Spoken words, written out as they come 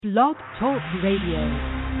Blog Talk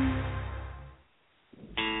Radio.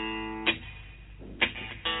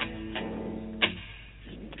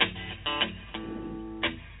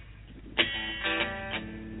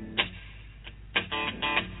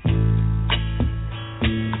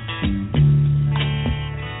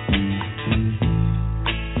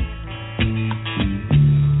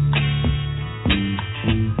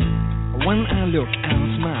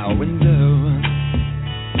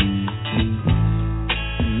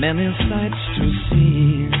 Many sights to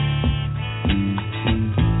see,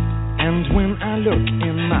 and when I look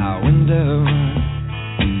in my window,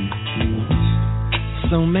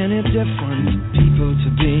 so many different people to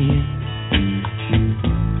be,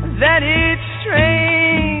 that it's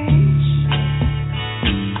strange,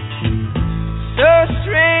 so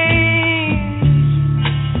strange.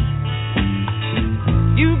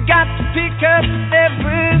 You got to pick up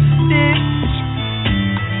every stitch.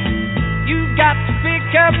 You got to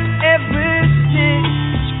pick up every stitch.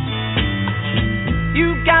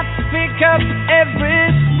 You got to pick up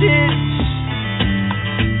every stitch.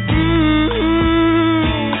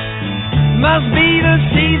 Must be the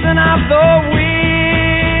season of the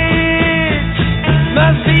witch.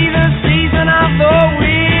 Must be the season of the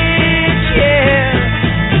witch, yeah.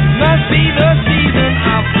 Must be the season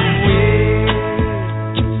of the witch.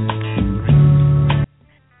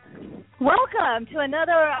 Welcome to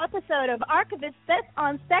another episode of Archivist Beth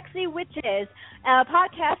on Sexy Witches, a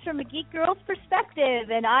podcast from a geek girl's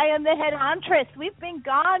perspective, and I am the head huntress. We've been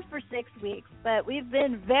gone for 6 weeks, but we've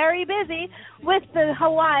been very busy with the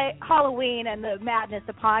Halloween and the madness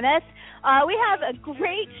upon us. We have a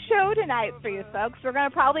great show tonight for you folks. We're going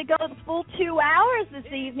to probably go the full 2 hours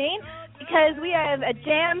this evening because we have a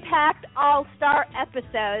jam-packed all-star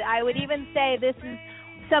episode. I would even say this is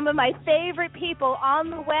some of my favorite people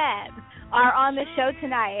on the web are on the show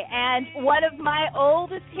tonight. And one of my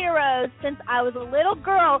oldest heroes since I was a little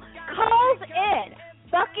girl calls in.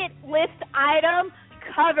 Bucket list item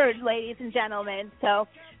covered, ladies and gentlemen.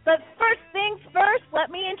 But first things first, let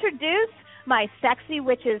me introduce my sexy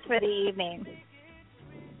witches for the evening.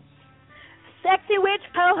 Sexy Witch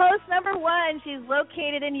co-host number one. She's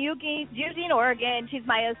located in Eugene, Oregon. She's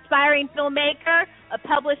my aspiring filmmaker, a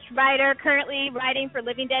published writer, currently writing for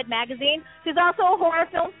Living Dead magazine. She's also a horror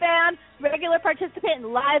film fan, regular participant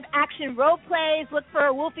in live-action role plays. Look for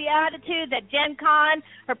her wolfy attitudes at Gen Con,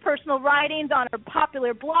 her personal writings on her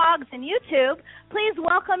popular blogs and YouTube. Please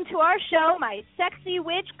welcome to our show my Sexy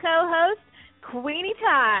Witch co-host, Queenie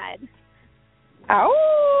Todd. Ow!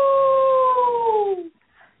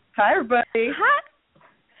 Hi, everybody. Hi.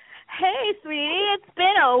 Hey, sweetie. It's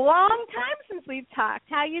been a long time since we've talked.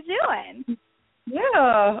 How you doing? Yeah,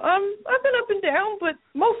 I've been up and down, but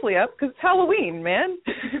mostly up because it's Halloween, man.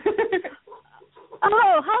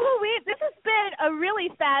 Oh, Halloween. This has been a really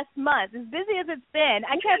fast month. As busy as it's been,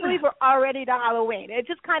 I can't believe we're already to Halloween. It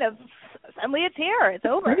just kind of, suddenly it's here. It's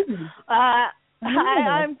over. I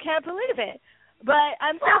can't believe it. But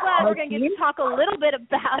I'm so glad we're going to get to talk a little bit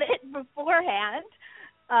about it beforehand.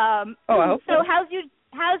 So how's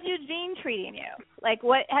Eugene treating you? Like,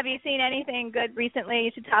 what have you seen anything good recently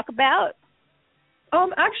you should talk about?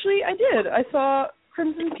 Actually, I did. I saw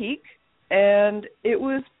Crimson Peak, and it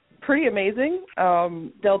was pretty amazing.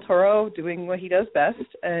 Del Toro doing what he does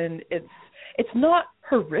best, and it's not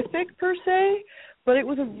horrific per se, but it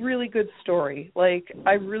was a really good story. Like,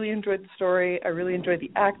 I really enjoyed the story. I really enjoyed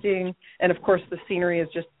the acting, and of course, the scenery is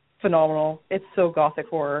just phenomenal. It's so gothic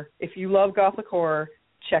horror. If you love gothic horror,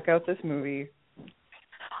 check out this movie.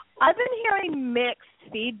 I've been hearing mixed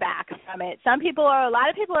feedback from it. A lot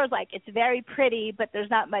of people are like, it's very pretty, but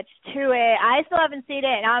there's not much to it. I still haven't seen it,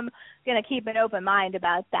 and I'm going to keep an open mind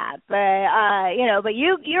about that. But, but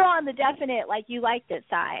you're on the definite, like, you liked it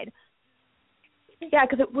side. Yeah,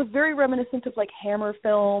 because it was very reminiscent of, like, Hammer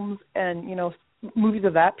films and, movies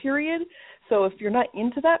of that period. So if you're not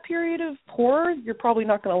into that period of horror, you're probably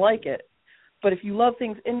not going to like it. But if you love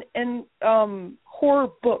things, and horror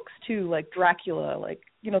books, too, like Dracula, like,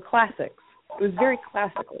 classics. It was very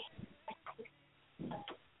classical.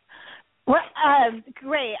 Well,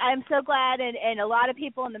 great. I'm so glad, and a lot of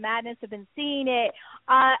people in the madness have been seeing it.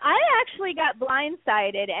 I actually got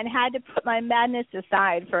blindsided and had to put my madness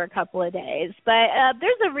aside for a couple of days. But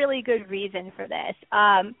there's a really good reason for this.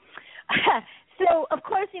 So, of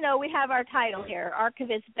course, we have our title here,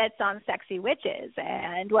 Archivist Bets on Sexy Witches.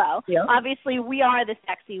 And, Obviously we are the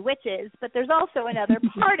Sexy Witches, but there's also another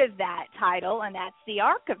part of that title, and that's the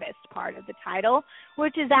archivist part of the title,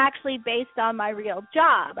 which is actually based on my real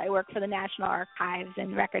job. I work for the National Archives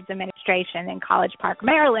and Records Administration in College Park,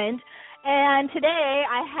 Maryland. And today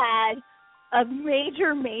I had a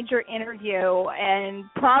major interview, and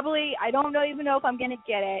probably I don't even know if I'm going to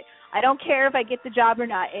get it. I don't care if I get the job or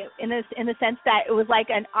not, in the sense that it was like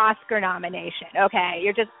an Oscar nomination. Okay,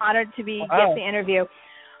 you're just honored to get the interview.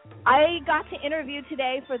 I got to interview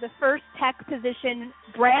today for the first tech position,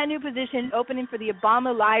 brand new position opening for the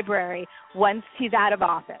Obama Library once he's out of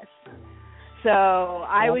office. So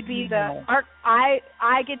I would be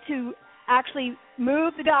I get to actually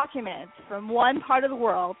move the documents from one part of the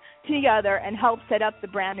world to the other and help set up the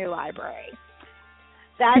brand new library.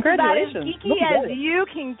 That's about as geeky as you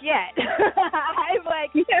can get. I'm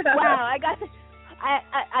like, wow,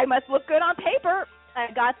 I must look good on paper.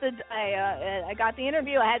 I got the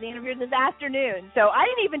interview. I had the interview this afternoon. So I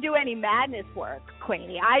didn't even do any madness work,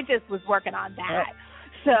 Queenie. I just was working on that.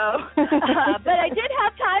 So, but I did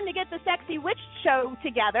have time to get the Sexy Witch show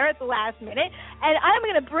together at the last minute, and I'm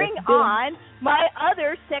going to bring on my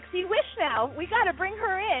other Sexy Witch now. We got to bring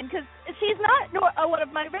her in because she's not one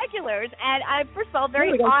of my regulars, and I'm first of all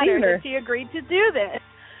very honored that she agreed to do this.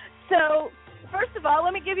 So, first of all,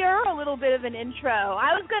 let me give you her a little bit of an intro.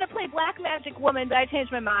 I was going to play Black Magic Woman, but I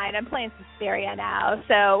changed my mind. I'm playing Suspiria now,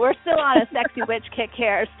 so we're still on a Sexy Witch kick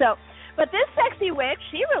here. But this Sexy Witch,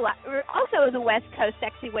 she also is a West Coast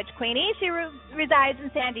Sexy Witch Queenie. She resides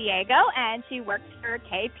in San Diego, and she works for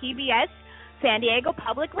KPBS San Diego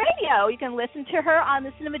Public Radio. You can listen to her on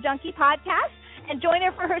the Cinema Junkie podcast and join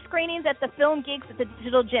her for her screenings at the Film Geeks at the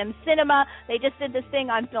Digital Gym Cinema. They just did this thing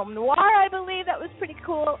on Film Noir, I believe. That was pretty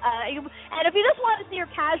cool. And if you just want to see her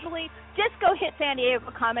casually, just go hit San Diego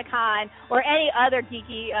Comic-Con or any other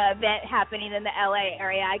geeky event happening in the L.A.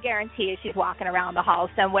 area. I guarantee you she's walking around the halls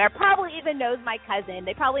somewhere. Probably even knows my cousin.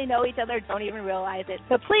 They probably know each other, don't even realize it.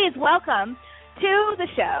 So please welcome to the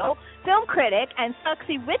show film critic and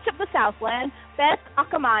Sexy Witch of the Southland, BETH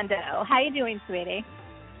ACCOMANDO. How you doing, sweetie?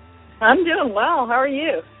 I'm doing well. How are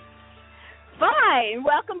you? Fine.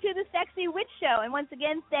 Welcome to the Sexy Witch Show. And once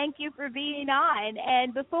again, thank you for being on.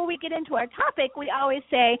 And before we get into our topic, we always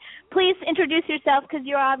say, please introduce yourself because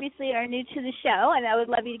you obviously are new to the show, and I would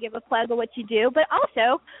love you to give a plug of what you do. But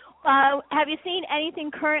also, have you seen anything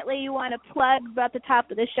currently you want to plug about the top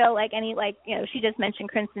of the show, she just mentioned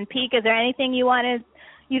Crimson Peak. Is there anything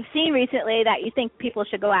you've seen recently that you think people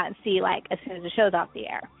should go out and see, as soon as the show's off the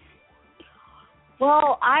air?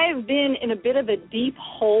 Well, I've been in a bit of a deep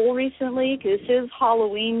hole recently because this is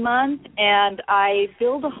Halloween month, and I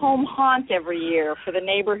build a home haunt every year for the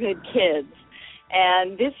neighborhood kids.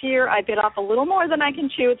 And this year I bit off a little more than I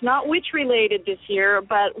can chew. It's not witch-related this year,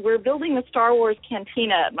 but we're building a Star Wars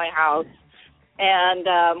cantina at my house. And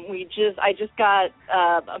I just got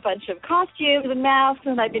a bunch of costumes and masks,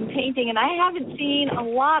 and I've been painting. And I haven't seen a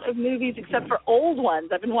lot of movies except for old ones.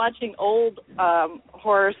 I've been watching old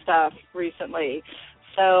horror stuff recently.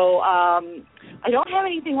 So I don't have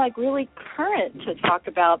anything really current to talk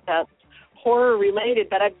about that's horror-related,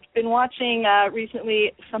 but I've been watching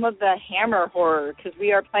recently some of the Hammer horror because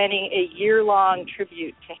we are planning a year-long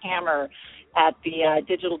tribute to Hammer at the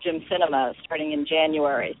Digital Gym Cinema starting in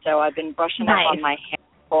January. So I've been brushing up on my Hammer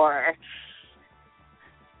horror.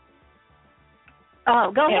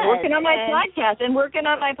 Oh, go ahead. Working on my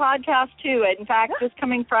podcast, too. In fact, this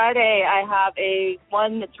coming Friday, I have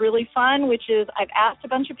one that's really fun, which is I've asked a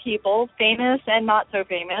bunch of people, famous and not so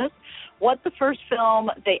famous, what the first film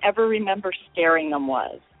they ever remember scaring them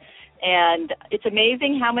was. And it's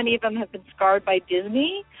amazing how many of them have been scarred by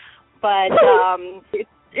Disney, but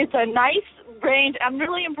it's a nice range. I'm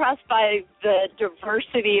really impressed by the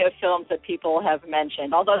diversity of films that people have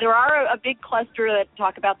mentioned, although there are a big cluster that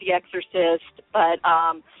talk about The Exorcist, but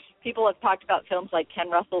people have talked about films like Ken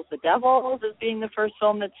Russell's The Devils as being the first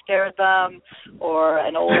film that scared them, or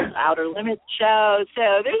an old Outer Limits show.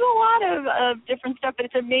 So there's a lot of different stuff, but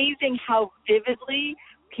it's amazing how vividly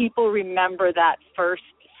people remember that first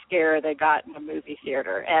scare they got in a movie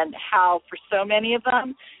theater, and how for so many of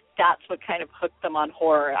them, that's what kind of hooked them on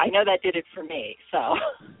horror. I know that did it for me, so.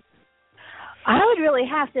 I would really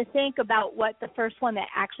have to think about what the first one that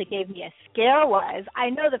actually gave me a scare was. I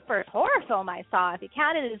know the first horror film I saw, if you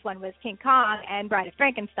counted it as one, was King Kong and Bride of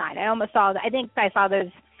Frankenstein. I think I saw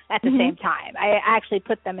those at the same time. I actually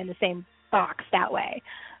put them in the same box that way.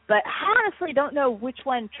 But I honestly don't know which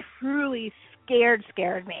one truly scared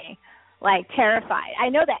me, terrified. I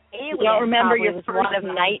know that Alien. You don't remember your first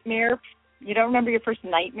nightmare? You don't remember your first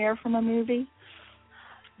nightmare from a movie?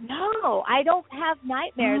 No, I don't have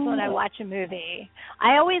nightmares when I watch a movie.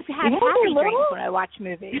 I always have happy dreams when I watch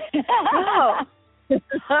movies. No.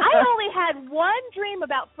 I only had one dream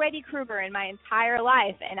about Freddy Krueger in my entire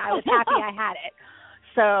life, and I was happy I had it.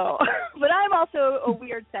 So, but I'm also a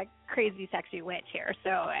weird, crazy, sexy witch here.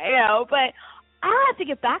 So, but I'll have to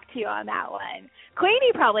get back to you on that one.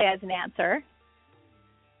 Queenie probably has an answer.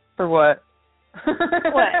 For what?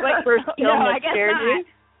 What first film that scared you?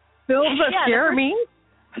 Films that scare me?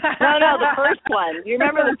 No, the first one. You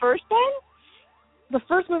remember the first one? The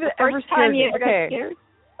first movie that ever scared me. Okay. Scared?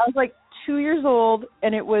 I was like 2 years old,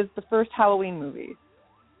 and it was the first Halloween movie.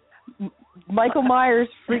 Michael Myers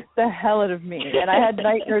freaked the hell out of me, and I had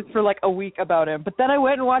nightmares for like a week about him. But then I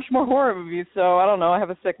went and watched more horror movies, so I don't know. I have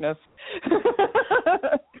a sickness.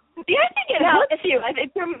 Yeah, I think it helps you. I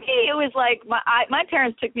think for me, it was like my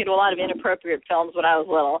parents took me to a lot of inappropriate films when I was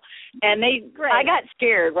little, and I got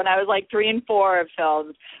scared when I was like 3 and 4 of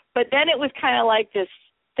films. But then it was kind of like this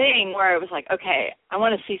thing where it was like, okay, I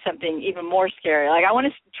want to see something even more scary. Like I want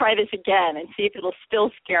to try this again and see if it'll still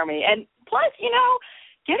scare me. And plus,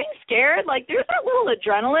 getting scared, like there's that little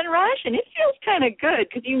adrenaline rush, and it feels kind of good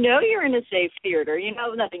because you're in a safe theater.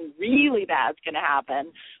 Nothing really bad's going to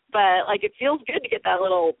happen. But, like, it feels good to get that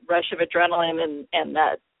little rush of adrenaline and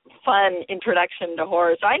that fun introduction to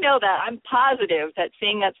horror. So I know that I'm positive that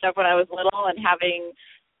seeing that stuff when I was little and having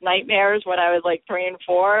nightmares when I was, like, 3 and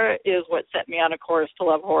 4 is what set me on a course to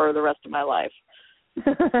love horror the rest of my life.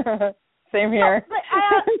 Same here. But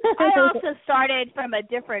I also started from a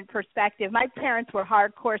different perspective. My parents were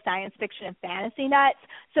hardcore science fiction and fantasy nuts,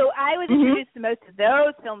 so I was introduced to most of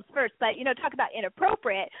those films first. But, talk about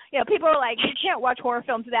inappropriate. People are like, you can't watch horror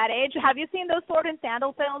films at that age. Have you seen those sword and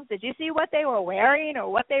sandal films? Did you see what they were wearing or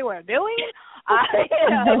what they were doing? But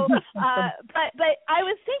I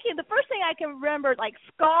was thinking the first thing I can remember, like,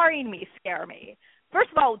 scarring me, scare me.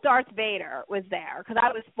 First of all, Darth Vader was there because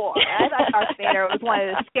I was 4. I thought Darth Vader was one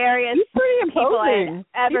of the scariest people I've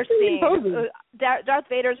ever seen. Darth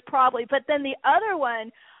Vader's probably. But then the other one,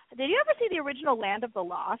 did you ever see the original Land of the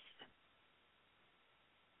Lost?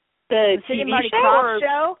 The TV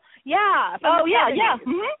show? Yeah. Oh, yeah.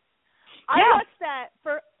 Mm-hmm. I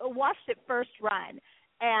watched it first run,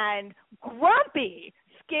 and Grumpy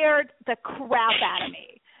scared the crap out of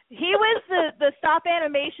me. He was the stop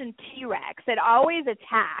animation T-Rex that always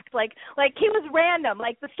attacked. Like he was random.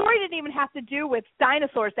 Like the story didn't even have to do with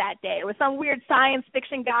dinosaurs that day. It was some weird science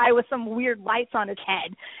fiction guy with some weird lights on his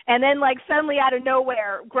head. And then like suddenly out of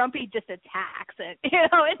nowhere, Grumpy just attacks and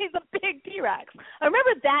and he's a big T-Rex. I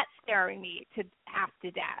remember that scaring me to half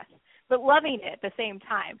to death, but loving it at the same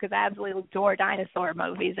time because I absolutely adore dinosaur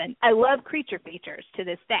movies and I love creature features to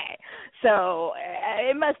this day. So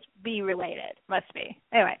it must be related. Must be.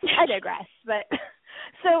 Anyway, I digress. But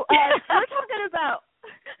so we're talking about.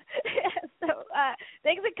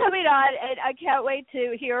 Thanks for coming on, and I can't wait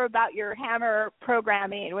to hear about your Hammer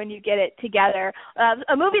programming when you get it together.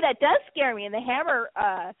 A movie that does scare me in the Hammer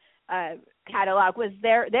catalog was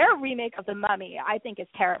their remake of The Mummy. I think is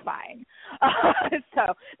terrifying.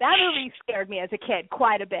 So that movie scared me as a kid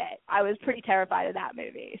quite a bit. I was pretty terrified of that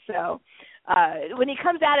movie. So when he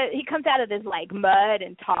comes out of this like mud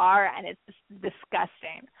and tar, and it's just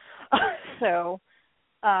disgusting. So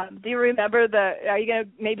do you remember are you going to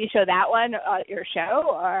maybe show that one at your show,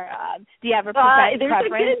 or do you have a preference? There's a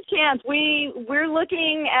good chance. We're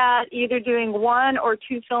looking at either doing 1 or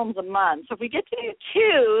 2 films a month. So if we get to do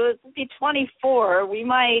 2, it'll be 24. We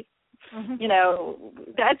might,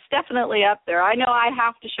 that's definitely up there. I know I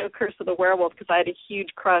have to show Curse of the Werewolf because I had a huge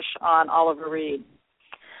crush on Oliver Reed.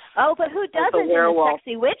 Oh, but who doesn't in the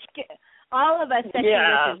Sexy Witch? All of us Sexy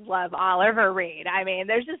Witches love Oliver Reed. I mean,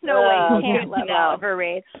 there's just no way you can't love Oliver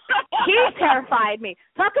Reed. He terrified me.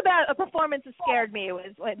 Talk about a performance that scared me. It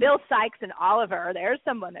was when Bill Sykes and Oliver. There's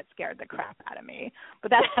someone that scared the crap out of me.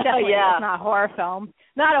 But that's definitely not a horror film.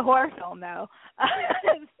 Not a horror film, though.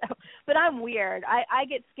 But I'm weird. I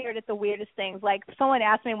get scared at the weirdest things. Like, someone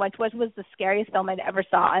asked me once, what was the scariest film I'd ever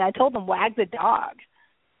saw? And I told them Wag the Dog.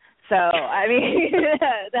 So, I mean,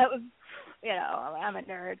 that was... I'm a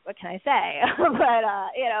nerd. What can I say? But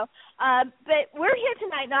we're here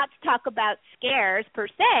tonight not to talk about scares per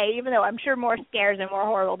se, even though I'm sure more scares and more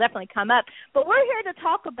horror will definitely come up. But we're here to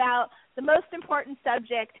talk about the most important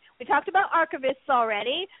subject. We talked about archivists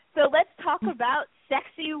already, so let's talk about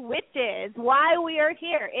sexy witches, why we are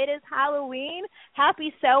here. It is Halloween.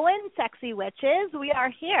 Happy sewing, sexy witches. We are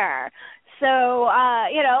here. So,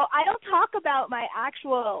 I don't talk about my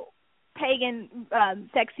actual pagan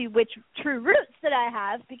sexy witch true roots that I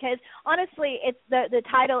have because honestly it's the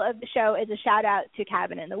title of the show is a shout out to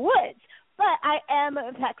Cabin in the Woods, but I am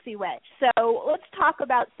a sexy witch. So let's talk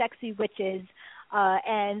about sexy witches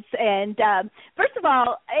and first of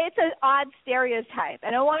all, it's an odd stereotype,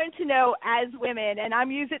 and I wanted to know, as women, and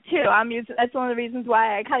I'm using it too, that's one of the reasons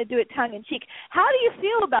why I kind of do it tongue in cheek. How do you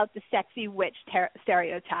feel about the sexy witch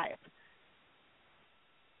stereotype?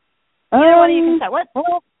 Either one of you can say.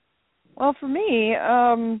 Well, for me,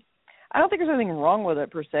 I don't think there's anything wrong with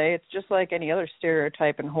it per se. It's just like any other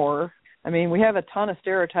stereotype in horror. I mean, we have a ton of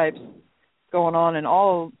stereotypes going on in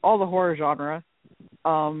all the horror genre.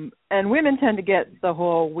 And women tend to get the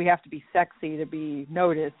whole we have to be sexy to be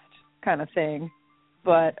noticed kind of thing.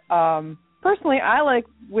 But personally, I like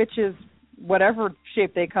witches whatever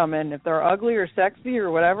shape they come in. If they're ugly or sexy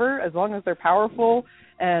or whatever, as long as they're powerful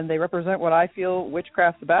and they represent what I feel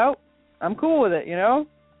witchcraft's about, I'm cool with it, you know?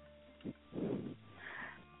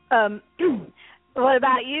 What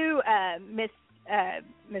about you, Miss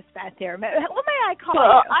Beth here? What may I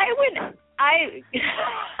call you?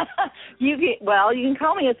 You can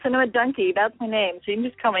call me a cinema junkie. That's my name. So you can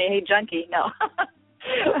just call me Hey Junkie. No.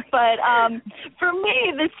 But for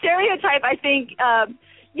me, the stereotype, I think,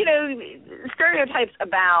 stereotypes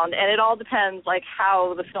abound, and it all depends, like,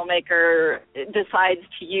 how the filmmaker decides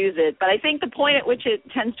to use it. But I think the point at which it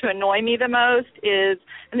tends to annoy me the most is,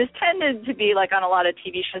 and this tended to be, like, on a lot of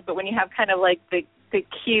TV shows, but when you have kind of, like, the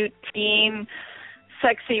cute teen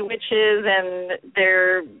sexy witches and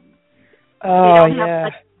they're have,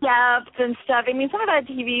 like, depth and stuff. I mean, some of that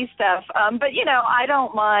TV stuff. But, I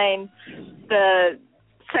don't mind the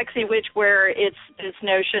sexy witch where it's this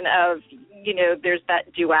notion of, there's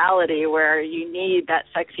that duality where you need that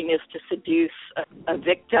sexiness to seduce a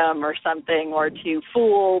victim or something, or to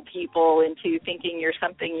fool people into thinking you're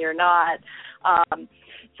something you're not.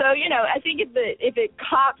 So, I think if it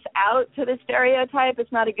cops out to the stereotype,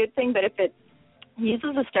 it's not a good thing. But if it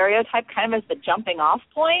uses a stereotype kind of as the jumping off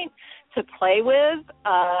point to play with,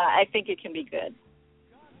 I think it can be good.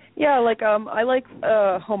 Yeah, like I like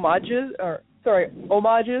homages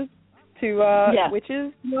to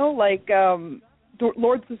witches, like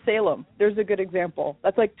Lords of Salem. There's a good example.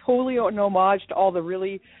 That's like totally an homage to all the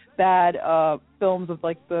really bad films of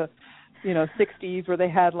like the 60s where they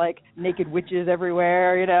had like naked witches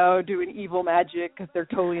everywhere, doing evil magic because they're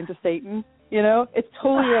totally into Satan. It's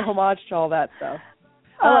totally a homage to all that stuff.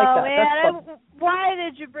 I like that. Man, that's fun. Why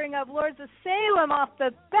did you bring up Lords of Salem off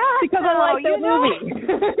the bat? Because I like that movie.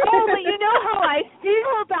 But you know how I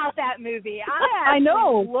feel about that movie. I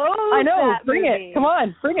know. That bring movie. it. Come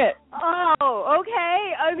on, bring it. Oh,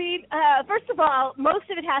 okay. I mean, first of all, most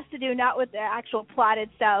of it has to do not with the actual plot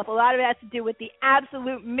itself. A lot of it has to do with the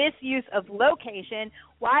absolute misuse of location.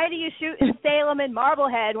 Why do you shoot in Salem and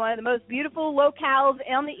Marblehead, one of the most beautiful locales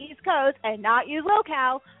on the East Coast, and not use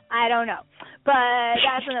locale? I don't know. But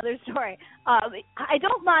that's another story. I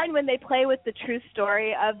don't mind when they play with the true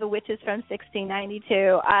story of the witches from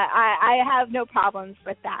 1692. I have no problems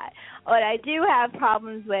with that. What I do have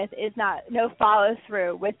problems with is no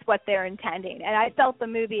follow-through with what they're intending. And I felt the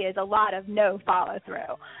movie is a lot of no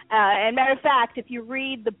follow-through. And matter of fact, if you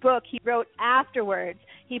read the book he wrote afterwards,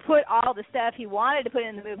 he put all the stuff he wanted to put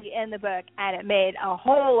in the movie in the book, and it made a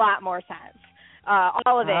whole lot more sense.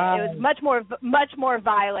 All of it. It was much more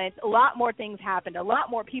violent. A lot more things happened. A lot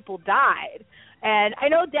more people died. And I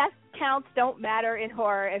know death counts don't matter in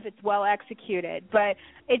horror if it's well executed, but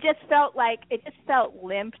it just felt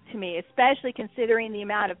limp to me, especially considering the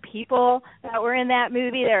amount of people that were in that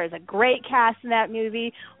movie. There is a great cast in that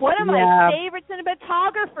movie. One of my favorite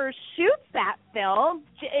cinematographers shoots that film.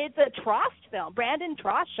 It's a Trost film. Brandon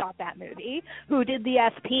Trost shot that movie, who did the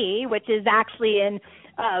SP, which is actually in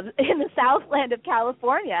the Southland of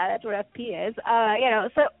California. That's where SP is.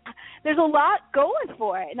 So there's a lot going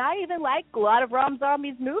for it. And I even like a lot of Rob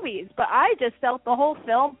Zombie's movies, but I just felt the whole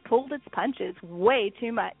film pulled its punches way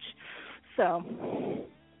too much. So.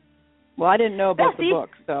 Well, I didn't know about the book,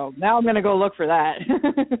 so now I'm going to go look for that.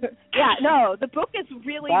 The book is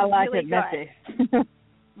really, I like really it good. messy.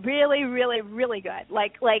 Really, really, really good.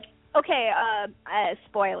 Okay,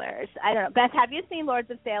 spoilers. I don't know. Beth, have you seen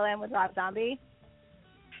Lords of Salem with Rob Zombie?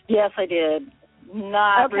 Yes, I did.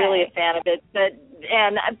 Not really a fan of it,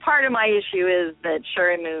 and part of my issue is that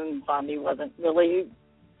Sherry Moon Zombie wasn't really.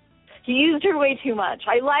 He used her way too much.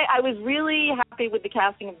 I was really happy with the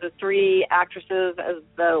casting of the three actresses as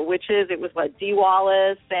the witches. It was Dee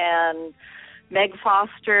Wallace and Meg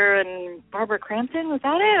Foster and Barbara Crampton. Was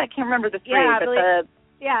that it? I can't remember the three.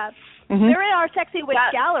 Mm-hmm. They're in our Sexy Witch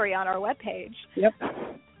gallery on our webpage. Yep.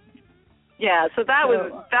 Yeah, so that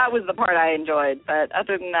was the part I enjoyed. But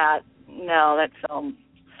other than that, no, that film.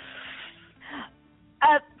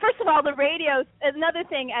 First of all, the radio, another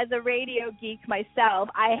thing, as a radio geek myself,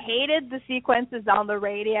 I hated the sequences on the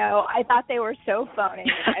radio. I thought they were so phony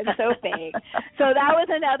and so fake. So that was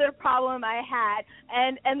another problem I had.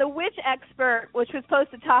 And the witch expert, which was supposed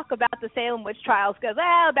to talk about the Salem witch trials, goes,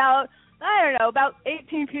 about I don't know, about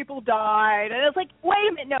 18 people died. And it's like, wait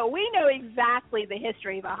a minute, no, we know exactly the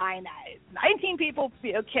history behind that. 19 people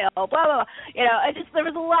killed, blah, blah, blah. There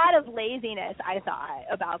was a lot of laziness, I thought,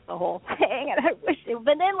 about the whole thing. And I wish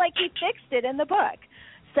but then, he fixed it in the book.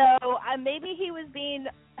 So maybe he was being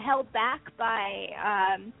held back by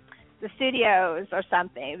the studios or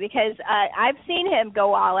something, because I've seen him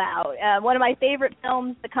go all out. One of my favorite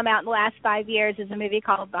films to come out in the last 5 years is a movie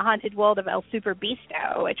called The Haunted World of El Super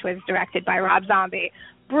Beasto, which was directed by Rob Zombie.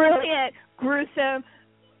 Brilliant, gruesome,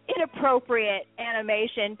 inappropriate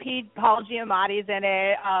animation. Paul Giamatti's in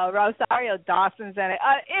it. Rosario Dawson's in it.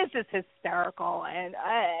 It's just hysterical, and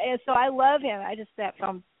so I love him. That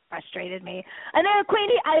film frustrated me. And then,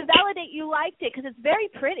 Queenie, I validate you liked it because it's very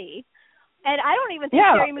pretty. And I don't even think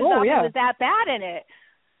Jerry Muzzocchi was that bad in it.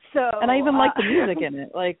 So, and I even liked the music in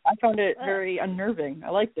it. I found it very unnerving. I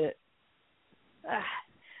liked it. But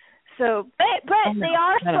they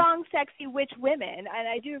are strong, sexy witch women, and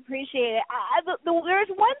I do appreciate it. There's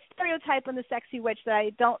one stereotype on the sexy witch that I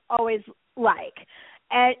don't always like.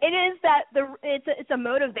 And it is that it's a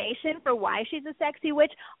motivation for why she's a sexy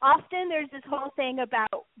witch. Often there's this whole thing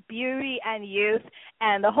about beauty and youth,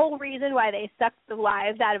 and the whole reason why they suck the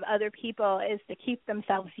lives out of other people is to keep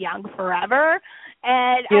themselves young forever.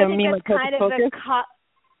 And I think that's kind of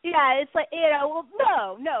it's like, no,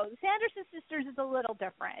 Sanderson Sisters is a little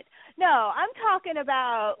different. No, I'm talking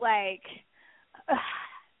about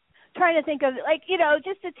trying to think of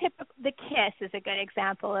just a typical. The Kiss is a good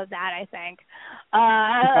example of that, I think.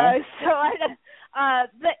 But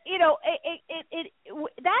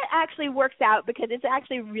that actually works out because it's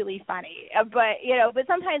actually really funny. But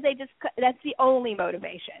sometimes that's the only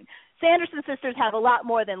motivation. Sanderson Sisters have a lot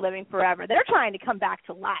more than living forever. They're trying to come back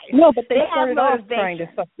to life. No, but they started off trying to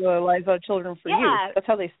suck the lives out of children for youth. That's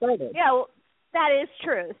how they started. Yeah. Well, that is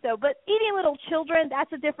true. But eating little children,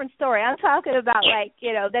 that's a different story. I'm talking about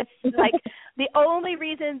that's the only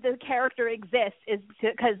reason the character exists is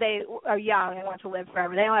because they are young and want to live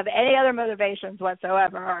forever. They don't have any other motivations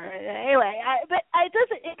whatsoever. But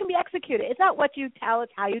it can be executed. It's not what you tell,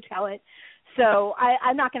 it's how you tell it. So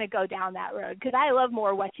I'm not going to go down that road because I love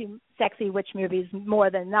more sexy witch movies more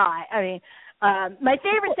than not. I mean, my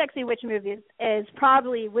favorite sexy witch movie is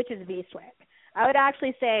probably Witches of Eastwick. I would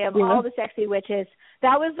actually say of all the sexy witches,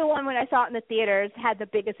 that was the one when I saw it in the theaters had the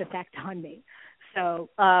biggest effect on me. So,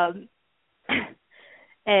 and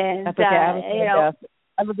that's okay. I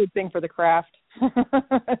have a big thing for the craft.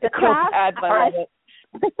 The craft.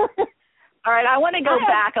 All right, I want to go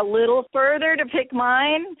back a little further to pick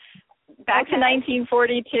mine. Back to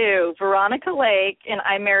 1942, Veronica Lake and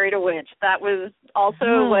I Married a Witch. That was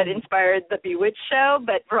also what inspired the Bewitched show,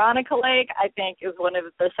 but Veronica Lake, I think, is one of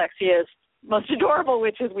the sexiest, most adorable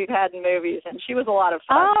witches we've had in movies, and she was a lot of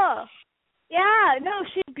fun. Oh, yeah, no,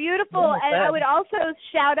 she's beautiful. And I would also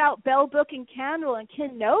shout out Bell Book and Candle and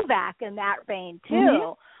Ken Novak in that vein, too.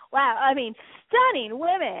 Mm-hmm. Wow, I mean, stunning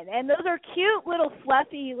women. And those are cute little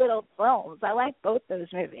fluffy little films. I like both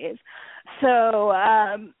those movies. So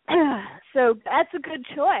so that's a good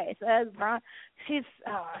choice.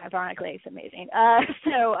 Veronica Lake's amazing.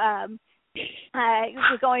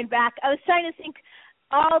 Going back, I was trying to think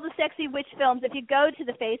all the Sexy Witch films. If you go to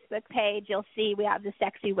the Facebook page, you'll see we have the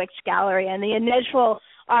Sexy Witch Gallery. And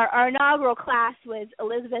our inaugural class was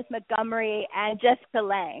Elizabeth Montgomery and Jessica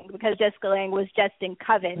Lange, because Jessica Lange was just in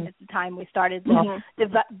Coven at the time we started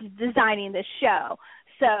designing the show.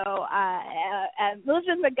 So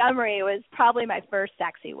Elizabeth Montgomery was probably my first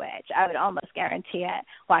sexy witch. I would almost guarantee it,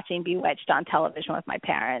 watching Bewitched on television with my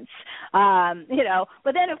parents.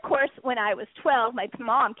 But then, of course, when I was 12, my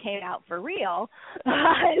mom came out for real.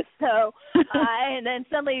 And then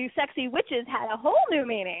suddenly Sexy Witches had a whole new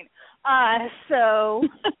meaning.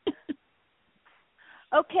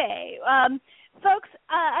 Okay. Folks,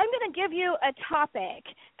 I'm going to give you a topic,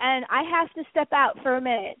 and I have to step out for a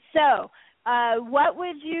minute. So, what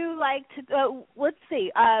would you like to let's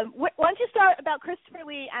see. Why don't you start about Christopher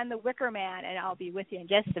Lee and the Wicker Man, and I'll be with you in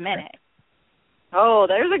just a minute. Oh,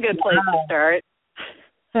 there's a good place to start.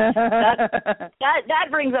 that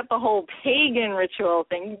brings up the whole pagan ritual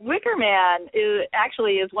thing. Wicker Man is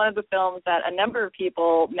one of the films that a number of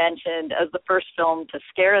people mentioned as the first film to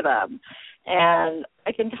scare them, and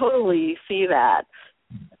I can totally see that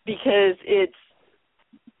because it's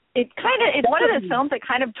one of those films that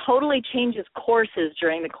kind of totally changes courses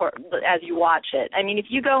during as you watch it. I mean, if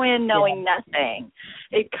you go in knowing nothing,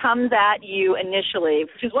 it comes at you initially,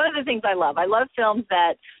 which is one of the things I love. I love films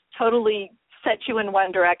that totally set you in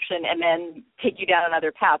one direction and then take you down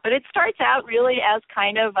another path. But it starts out really as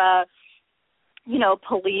kind of a,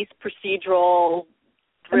 police procedural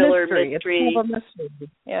thriller mystery. mystery. It's kind of a mystery.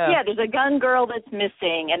 Yeah, there's a gun girl that's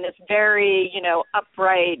missing, and this very,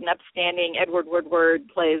 upright and upstanding Edward Woodward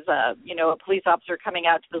plays a police officer coming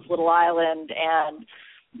out to this little island, and,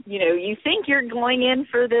 you think you're going in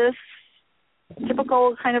for this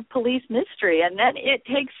typical kind of police mystery, and then it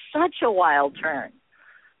takes such a wild turn.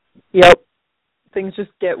 Yep. Things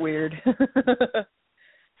just get weird.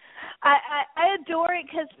 I adore it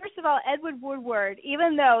because, first of all, Edward Woodward,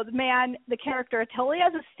 even though the character totally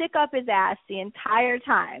has to stick up his ass the entire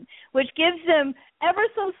time, which gives them ever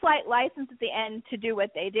so slight license at the end to do what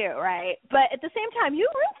they do, right? But at the same time, you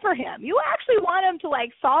root for him. You actually want him to,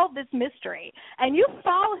 solve this mystery. And you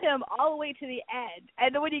follow him all the way to the end.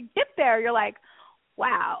 And when you get there, you're like,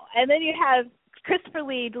 wow. And then you have Christopher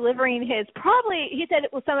Lee delivering he said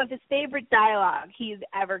it was some of his favorite dialogue he's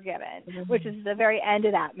ever given, which is the very end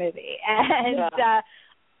of that movie. And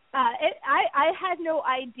I had no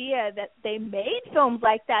idea that they made films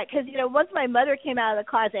like that because, once my mother came out of the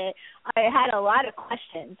closet, I had a lot of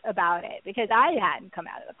questions about it because I hadn't come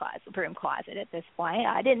out of the broom closet at this point.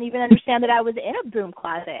 I didn't even understand that I was in a broom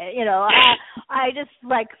closet. I just,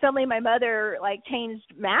 suddenly my mother,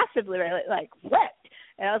 changed massively, flipped.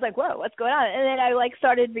 And I was like, whoa, what's going on? And then I,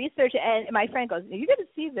 started researching, and my friend goes, you're going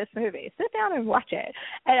to see this movie. Sit down and watch it.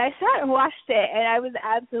 And I sat and watched it, and I was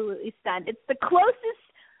absolutely stunned. It's the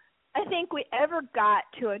closest I think we ever got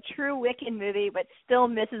to a true Wiccan movie, but still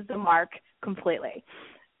misses the mark completely.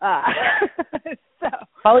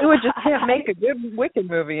 Hollywood just can't make a good Wiccan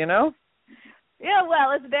movie, Yeah,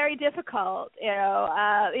 well, it's very difficult.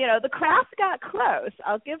 The Craft got close.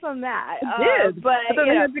 I'll give them that. It did, but then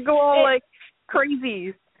they had to go all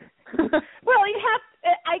crazy. Well,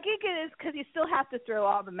 I think it is because you still have to throw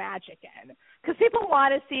all the magic in because people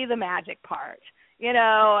want to see the magic part.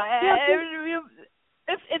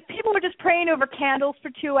 If people were just praying over candles for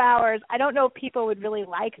 2 hours, I don't know if people would really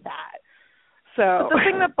like that. So but the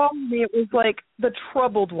thing that bothered me, it was the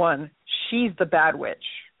troubled one. She's the bad witch.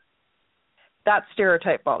 That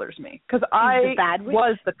stereotype bothers me because I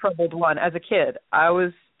was the troubled one as a kid. I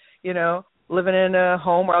was, living in a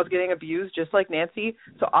home where I was getting abused just like Nancy,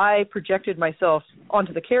 so I projected myself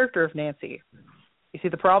onto the character of Nancy. You see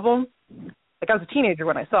the problem? I was a teenager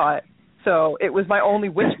when I saw it, so it was my only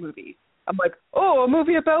witch movie. I'm like, oh, a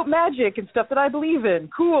movie about magic and stuff that I believe in.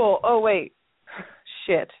 Cool. Oh, wait.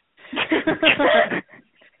 Shit.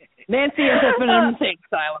 Nancy ends up in an insane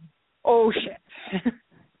asylum. Oh, shit.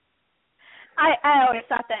 I always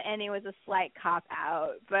thought that ending was a slight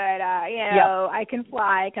cop-out, but, I can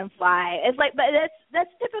fly. It's but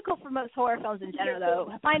that's typical for most horror films in general,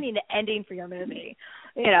 though, finding the ending for your movie,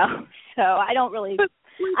 So I don't really,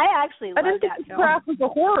 I actually love that film. Craft was a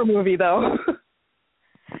horror movie, though.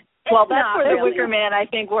 Well, that's where The Wicker Man, I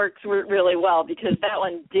think, works really well because that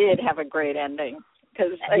one did have a great ending.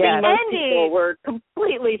 Because most people were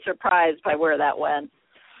completely surprised by where that went.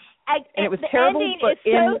 And it was terrible, but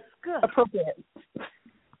inappropriate.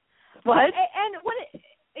 What? And what?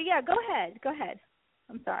 Yeah, go ahead.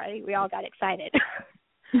 I'm sorry, we all got excited.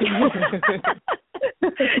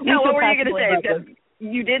 No, what were you going to say?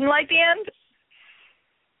 You didn't like the end?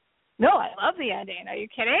 No, I love the ending. Are you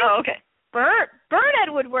kidding? Oh, okay. Burn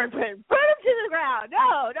Edward Woodward. Burn him to the ground.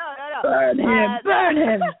 No. Burn him. Burn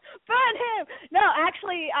him. No,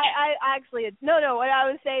 actually, no. What I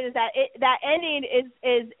was saying is that that ending is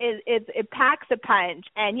it packs a punch,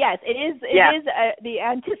 and yes, it is the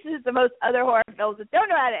antithesis of most other horror films that don't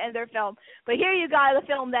know how to end their film. But here you got a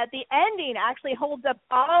film that the ending actually holds up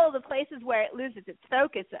all the places where it loses its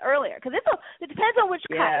focus earlier, because it depends on which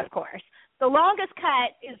cut, of course. The longest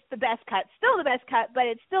cut is the best cut, still the best cut, but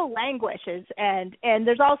it still languishes, and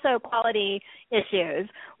there's also quality issues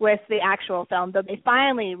with the actual film. Though they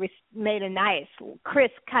finally made a nice,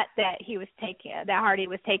 crisp cut that Hardy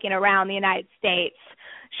was taking around the United States,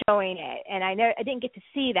 showing it. And I didn't get to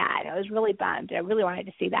see that. I was really bummed. I really wanted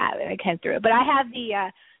to see that when it came through. But I have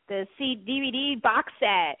the DVD box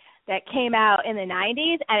set that came out in the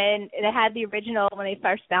 90s, and it had the original when they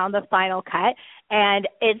first found the final cut, and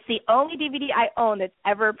it's the only DVD I own that's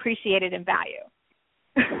ever appreciated in value.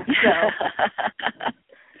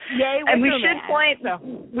 Yay, and we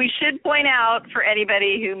should point out for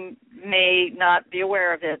anybody who may not be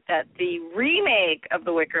aware of it that the remake of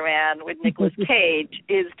The Wicker Man with Nicolas Cage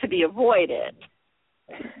is to be avoided.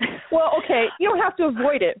 Well, okay, you don't have to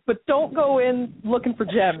avoid it, but don't go in looking for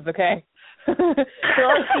gems, okay? There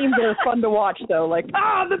are scenes that are fun to watch, though, like,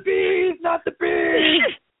 the bees, not the bees!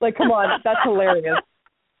 Like, come on, that's hilarious.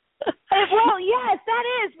 Well, yes, that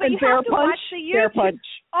is, but and you have to watch the YouTube. Bear punch.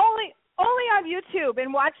 only on YouTube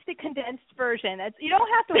and watch the condensed version. You don't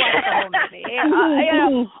have to watch the whole movie.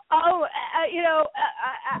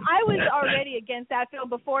 I was already against that film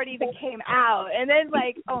before it even came out, and then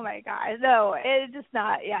oh my God, no, it's just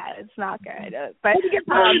not. Yeah, it's not good. But how to get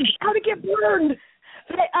burned?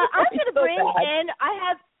 I'm going to bring in.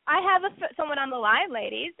 I have someone on the line,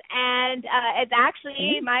 ladies, and it's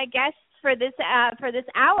actually my guest for this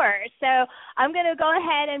hour. So I'm going to go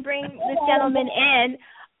ahead and bring this gentleman in.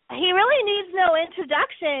 He really needs no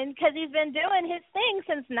introduction because he's been doing his thing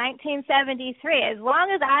since 1973. As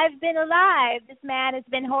long as I've been alive, this man has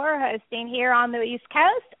been horror hosting here on the East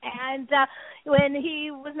Coast. And when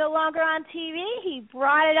he was no longer on TV, he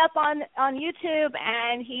brought it up on YouTube,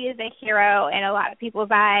 and he is a hero in a lot of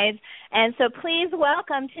people's eyes. And so please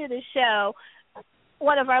welcome to the show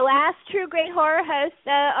one of our last true great horror hosts,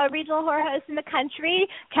 a regional horror host in the country,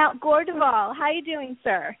 Count Gore Duvall. How are you doing,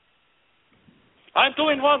 sir? I'm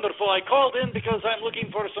doing wonderful. I called in because I'm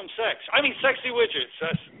looking for some sex. I mean, sexy witches.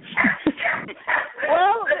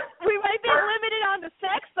 Well, we might be limited on the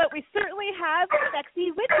sex, but we certainly have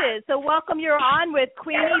sexy witches. So welcome, you're on with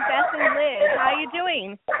Queenie, Beth, and Liz. How are you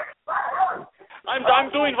doing?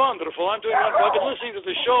 I'm doing wonderful. I've been listening to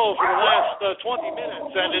the show for the last 20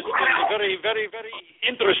 minutes, and it's been very, very, very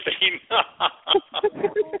interesting.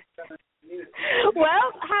 Well,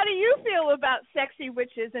 how do you feel about sexy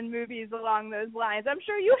witches and movies along those lines? I'm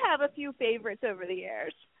sure you have a few favorites over the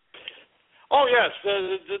years. Oh, yes,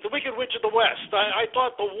 the Wicked Witch of the West. I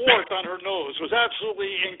thought the wart on her nose was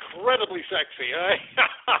absolutely incredibly sexy.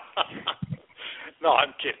 No,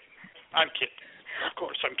 I'm kidding. Of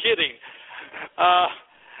course, I'm kidding.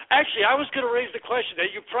 Actually, I was going to raise the question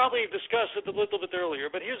that you probably discussed it a little bit earlier,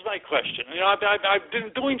 but here's my question. I've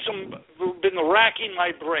been racking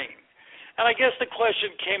my brain. And I guess the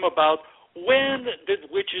question came about, when did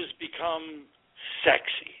witches become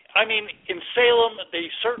sexy? I mean, in Salem, they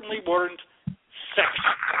certainly weren't sexy.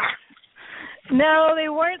 No, they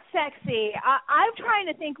weren't sexy. I'm trying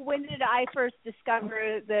to think, when did I first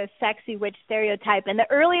discover the sexy witch stereotype? And the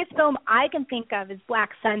earliest film I can think of is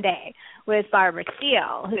Black Sunday with Barbara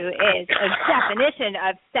Steele, who is a definition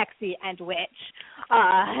of sexy and witch.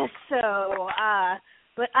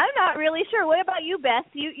 But I'm not really sure. What about you, Beth?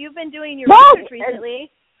 You've been doing your research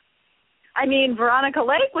recently. I mean, Veronica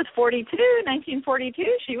Lake was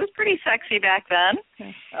 1942. She was pretty sexy back then.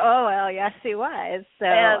 Oh, well, yes, she was.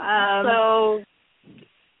 And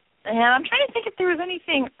I'm trying to think if there was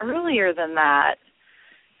anything earlier than that.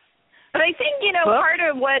 But I think, part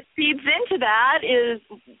of what feeds into that is,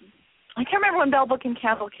 I can't remember when Bell Book and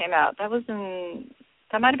Candle came out. That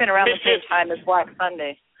might have been around the same time as Black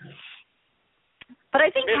Sunday. But I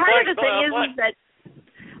think part of the thing is that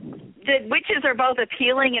the witches are both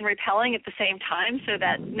appealing and repelling at the same time, so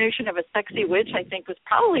that notion of a sexy witch, I think, was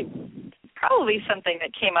probably something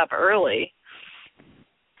that came up early.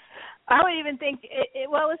 I would even think,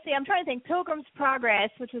 let's see, I'm trying to think, Pilgrim's Progress,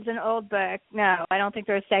 which was an old book. No, I don't think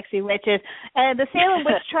there were sexy witches. And the Salem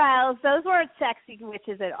Witch Trials, those weren't sexy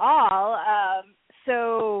witches at all.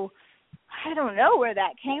 So I don't know where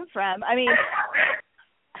that came from. I mean...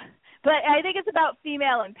 But I think it's about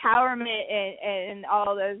female empowerment and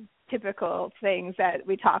all those typical things that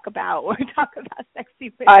we talk about when we talk about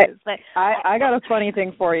sexy witches. I got a funny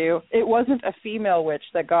thing for you. It wasn't a female witch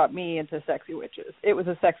that got me into sexy witches. It was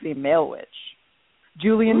a sexy male witch.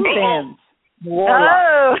 Julian Sands.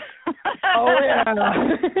 Warlock. Oh, yeah.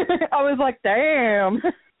 I was like, damn.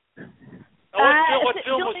 What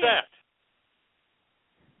film was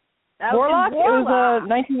that? Warlock? It was a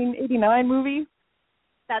 1989 movie.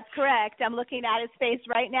 That's correct. I'm looking at his face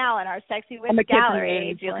right now in our Sexy Witch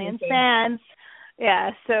Gallery, Julian Sands.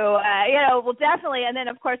 Yeah, so, well, definitely. And then,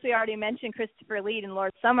 of course, we already mentioned Christopher Lee and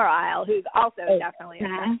Lord Summerisle, who's also definitely a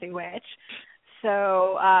sexy witch.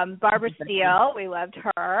 So Barbara Steele, we loved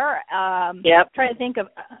her. Trying to think of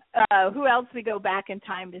who else we go back in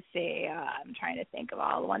time to see. I'm trying to think of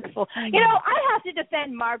all the wonderful. I have to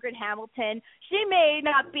defend Margaret Hamilton. She may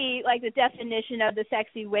not be like the definition of the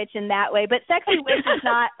sexy witch in that way, but sexy witch is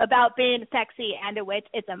not about being sexy and a witch.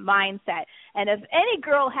 It's a mindset. And if any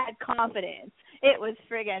girl had confidence, it was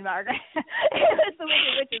friggin' Margaret. It was the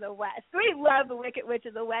Wicked Witch of the West. We love the Wicked Witch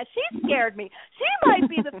of the West. She scared me. She might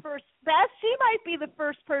be the first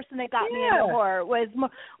person that got me into horror was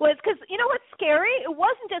because what's scary? It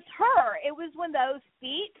wasn't just her. It was when those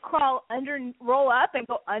feet roll up and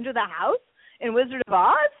go under the house in Wizard of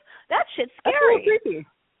Oz. That shit's scary. That's a little creepy.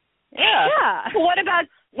 Yeah. What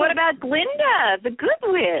about Glinda, the Good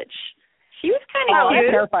Witch? She was kind of cute.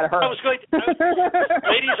 I'm terrified of her.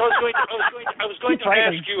 Ladies, I was going to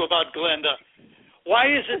ask you about Glenda. Why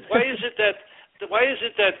is it that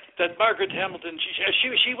it that Margaret Hamilton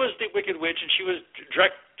she was the Wicked Witch, and she was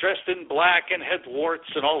dressed in black and had warts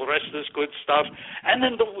and all the rest of this good stuff, and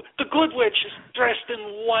then the Good Witch is dressed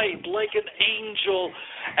in white like an angel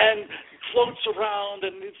and floats around,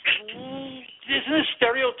 and isn't this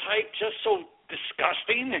stereotype just so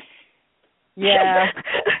disgusting? Yeah,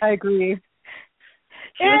 I agree.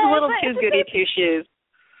 She was a little too goody two shoes.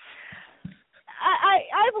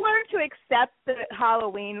 I've learned to accept the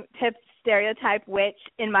Halloween stereotype witch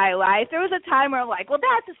in my life. There was a time where I'm like, well,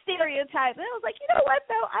 that's a stereotype. And I was like, you know what,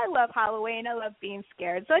 though? I love Halloween. I love being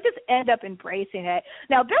scared. So I just end up embracing it.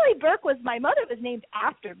 Now, Billy Burke my mother was named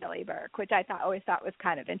after Billy Burke, which I always thought was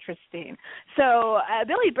kind of interesting. So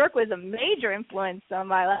Billy Burke was a major influence on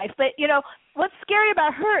my life. But, what's scary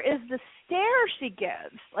about her is the stare she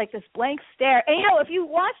gives, like this blank stare. And, if you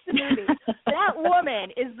watch the movie, that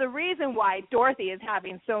woman is the reason why Dorothy is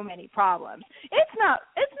having so many problems. It's not.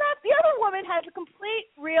 The other woman has a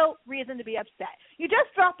complete, real reason to be upset. You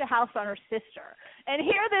just dropped a house on her sister. And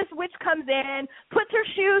here this witch comes in, puts her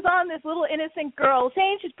shoes on this little innocent girl,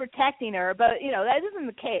 saying she's protecting her. But, that isn't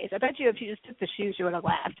the case. I bet you if she just took the shoes, she would have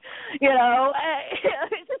left.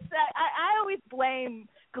 It's just that I always blame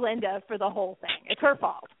Glinda for the whole thing. It's her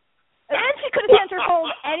fault. And then she could have sent her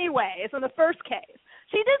home anyways in the first case.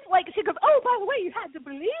 She goes, oh, by the way, you had to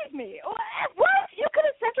believe me. What? You could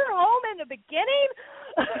have sent her home in the beginning?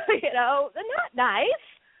 They're not nice.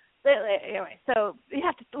 Anyway, so you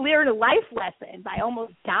have to learn a life lesson by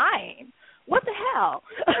almost dying. What the hell?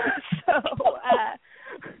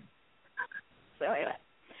 So anyway.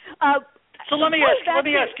 So let me ask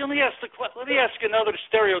another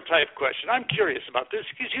stereotype question. I'm curious about this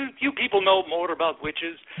because you people know more about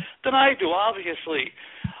witches than I do, obviously.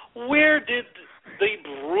 Where did the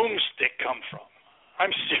broomstick come from?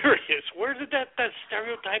 I'm serious. Where did that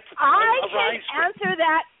stereotype arise from?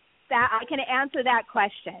 I can answer that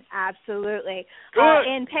question. Absolutely. Good.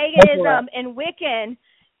 In paganism, in Wiccan,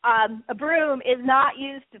 a broom is not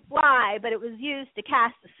used to fly, but it was used to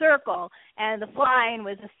cast a circle, and the flying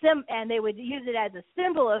was and they would use it as a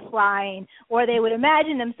symbol of flying, or they would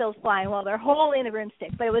imagine themselves flying while they're holding the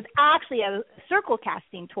broomstick, but it was actually a circle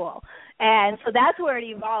casting tool, and so that's where it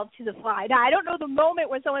evolved to the fly. Now, I don't know the moment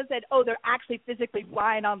when someone said, oh, they're actually physically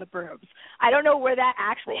flying on the brooms. I don't know where that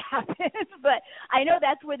actually happens, but I know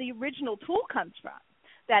that's where the original tool comes from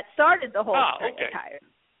that started the whole stereotype. Okay.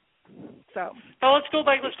 So now let's go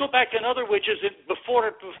back to another witches. Before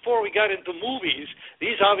we got into movies,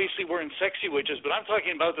 these obviously weren't sexy witches, but I'm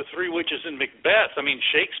talking about the three witches in Macbeth. I mean,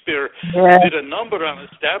 Shakespeare did a number on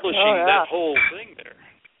establishing that whole thing there.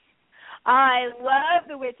 I love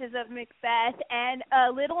the witches of Macbeth, and a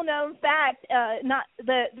little known fact, not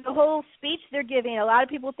the whole speech they're giving. A lot of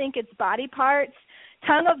people think it's body parts.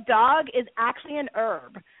 Tongue of dog is actually an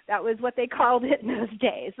herb. That was what they called it in those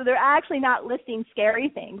days. So they're actually not listing scary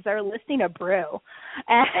things. They're listing a brew.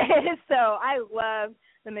 And so I love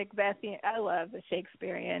the Macbethian. I love the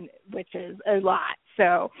Shakespearean witches a lot.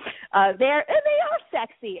 So they are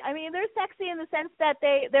sexy. I mean, they're sexy in the sense that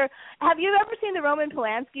they're. Have you ever seen the Roman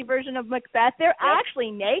Polanski version of Macbeth? They're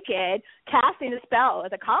actually naked, casting a spell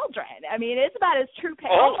with a cauldron. I mean, it's about as true.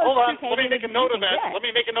 Hold on. Let me make a note of that. I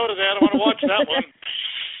want to watch that one.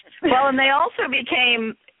 Well, and they also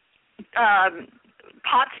became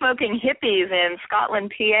pot-smoking hippies in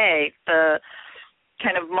Scotland, PA, the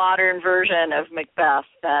kind of modern version of Macbeth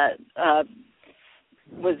that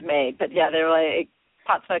was made. But, yeah, they were like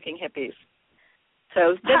pot-smoking hippies.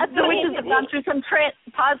 So the witches have gone through some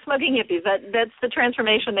pot-smoking hippies. That's the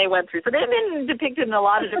transformation they went through. So they've been depicted in a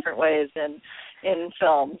lot of different ways in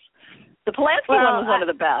films. The Polanski one was one of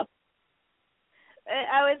the best.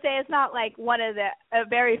 I would say it's not like a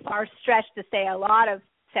very far stretch to say a lot of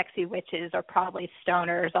sexy witches are probably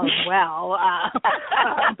stoners as well,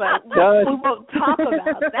 but we won't talk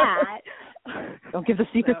about that. Don't give the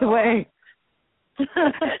secrets away. But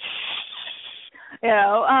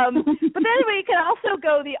then we can also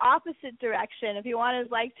go the opposite direction if you want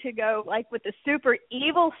to go like with the super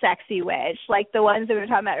evil sexy witch, like the ones that we were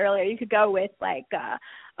talking about earlier. You could go with like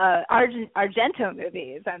Argento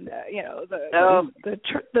movies and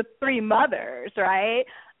the Three Mothers, right?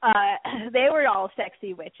 They were all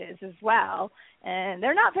sexy witches as well, and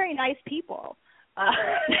they're not very nice people.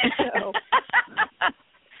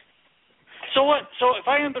 So if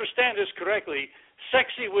I understand this correctly,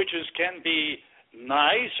 sexy witches can be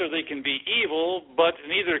nice or they can be evil, but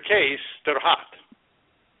in either case, they're hot.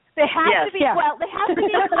 They have to be they have to be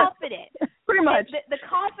confident. Pretty much. The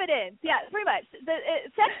confidence, pretty much.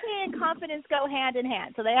 Sexy and confidence go hand in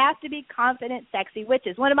hand. So they have to be confident, sexy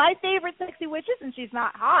witches. One of my favorite sexy witches, and she's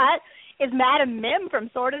not hot, is Madame Mim from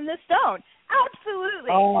Sword in the Stone.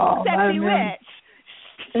 Absolutely. Oh, sexy Madame witch.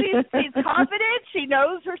 She's confident. She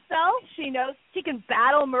knows herself. She knows she can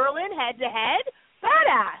battle Merlin head to head.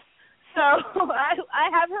 Badass. So I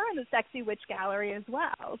have her in the sexy witch gallery as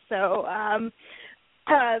well. So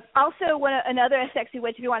also another sexy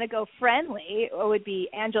witch, if you want to go friendly, would be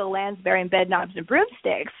Angela Lansbury in Bed Knobs and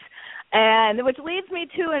Broomsticks. And which leads me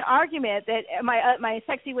to an argument that my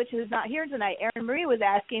sexy witch who's not here tonight, Erin Marie, was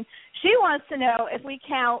asking. She wants to know if we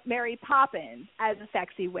count Mary Poppins as a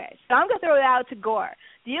sexy witch. So I'm going to throw it out to Gore.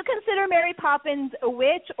 Do you consider Mary Poppins a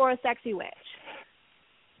witch or a sexy witch?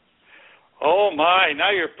 Oh, my.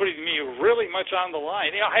 Now you're putting me really much on the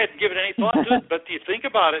line. I hadn't given any thought to it, but do you think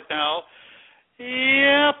about it now?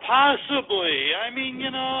 Yeah, possibly. I mean,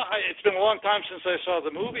 it's been a long time since I saw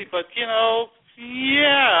the movie, but, yeah,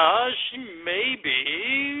 she may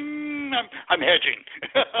be. I'm hedging.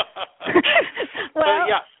 Well, but,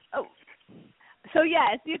 yeah. So,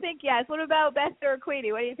 yes, you think yes. What about Beth or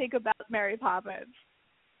Queenie? What do you think about Mary Poppins?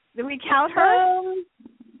 Do we count her?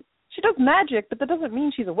 She does magic, but that doesn't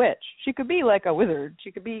mean she's a witch. She could be like a wizard.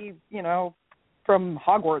 She could be, from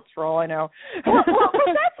Hogwarts for all I know. Well,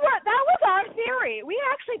 that was our theory. We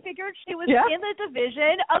actually figured she was in the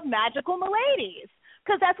division of magical miladies.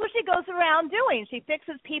 Because that's what she goes around doing. She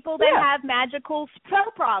fixes people that have magical spell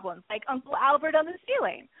problems, like Uncle Albert on the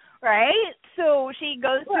ceiling, right? So she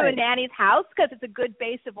goes to a nanny's house because it's a good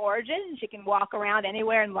base of origin, and she can walk around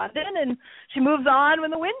anywhere in London, and she moves on when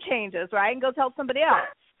the wind changes, right, and goes help somebody else.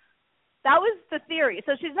 That was the theory.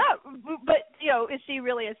 So she's not, but, is she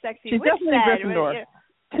really a sexy witch? She's definitely Gryffindor.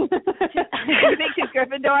 You think she's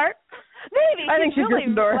Gryffindor? Maybe. I think she's really,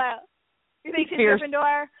 Gryffindor. You think she's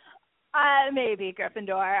Gryffindor? Maybe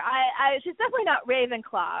Gryffindor. She's definitely not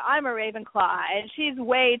Ravenclaw. I'm a Ravenclaw, and she's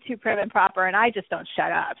way too prim and proper, and I just don't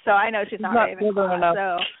shut up. So I know she's not Ravenclaw. Enough.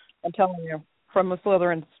 So I'm telling you, from a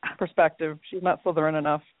Slytherin's perspective, she's not Slytherin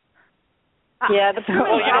enough. Yeah, the prim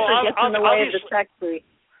and proper gets in the way of the sexy.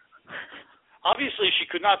 Obviously, she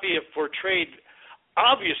could not be portrayed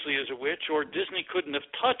obviously as a witch, or Disney couldn't have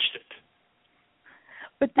touched it.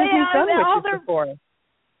 But Disney's done witches before.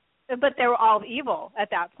 But they were all evil at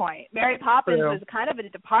that point. Mary Poppins was kind of a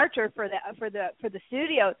departure for the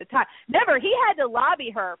studio at the time. Remember, he had to lobby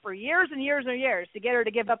her for years and years and years to get her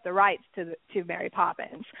to give up the rights to Mary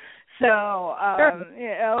Poppins. So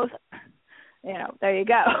there you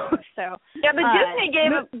go. So yeah, but Disney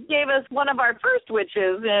gave us one of our first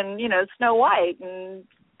witches in Snow White, and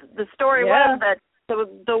the story was that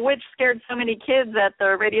the witch scared so many kids at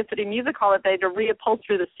the Radio City Music Hall that they had to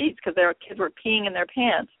reupholster the seats because their kids were peeing in their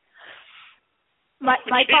pants. My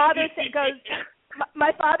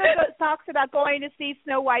father talks about going to see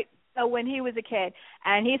Snow White when he was a kid,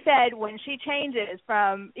 and he said when she changes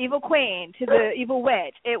from evil queen to the evil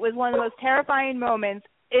witch, it was one of the most terrifying moments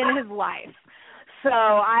in his life. So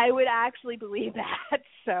I would actually believe that.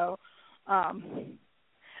 So, but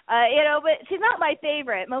she's not my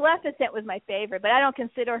favorite. Maleficent was my favorite, but I don't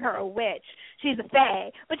consider her a witch. She's a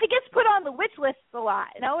fae, but she gets put on the witch list a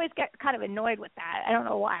lot, and I always get kind of annoyed with that. I don't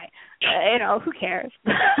know why. Who cares?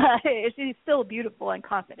 She's still beautiful and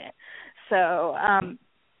confident. So,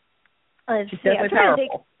 she's definitely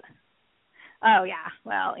powerful. Oh yeah,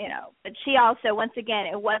 well, but she also, once again,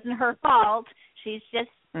 it wasn't her fault. She's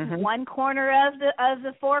just one corner of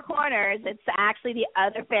the four corners. It's actually the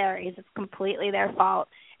other fairies. It's completely their fault,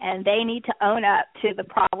 and they need to own up to the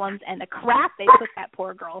problems and the crap they put that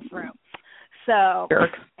poor girl through. So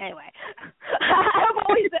anyway,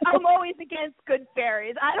 I'm always against good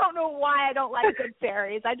fairies. I don't know why I don't like good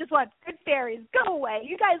fairies. I just want good fairies. Go away.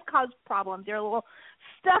 You guys cause problems. You're little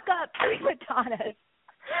stuck up prima donnas.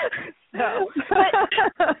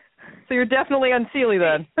 So you're definitely unseelie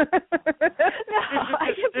then. No,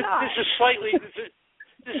 I am not.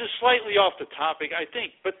 This is slightly off the topic, I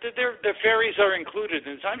think, but the fairies are included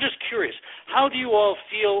in this. I'm just curious, how do you all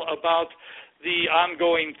feel about the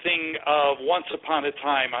ongoing thing of Once Upon a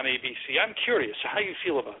Time on ABC? I'm curious how you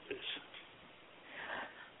feel about this.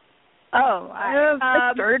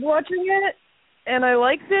 I started watching it, and I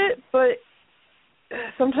liked it, but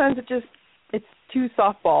sometimes it's too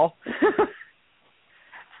softball.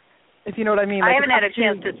 If you know what I mean. I haven't had a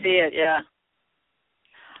chance to see it,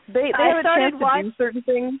 They have a chance to do certain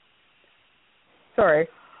things. Sorry.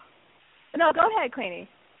 No, go ahead, Queenie.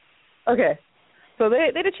 Okay. So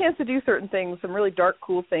they had a chance to do certain things, some really dark,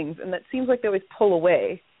 cool things, and it seems like they always pull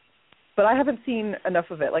away. But I haven't seen enough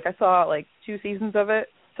of it. Like, I saw, 2 seasons of it,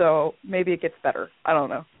 so maybe it gets better. I don't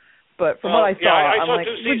know. But from what I saw, I'm like,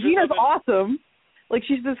 Regina's awesome. Like,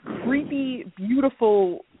 she's this creepy,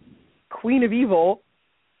 beautiful queen of evil,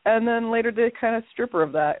 and then later they kind of strip her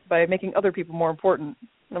of that by making other people more important.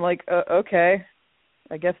 And I'm like, okay,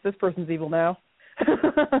 I guess this person's evil now.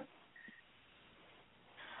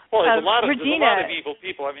 Well, there's a lot of evil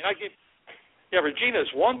people. I mean,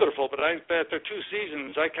 Regina's wonderful, but after 2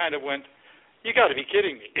 seasons, I kind of went, you got to be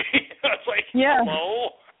kidding me. It's like, hello?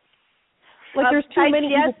 Like, there's too many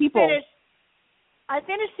evil people. I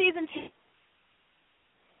finished season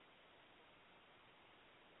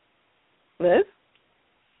 2. Liz?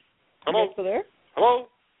 Hello? Are you still there? Hello?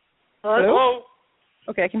 Hello?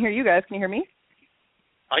 Okay, I can hear you guys. Can you hear me?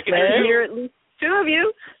 I can hear you. Hear at least 2 of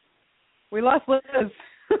you. We lost Liz.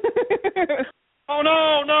 Oh,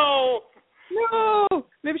 no. No.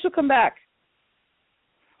 Maybe she'll come back.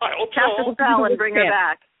 I hope Cast a spell and bring her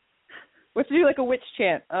back. We have to do like a witch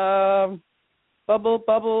chant. Bubble,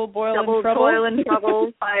 boil Double in trouble. Boil in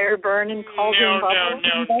trouble, fire, burn, and cauldron bubble.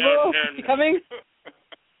 No. She coming?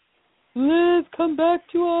 Liz, come back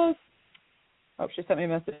to us. Oh, she sent me a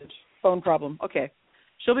message. Phone problem. Okay.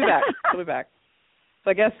 She'll be back. So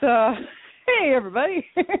I guess, hey, everybody.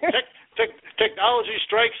 Technology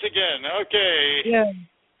strikes again. Okay. Yeah.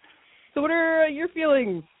 So what are your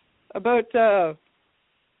feelings about the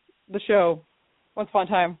show, Once Upon a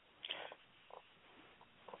Time?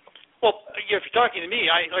 Well, if you're talking to me,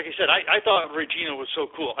 like I said, I thought Regina was so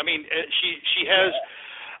cool. I mean, she has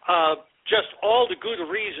just all the good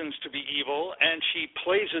reasons to be evil, and she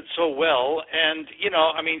plays it so well. And,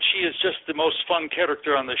 I mean, she is just the most fun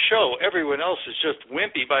character on the show. Everyone else is just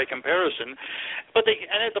wimpy by comparison. But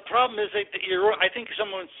the problem is, I think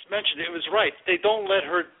someone mentioned it was right. They don't let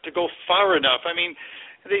her to go far enough. I mean,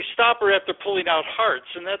 they stop her after pulling out hearts,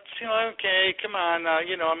 and that's, okay, come on, I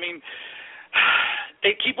mean,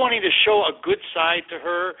 they keep wanting to show a good side to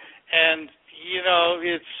her, and,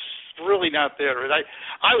 it's really not there.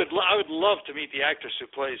 I would love to meet the actress who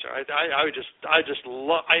plays her. I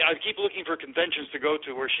keep looking for conventions to go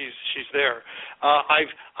to where she's there.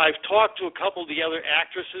 I've talked to a couple of the other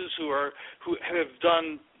actresses who have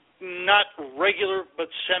done not regular but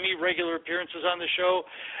semi-regular appearances on the show,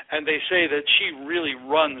 and they say that she really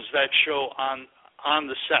runs that show on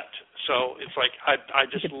the set. So it's like I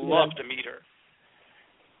just love to meet her.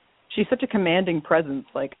 She's such a commanding presence.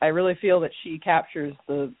 Like, I really feel that she captures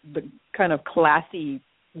the kind of classy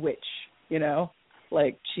witch,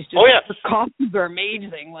 Like, she's just, her costumes are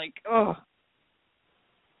amazing. Like, I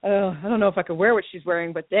don't know if I could wear what she's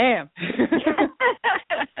wearing, but damn.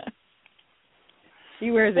 She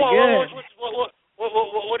wears it good.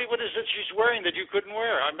 What is it she's wearing that you couldn't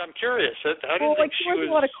wear? I'm curious. I didn't think she wears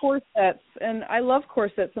a lot of corsets, and I love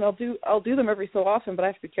corsets, and I'll do them every so often, but I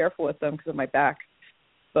have to be careful with them because of my back.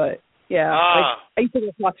 But, yeah, I used to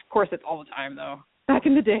watch corsets all the time, though, back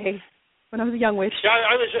in the day when I was a young witch. Yeah,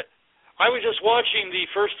 I was just watching the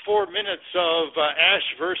first 4 minutes of Ash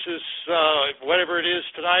versus whatever it is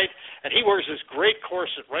tonight, and he wears this great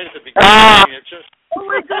corset right at the beginning. It's just... Oh,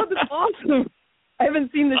 my God, that's awesome. I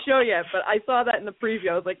haven't seen the show yet, but I saw that in the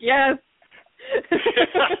preview. I was like, yes.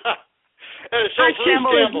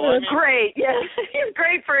 Campbell is great. Yes, he's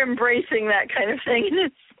great for embracing that kind of thing.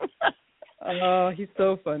 Oh, he's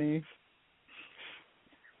so funny.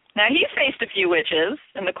 Now, he's faced a few witches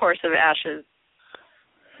in the course of Ash's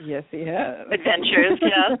adventures,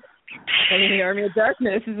 yes. I mean, the Army of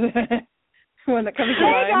Darkness is the one that comes to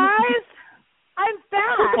mind. Hey, guys. I'm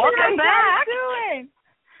back. Welcome back. What are you doing?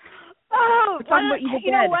 Oh,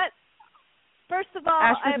 you know what? First of all,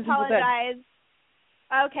 I apologize.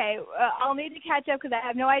 Okay, I'll need to catch up because I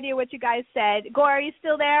have no idea what you guys said. Gore, are you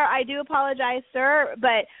still there? I do apologize, sir,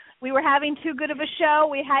 but we were having too good of a show.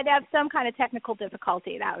 We had to have some kind of technical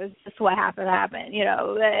difficulty. That was just what happened.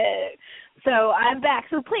 So I'm back.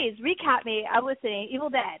 So please, recap me. I'm listening. Evil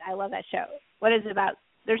Dead. I love that show. What is it about?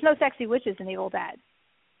 There's no sexy witches in Evil Dead.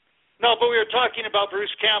 No, but we were talking about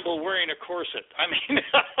Bruce Campbell wearing a corset. I mean...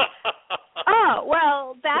 Oh,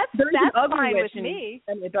 well, that's fine with me.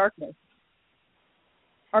 Army of Darkness.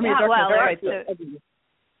 Army of Darkness,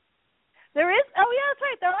 there is. Oh, yeah, that's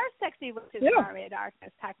right. There are sexy witches in Army of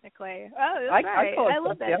Darkness, technically. Oh, that's right. I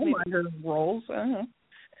love that. I don't mind her roles. I don't know.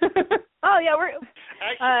 Oh, yeah, we're...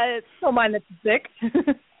 don't mind that she's sick.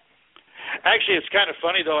 Actually, it's kind of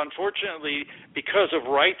funny, though. Unfortunately, because of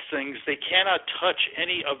rights things, they cannot touch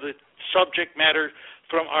any of the subject matter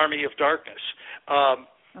from Army of Darkness. I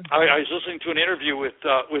was listening to an interview with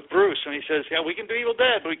Bruce, and he says, we can do Evil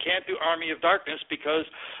Dead, but we can't do Army of Darkness because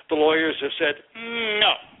the lawyers have said,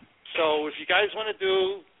 no. So if you guys want to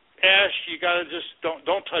do Ash, you got to just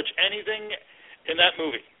don't touch anything in that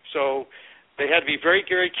movie. So they had to be very,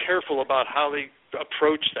 very careful about how they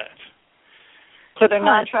approach that. So they're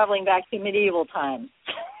not traveling back to medieval times.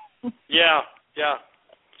 Yeah.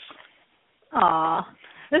 Aw,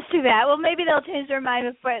 that's too bad. Well, maybe they'll change their mind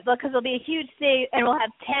because it'll be a huge thing, and we'll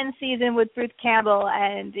have 10 seasons with Bruce Campbell,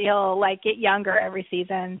 and he'll get younger every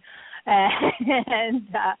season, and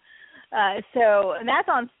that's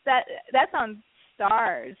on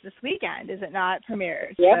Stars this weekend, is it not?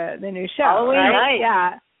 Premieres the new show. Halloween right? night.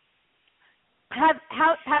 Yeah.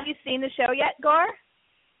 Have you seen the show yet, Gore?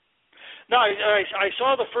 No, I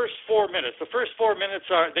saw the first 4 minutes. The first 4 minutes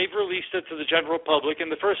they've released it to the general public, and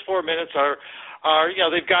the first 4 minutes are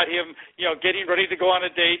they've got him getting ready to go on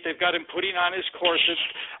a date. They've got him putting on his corset,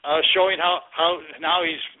 showing how now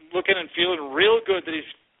he's looking and feeling real good that he's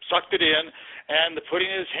sucked it in, and putting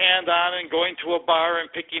his hand on and going to a bar and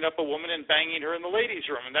picking up a woman and banging her in the ladies'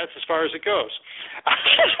 room, and that's as far as it goes.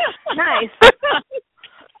 Nice.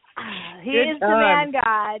 He is the man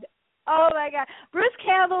god. Oh my God, Bruce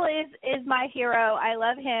Campbell is my hero. I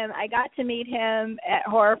love him. I got to meet him at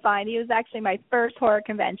Horror Find. He was actually my first horror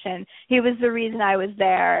convention. He was the reason I was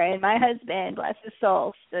there, and my husband, bless his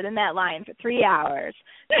soul, stood in that line for 3 hours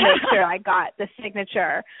to make sure I got the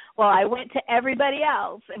signature. Well, I went to everybody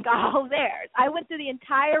else and got all theirs. I went through the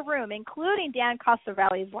entire room, including Dan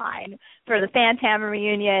Costavelli's line for the Phantom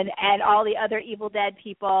reunion and all the other Evil Dead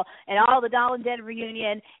people and all the Dawn of the Dead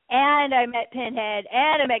reunion, and I met Pinhead,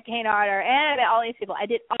 and I met Kane Arter, and I met all these people. I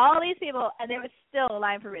did all these people, and there was still a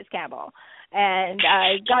line for Bruce Campbell. And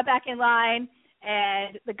I got back in line,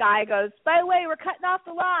 and the guy goes, by the way, we're cutting off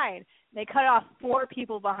the line. And they cut off 4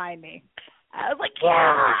 people behind me. I was like,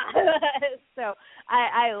 yeah. So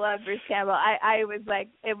I love Bruce Campbell. I was like,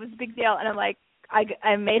 it was a big deal. And I'm like,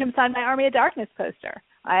 I made him sign my Army of Darkness poster.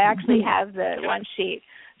 I actually have the one sheet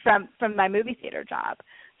from my movie theater job.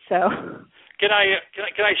 So can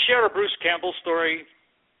I share a Bruce Campbell story?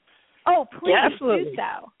 Oh, please, absolutely. do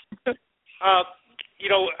so.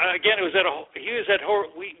 Again, he was at Horror.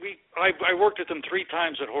 I worked with him 3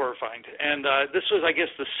 times at Horror Find, and this was, I guess,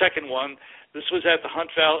 the second one. This was at the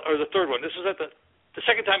Hunt Valley, or the third one. This was at the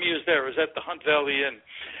second time he was there. It was at the Hunt Valley Inn,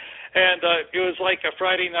 and it was like a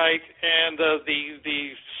Friday night, and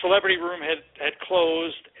the celebrity room had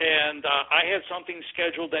closed, and I had something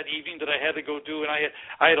scheduled that evening that I had to go do, and I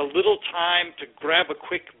had a little time to grab a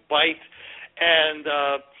quick bite, and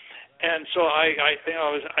so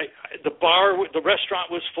the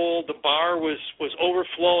restaurant was full, the bar was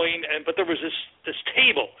overflowing, but there was this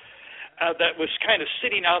table that was kind of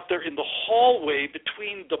sitting out there in the hallway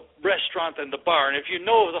between the restaurant and the bar. And if you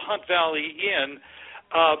know the Hunt Valley Inn,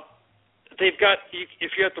 they've got,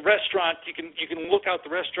 if you're at the restaurant, you can look out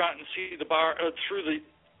the restaurant and see the bar through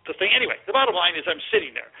the thing. Anyway, the bottom line is I'm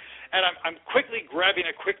sitting there, and I'm quickly grabbing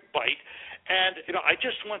a quick bite, and I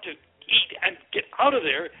just want to eat and get out of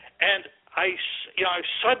there, and I'm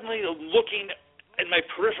suddenly looking in my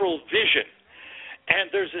peripheral vision,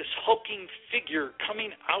 and there's this hulking figure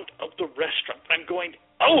coming out of the restaurant. I'm going,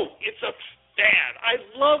 oh, it's a fan. I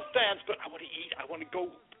love fans, but I want to eat. I want to go.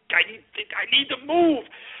 I need to move.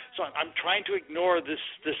 So I'm trying to ignore this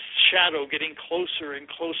shadow getting closer and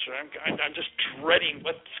closer. I'm just dreading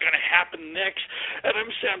what's going to happen next. And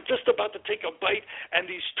I'm just about to take a bite, and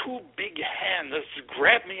these 2 big hands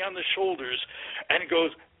grab me on the shoulders, and it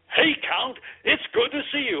goes, hey, Count, it's good to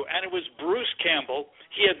see you. And it was Bruce Campbell.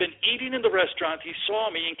 He had been eating in the restaurant. He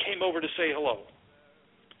saw me and came over to say hello.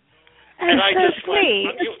 And I just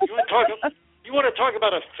went, you want to talk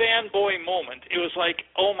about a fanboy moment? It was like,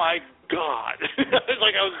 oh, my God. It was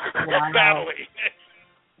like I was battling.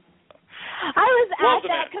 I was at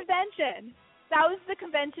that convention. That was the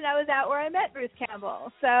convention I was at where I met Bruce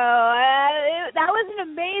Campbell. So that was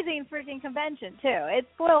an amazing freaking convention, too. It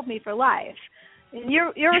spoiled me for life. And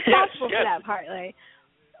you're responsible for that, partly.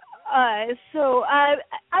 So I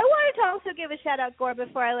wanted to also give a shout-out, Gore,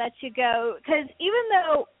 before I let you go, because even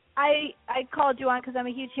though I called you on because I'm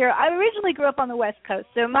a huge hero, I originally grew up on the West Coast,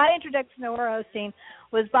 so my introduction to horror hosting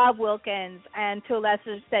was Bob Wilkins and, to a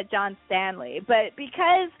lesser extent, John Stanley. But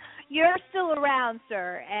because you're still around,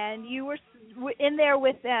 sir, and you were in there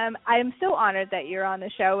with them, I'm so honored that you're on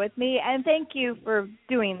the show with me, and thank you for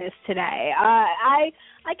doing this today. I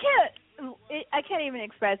can't even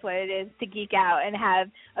express what it is to geek out and have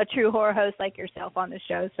a true horror host like yourself on the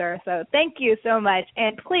show, sir. So thank you so much.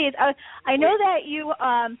 And please, I know that you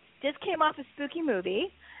just came off a spooky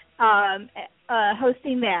movie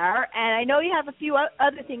hosting there, and I know you have a few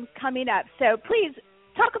other things coming up. So please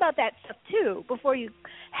talk about that stuff, too, before you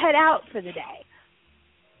head out for the day.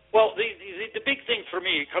 Well, the big thing for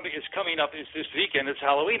me is coming up is this weekend. It's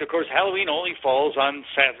Halloween. Of course, Halloween only falls on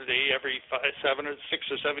Saturday every 6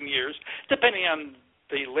 or 7 years, depending on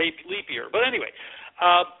the leap year. But anyway,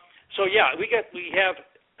 we have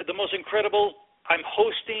the most incredible. I'm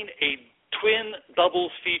hosting a twin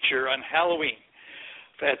doubles feature on Halloween.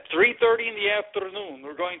 At 3:30 in the afternoon,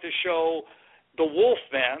 we're going to show The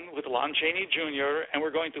Wolfman with Lon Chaney Jr., and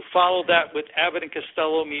we're going to follow that with Abbott and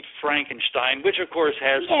Costello Meet Frankenstein, which, of course,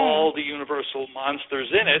 has all the Universal monsters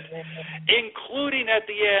in it, including at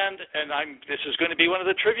the end, and this is going to be one of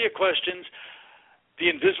the trivia questions,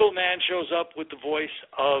 the Invisible Man shows up with the voice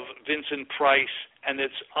of Vincent Price, and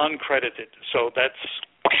it's uncredited. So that's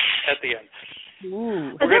at the end.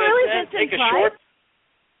 Ooh. We're going to take a short...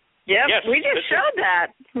 Yep, yes, we just showed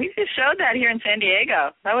that. We just showed that here in San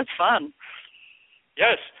Diego. That was fun.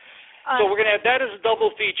 Yes. So we're going to have that as a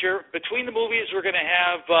double feature. Between the movies, we're going to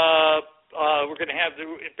have we're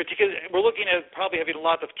looking at probably having a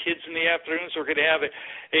lot of kids in the afternoon, so we're going to have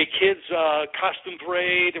a kids costume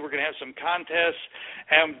parade, and we're going to have some contests,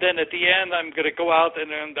 and then at the end I'm going to go out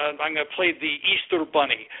and I'm going to play the Easter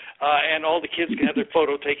Bunny, and all the kids can have their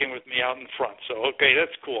photo taken with me out in front. So, okay,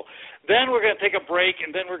 that's cool. Then we're going to take a break, and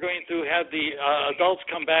then we're going to have the adults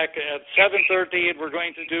come back at 7:30, and we're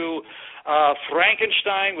going to do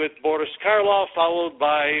Frankenstein with Boris Karloff, followed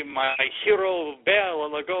by my hero Bela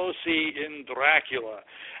Lugosi in Dracula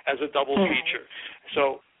as a double feature.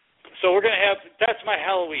 So we're going to have, that's my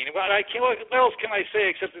Halloween. What else can I say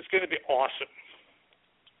except it's going to be awesome?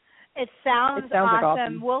 It sounds awesome. Like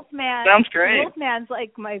awesome. Wolfman sounds great. Wolfman's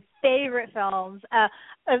like my favorite films.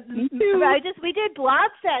 We did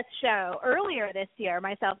Blobset's show earlier this year.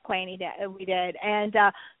 Myself, Queenie, we did, and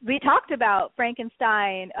we talked about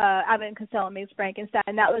Frankenstein. Abbott and Costello Meets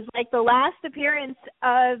Frankenstein. That was like the last appearance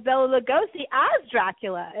of Bela Lugosi as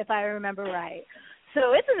Dracula, if I remember right.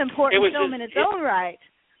 So it's an important film in its own right.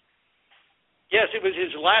 Yes, it was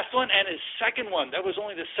his last one and his second one. That was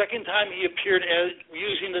only the second time he appeared as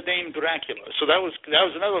using the name Dracula. So that was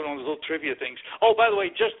another one of those little trivia things. Oh, by the way,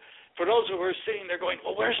 just for those who are sitting there going,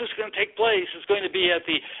 well, where's this going to take place? It's going to be at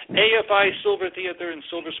the AFI Silver Theater in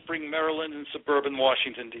Silver Spring, Maryland, in suburban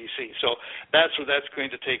Washington, D.C. So that's where that's going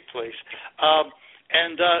to take place.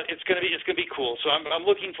 And it's going to be cool. So I'm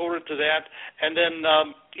looking forward to that. And then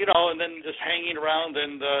and then just hanging around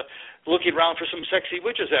and looking around for some sexy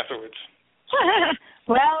witches afterwards.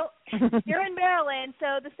 Well, you're in Maryland,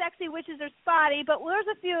 so the sexy witches are spotty, but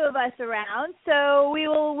there's a few of us around, so we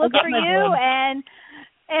will look for you, and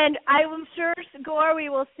I'm sure, Gore, we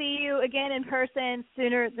will see you again in person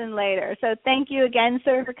sooner than later. So thank you again,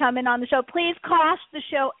 sir, for coming on the show. Please call the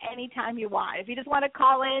show anytime you want. If you just want to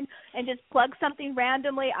call in and just plug something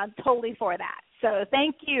randomly, I'm totally for that. So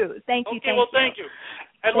thank you. Thank you. Okay, thank you.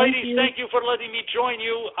 And ladies, thank you for letting me join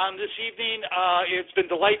you on this evening. It's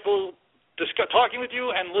been delightful talking with you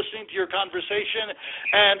and listening to your conversation,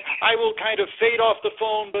 and I will kind of fade off the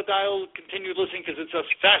phone, but I'll continue listening because it's a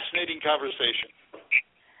fascinating conversation.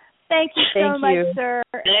 Thank you so much, sir.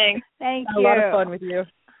 Thank you. A lot of fun with you.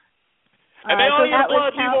 And may all your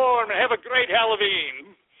blood be warm. Have a great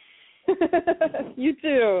Halloween. You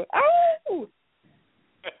too. Ow!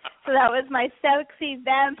 So that was my sexy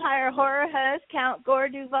vampire horror host, Count Gore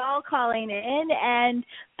Duval, calling in. And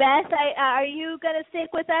Beth, are you going to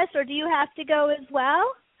stick with us, or do you have to go as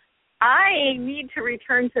well? I need to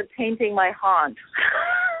return to painting my haunt.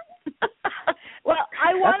 Well,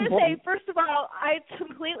 I want to say, first of all, I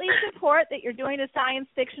completely support that you're doing a science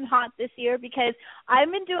fiction haunt this year, because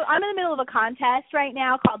I'm in the middle of a contest right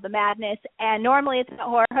now called The Madness, and normally it's not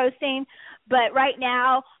horror hosting, but right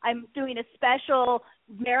now I'm doing a special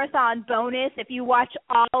marathon bonus if you watch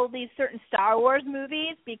all these certain Star Wars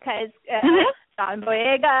movies, because John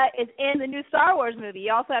Boyega is in the new Star Wars movie.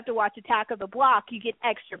 You also have to watch Attack of the Block. You get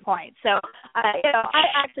extra points. So, I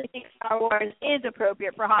actually think Star Wars is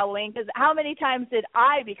appropriate for Halloween, because how many times did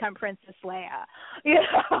I become Princess Leia? When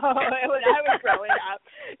I was growing up.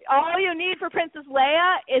 All you need for Princess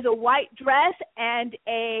Leia is a white dress and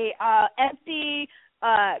a empty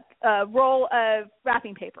roll of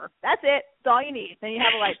wrapping paper. That's it. That's all you need. Then you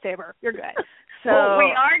have a lightsaber. You're good. So we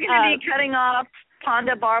are going to be cutting off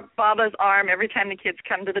Ponda Baba's arm every time the kids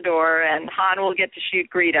come to the door, and Han will get to shoot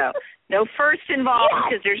Greedo. No first involved,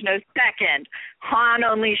 because there's no second. Han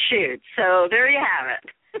only shoots. So there you have it.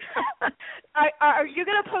 Are you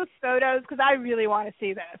going to post photos? Because I really want to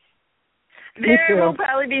see this. There will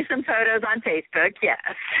probably be some photos on Facebook, yes.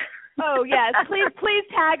 Oh, yes. Please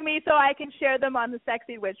tag me so I can share them on the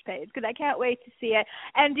Sexy Witch page, because I can't wait to see it.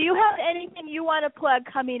 And do you have anything you want to plug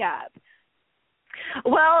coming up?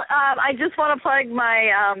 Well, I just want to plug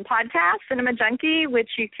my podcast, Cinema Junkie, which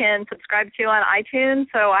you can subscribe to on iTunes.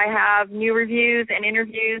 So I have new reviews and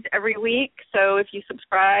interviews every week. So if you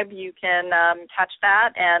subscribe, you can catch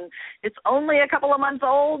that. And it's only a couple of months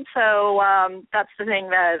old, so that's the thing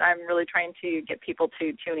that I'm really trying to get people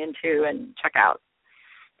to tune into and check out.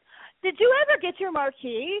 Did you ever get your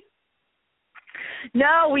marquee?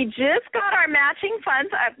 No, we just got our matching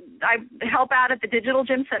funds. I help out at the Digital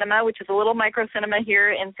Gym Cinema, which is a little micro cinema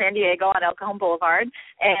here in San Diego on El Cajon Boulevard.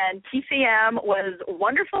 And TCM was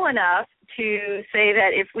wonderful enough to say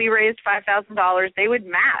that if we raised $5,000, they would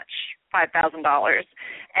match $5,000.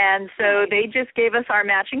 And so they just gave us our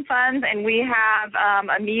matching funds, and we have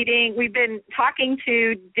a meeting. We've been talking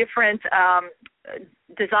to different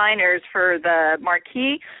designers for the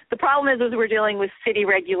marquee. The problem is we're dealing with city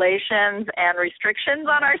regulations and restrictions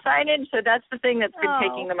on our signage, so that's the thing that's been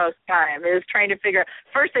taking the most time, is trying to figure.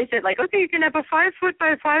 First they said, like, okay, you can have a 5-foot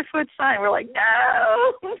by 5-foot sign. We're like,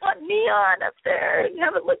 no, we want neon up there and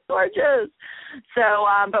have it look gorgeous. So,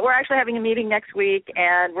 but we're actually having a meeting next week,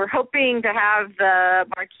 and we're hoping to have the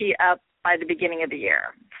marquee up by the beginning of the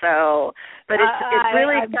year. So, but it's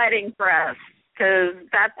really exciting for us, because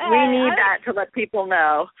we need that to let people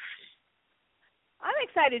know. I'm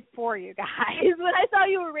excited for you guys. When I saw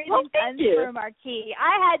you were raising funds for a marquee,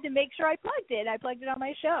 I had to make sure I plugged it. I plugged it on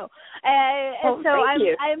my show.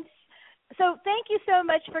 So thank you so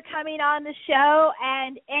much for coming on the show.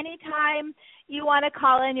 And anytime you want to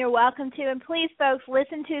call in, you're welcome to. And please, folks,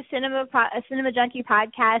 listen to Cinema Junkie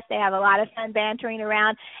podcast. They have a lot of fun bantering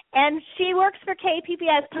around. And she works for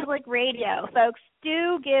KPBS Public Radio. Folks,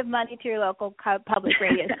 do give money to your local public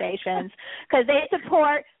radio stations, because they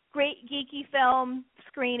support great geeky film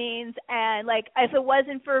screenings. And, like, if it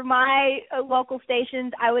wasn't for my local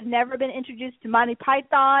stations, I would never have been introduced to Monty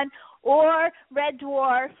Python or Red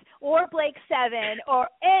Dwarf or Blake Seven or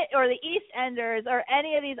the EastEnders or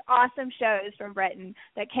any of these awesome shows from Britain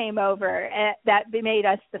that came over that made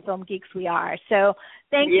us the film geeks we are. So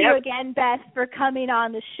thank you again, Beth, for coming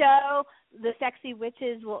on the show. The Sexy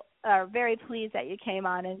Witches are very pleased that you came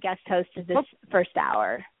on and guest hosted this first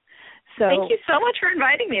hour. So thank you so much for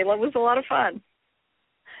inviting me. It was a lot of fun.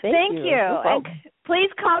 Thank you. And please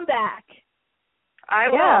come back. I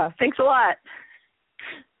will. Thanks a lot.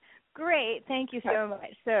 Great. Thank you so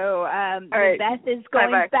much. So Beth is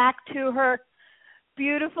going back to her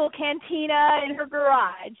beautiful cantina in her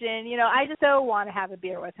garage. And, you know, I just so want to have a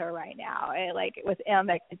beer with her right now, like with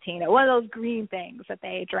the cantina, one of those green things that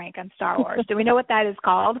they drank on Star Wars. Do we know what that is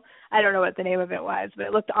called? I don't know what the name of it was, but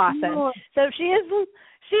it looked awesome. No. So she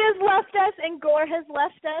has left us, and Gore has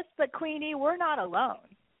left us, but Queenie, we're not alone.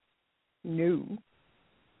 No.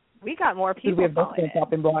 We got more people calling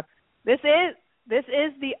in. This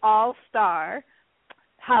is the All-Star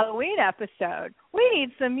Halloween episode. We need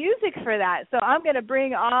some music for that, so I'm going to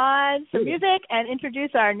bring on some music and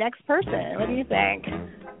introduce our next person. What do you think?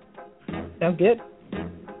 Sounds good.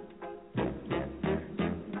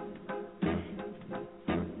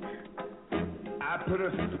 I put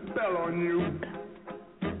a spell on you.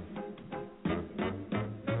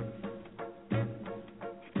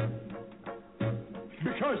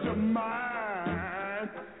 Because you're mine.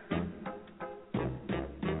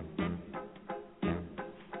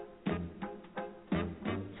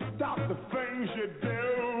 Stop the things you do.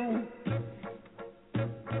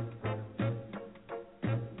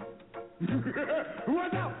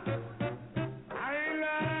 What's up? I ain't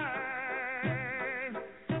lying.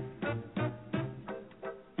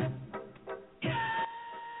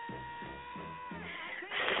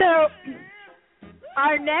 So,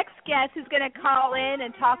 our next guest is going to call in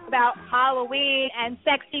and talk about Halloween and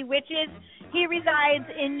sexy witches. He resides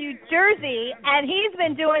in New Jersey, and he's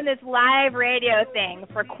been doing this live radio thing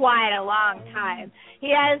for quite a long time.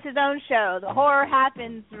 He has his own show, the Horror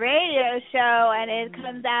Happens radio show, and it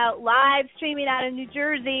comes out live streaming out of New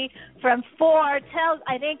Jersey from 4 till,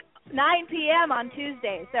 I think, 9 p.m. on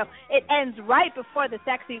Tuesday. So it ends right before the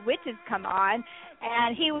Sexy Witches come on.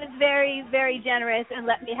 And he was very, very generous and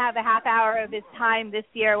let me have a half hour of his time this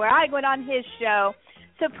year where I went on his show.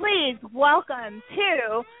 So please welcome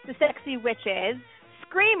to the Sexy Witches,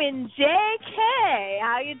 Screaming J.K.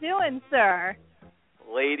 How you doing, sir?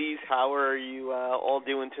 Ladies, how are you all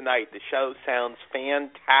doing tonight? The show sounds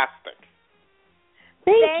fantastic.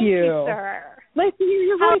 Thank you, sir. Nice to hear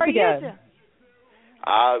your voice again.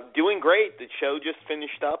 Doing great. The show just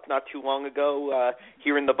finished up not too long ago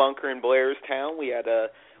here in the bunker in Blairstown. We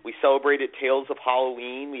celebrated Tales of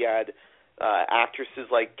Halloween. We had actresses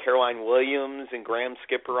like Caroline Williams and Graham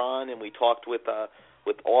Skipper on, and we talked with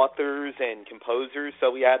authors and composers. So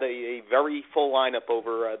we had a very full lineup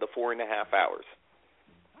over the 4.5 hours.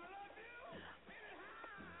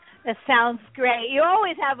 That sounds great. You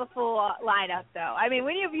always have a full lineup, though. I mean,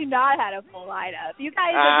 when have you not had a full lineup? You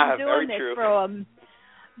guys have been doing this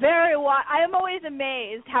Very I'm always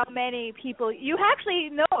amazed how many people you actually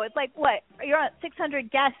know. It's like, what, you're at 600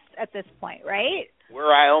 guests at this point, right? We're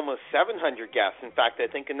at almost 700 guests. In fact, I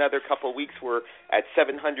think another couple of weeks we're at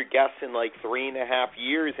 700 guests in like 3.5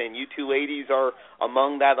 years, and you two ladies are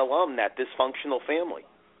among that alum, that dysfunctional family.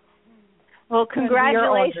 Well,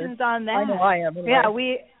 congratulations on that. I know I am. Yeah,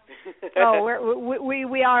 we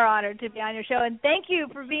are honored to be on your show, and thank you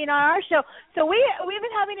for being on our show. So we've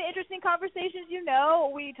been having an interesting conversations. You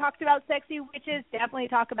know, we talked about sexy witches. Definitely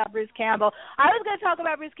talk about Bruce Campbell. I was going to talk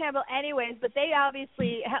about Bruce Campbell anyways, but they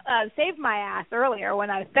obviously saved my ass earlier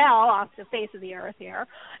when I fell off the face of the earth here,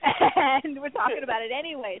 and we're talking about it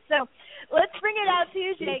anyway. So let's bring it out to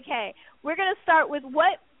you, J.K. We're going to start with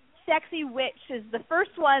what sexy witch is the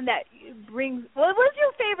first one that brings. What was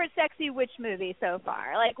your favorite sexy witch movie so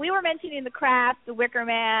far? Like, we were mentioning The Craft, The Wicker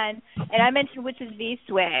Man, and I mentioned Witches v.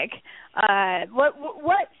 Swig.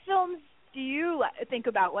 What films do you think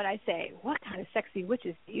about when I say, what kind of sexy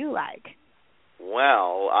witches do you like?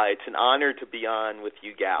 Well, it's an honor to be on with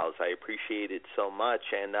you gals. I appreciate it so much.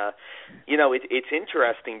 And, it's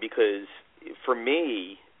interesting because for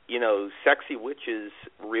me, sexy witches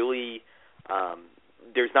really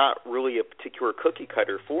there's not really a particular cookie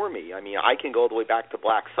cutter for me. I mean, I can go all the way back to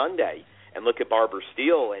Black Sunday and look at Barbara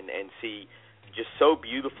Steele and see just so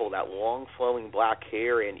beautiful, that long flowing black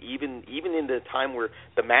hair, and even in the time where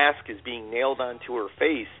the mask is being nailed onto her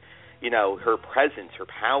face, her presence, her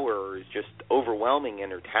power is just overwhelming,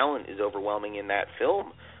 and her talent is overwhelming in that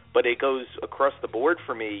film. But it goes across the board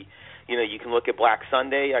for me. You can look at Black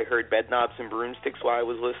Sunday. I heard Bedknobs and Broomsticks while I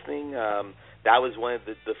was listening. That was one of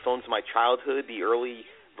the films of my childhood, the early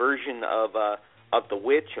version of The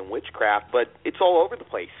Witch and witchcraft, but it's all over the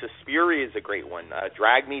place. Suspiria is a great one.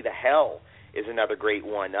 Drag Me to Hell is another great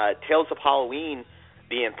one. Tales of Halloween,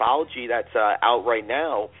 the anthology that's out right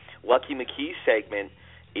now, Lucky McKee's segment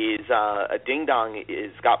is a Ding Dong,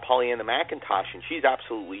 is got Pollyanna McIntosh, and she's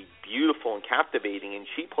absolutely beautiful and captivating, and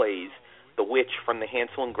she plays the witch from the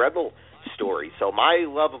Hansel and Gretel story. So my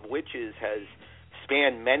love of witches has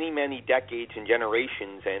spanned many, many decades and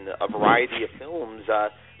generations, and a variety of films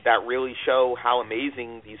that really show how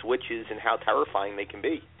amazing these witches and how terrifying they can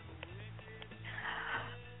be.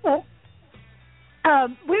 Well,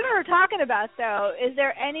 we were talking about, though, is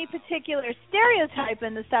there any particular stereotype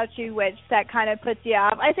in the sexy witch that kind of puts you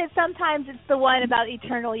off? I said sometimes it's the one about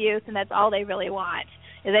eternal youth, and that's all they really want,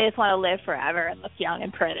 is they just want to live forever and look young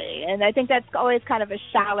and pretty. And I think that's always kind of a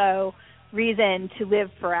shallow reason to live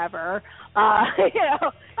forever. I'm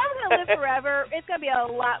going to live forever. It's going to be a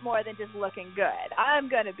lot more than just looking good. I'm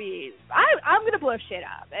going to blow shit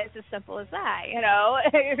up. It's as simple as that.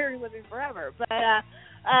 You're living forever. But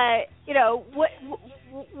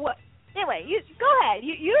what? Anyway, you go ahead.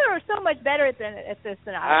 You are so much better at this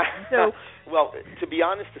than I am. So, well, to be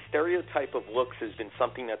honest, the stereotype of looks has been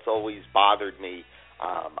something that's always bothered me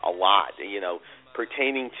a lot.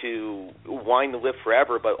 Pertaining to wanting to live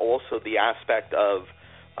forever, but also the aspect of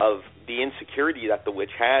the insecurity that the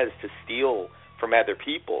witch has to steal from other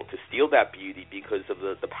people, to steal that beauty because of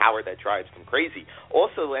the power that drives them crazy.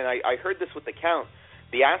 Also, and I heard this with the Count,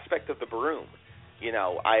 the aspect of the broom.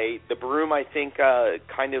 The broom, I think,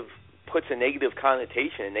 kind of puts a negative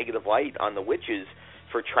connotation, a negative light on the witches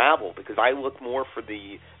for travel, because I look more for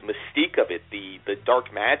the mystique of it, the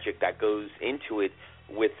dark magic that goes into it,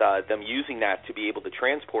 with them using that to be able to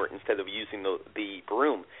transport instead of using the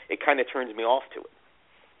broom. It kind of turns me off to it.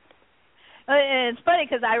 And it's funny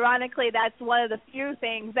because, ironically, that's one of the few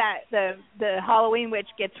things that the Halloween witch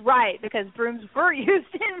gets right, because brooms were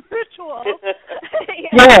used in rituals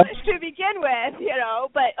to begin with,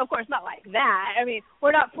 but, of course, not like that. I mean,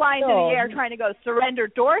 we're not flying through the air trying to go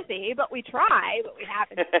surrender Dorothy, but we try, but we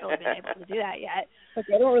haven't still been able to do that yet.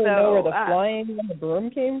 I don't really know where the flying on the broom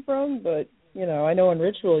came from, but I know in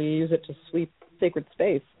ritual you use it to sweep sacred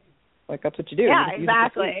space. Like, that's what you do. Yeah,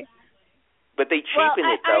 exactly. But they cheapen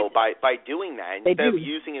it, though, by doing that. Instead of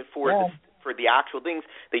using it for the actual things,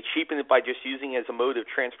 they cheapen it by just using it as a mode of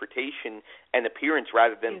transportation and appearance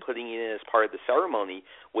rather than putting it in as part of the ceremony,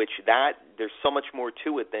 which there's so much more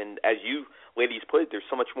to it than, as you ladies put it, there's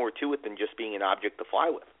so much more to it than just being an object to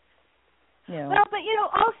fly with. Yeah. Well, but,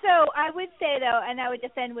 also, I would say, though, and I would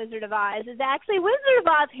defend Wizard of Oz, is actually Wizard of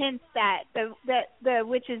Oz hints that the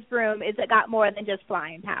witch's broom got more than just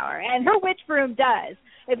flying power. And her witch broom does,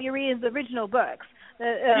 if you read the original books.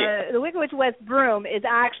 The Wicked Witch West's broom is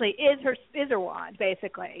her wand,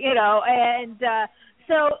 basically, you know, and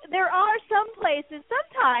so there are some places,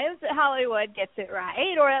 sometimes Hollywood gets it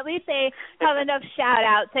right, or at least they have enough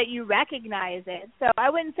shout-outs that you recognize it. So I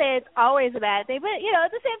wouldn't say it's always a bad thing, but, you know,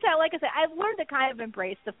 at the same time, like I said, I've learned to kind of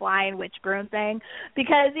embrace the flying witch broom thing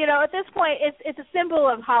because, you know, at this point, it's a symbol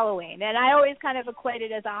of Halloween, and I always kind of equate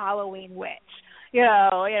it as a Halloween witch. You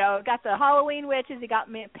know, got the Halloween witches, you got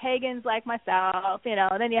pagans like myself, you know,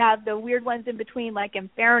 and then you have the weird ones in between like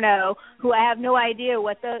Inferno, who I have no idea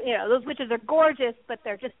what those witches are gorgeous, but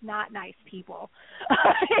they're just not nice people,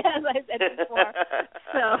 as I said before.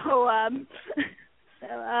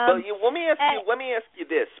 Let me ask you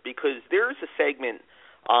this, because there's a segment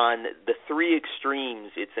on the three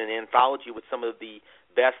extremes. It's an anthology with some of the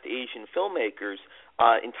best Asian filmmakers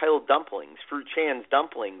entitled Dumplings, Fruit Chan's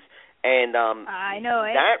Dumplings. And I know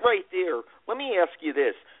it. That right there, let me ask you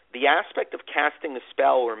this. The aspect of casting a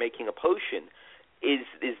spell or making a potion, is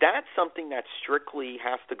that something that strictly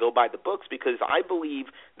has to go by the books? Because I believe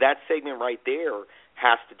that segment right there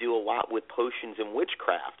has to do a lot with potions and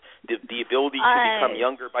witchcraft, the ability to become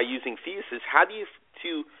younger by using fetuses. How do you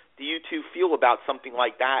two feel about something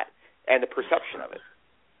like that and the perception of it?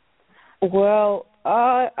 Well,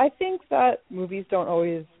 I think that movies don't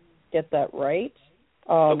always get that right.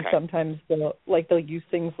 Sometimes they'll use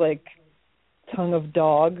things like tongue of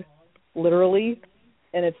dog, literally,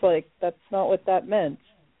 and it's like that's not what that meant,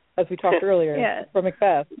 as we talked earlier from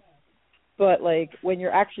Macbeth. But like when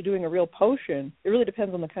you're actually doing a real potion, it really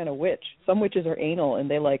depends on the kind of witch. Some witches are anal and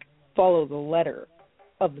they like follow the letter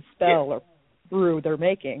of the spell or brew they're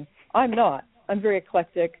making. I'm not. I'm very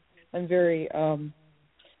eclectic. I'm very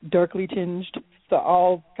darkly tinged. So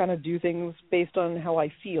I'll kind of do things based on how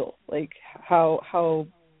I feel, like how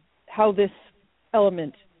this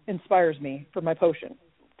element inspires me for my potion.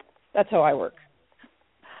 That's how I work.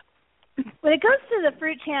 When it comes to the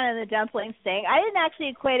Fruit Chan and the dumplings thing, I didn't actually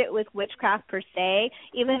equate it with witchcraft per se,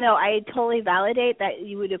 even though I totally validate that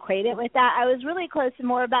you would equate it with that. I was really close to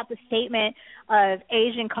more about the statement of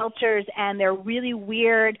Asian cultures and their really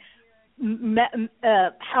weird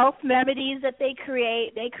health remedies that they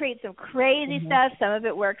create. They create some crazy stuff. Some of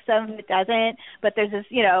it works, some of it doesn't. But there's this,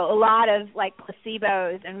 you know, a lot of like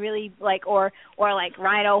placebos and really like or like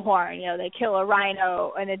rhino horn. You know, they kill a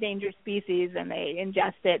rhino, an endangered species, and they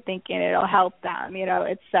ingest it, thinking it'll help them. You know,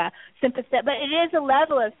 it's sympathetic, but it is a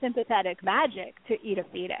level of sympathetic magic to eat a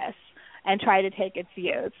fetus and try to take its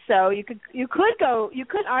youth. So you could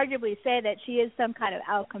arguably say that she is some kind of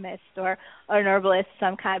alchemist or an herbalist,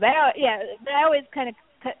 some kind. But I always kind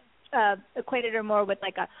of equated her more with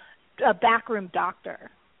like a backroom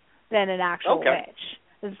doctor than an actual witch.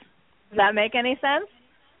 Does that make any sense?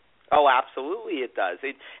 Oh, absolutely, it does.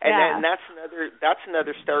 And that's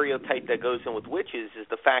another stereotype that goes in with witches is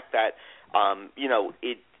the fact that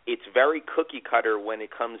it's very cookie cutter when it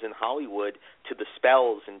comes in Hollywood to the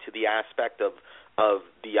spells and to the aspect of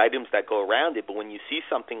the items that go around it. But when you see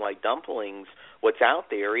something like dumplings, what's out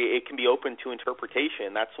there, it can be open to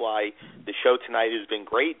interpretation. That's why the show tonight has been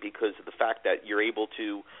great, because of the fact that you're able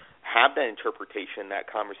to have that interpretation, that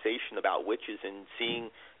conversation about witches and seeing,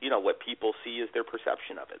 what people see as their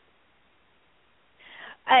perception of it.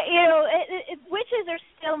 Witches are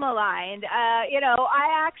still maligned. I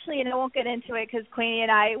actually, and I won't get into it because Queenie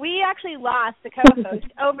and we actually lost the co-host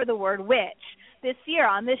over the word witch this year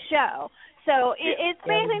on this show. So it's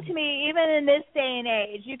amazing to me, even in this day and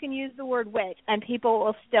age, you can use the word witch and people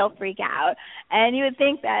will still freak out. And you would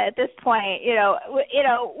think that at this point,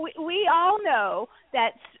 we all know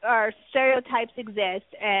that our stereotypes exist,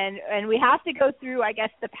 and we have to go through, I guess,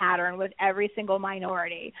 the pattern with every single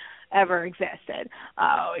minority ever existed.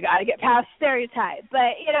 We got to get past stereotypes.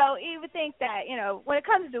 But, you would think that, when it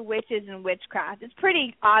comes to witches and witchcraft, it's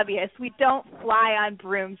pretty obvious. We don't fly on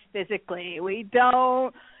brooms physically. We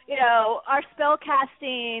don't, our spell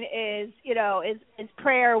casting is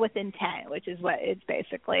prayer with intent, which is what it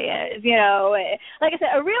basically is. Like I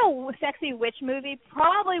said, a real sexy witch movie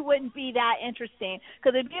probably wouldn't be that interesting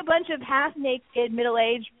because it'd be a bunch of half-naked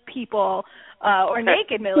middle-aged people or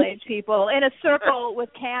naked middle-aged people in a circle with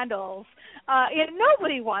candles.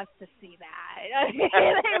 Nobody wants to see that. They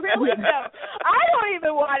really don't. I don't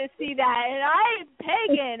even want to see that. And I'm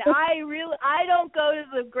pagan. I don't go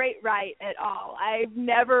to the Great Rite at all. I've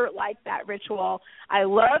never liked that ritual. I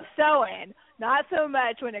love sewing, not so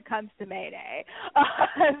much when it comes to May Day.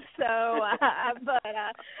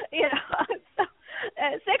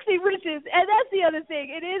 Sexy witches, and that's the other thing.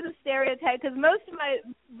 It is a stereotype because most of my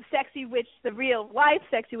sexy witch, the real life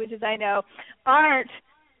sexy witches I know, aren't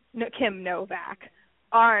Kim Novak,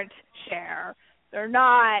 aren't Cher. They're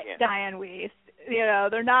not Diane Weiss.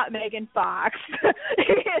 they're not Megan Fox.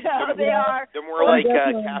 They are. They're more like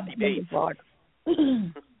Kathy Bates.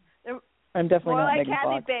 I'm definitely more not like Megan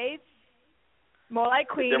Kathy Fox. Bates. More like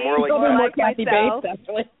Queenie. They're more like Kathy myself. Bates,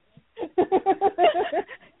 actually.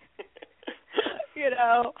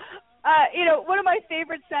 One of my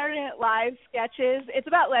favorite Saturday Night Live sketches, it's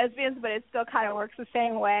about lesbians, but it still kind of works the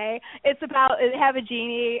same way. It's about, they have a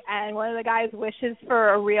genie, and one of the guys wishes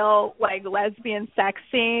for a real, lesbian sex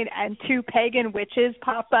scene, and two pagan witches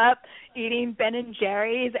pop up eating Ben and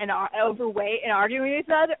Jerry's and are overweight and arguing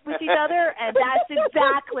with each other, and that's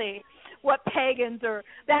exactly what pagans are.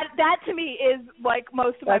 That to me is like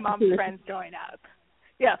most of my mom's friends growing up.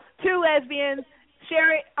 Yeah, two lesbians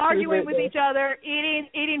arguing with each other,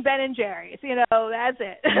 eating Ben and Jerry's. That's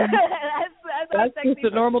it. that's just a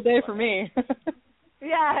normal day for me.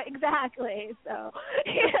 Yeah, exactly. So,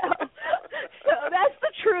 so that's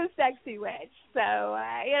the true sexy witch. So,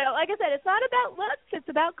 like I said, it's not about looks; it's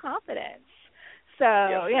about confidence. So,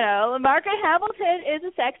 Margaret Hamilton is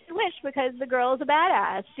a sexy witch because the girl's a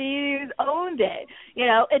badass. She's owned it.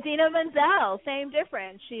 Idina Menzel, same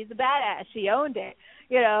difference. She's a badass. She owned it.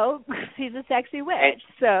 She's a sexy witch. And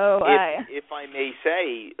so, if I may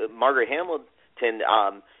say, Margaret Hamilton,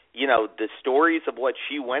 the stories of what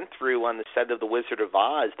she went through on the set of The Wizard of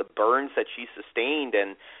Oz, the burns that she sustained,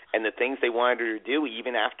 and the things they wanted her to do,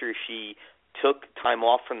 even after she took time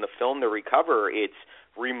off from the film to recover, it's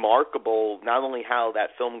remarkable not only how that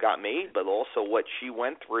film got made, but also what she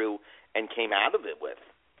went through and came out of it with.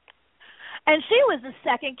 And she was the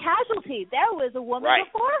second casualty. There was a woman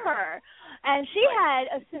before her, and she had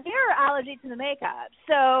a severe allergy to the makeup.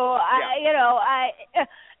 So,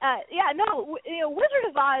 Wizard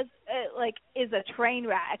of Oz is a train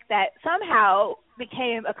wreck that somehow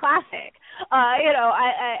became a classic.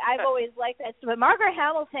 I've always liked that. But Margaret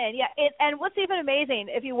Hamilton, and what's even amazing,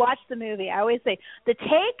 if you watch the movie, I always say the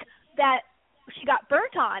take that she got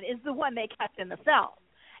burnt on is the one they kept in the film.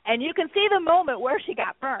 And you can see the moment where she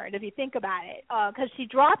got burned, if you think about it, because she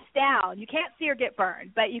drops down. You can't see her get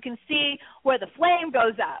burned, but you can see where the flame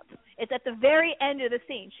goes up. It's at the very end of the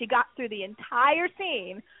scene. She got through the entire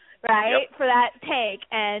scene, for that take,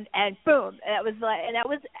 and boom. And that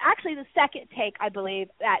was actually the second take, I believe,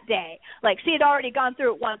 that day. She had already gone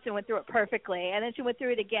through it once and went through it perfectly, and then she went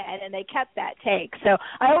through it again, and they kept that take. So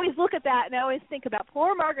I always look at that, and I always think about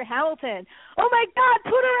poor Margaret Hamilton. Oh, my God,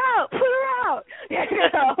 put her out.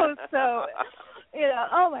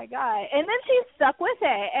 Oh, my God. And then she stuck with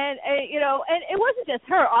it, and it wasn't just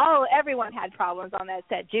her. Everyone had problems on that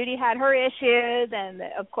set. Judy had her issues, and,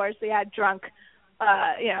 of course, we had drunk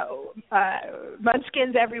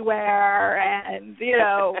munchkins everywhere, and we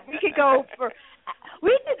could go for.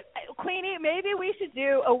 Queenie, maybe we should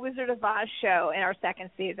do a Wizard of Oz show in our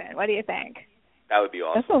second season. What do you think? That would be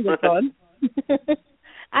awesome. That sounds like fun.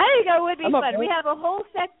 I think it would be fun. We have a whole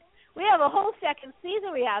second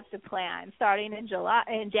season we have to plan starting in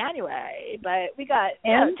January, but we got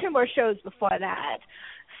 2 more shows before that.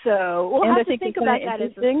 So we'll have to think about that.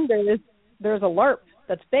 There's a LARP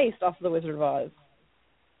that's based off of the Wizard of Oz.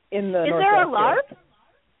 In the Northwest. Is there a LARP?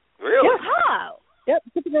 Really? Yeah. How? Yep,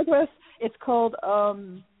 Pacific Northwest. It's called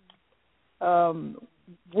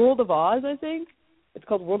World of Oz, I think. It's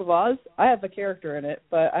called World of Oz. I have a character in it,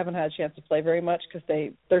 but I haven't had a chance to play very much because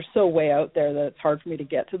they're so way out there that it's hard for me to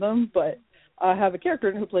get to them. But I have a character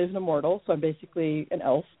in it who plays an immortal, so I'm basically an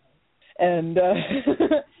elf. And,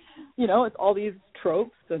 it's all these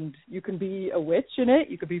tropes, and you can be a witch in it.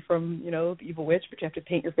 You could be from, the evil witch, but you have to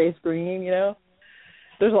paint your face green,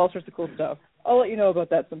 There's all sorts of cool stuff. I'll let you know about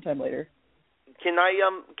that sometime later. Can I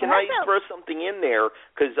throw something in there?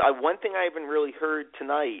 Because one thing I haven't really heard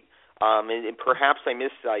tonight, and perhaps I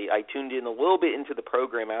missed. I tuned in a little bit into the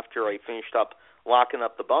program after I finished up locking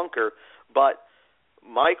up the bunker. But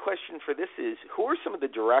my question for this is, who are some of the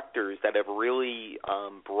directors that have really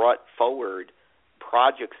brought forward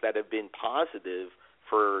projects that have been positive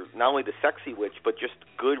for not only the sexy witch, but just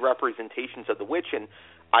good representations of the witch? And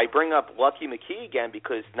I bring up Lucky McKee again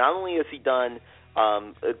because not only has he done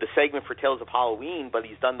the segment for Tales of Halloween, but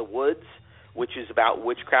he's done The Woods, which is about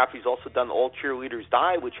witchcraft. He's also done All Cheerleaders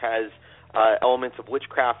Die, which has elements of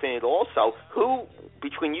witchcraft in it also. Who,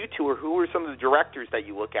 between you two, who are some of the directors that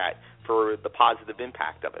you look at for the positive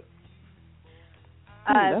impact of it?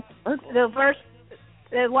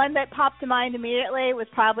 The one that popped to mind immediately was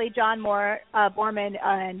probably John Borman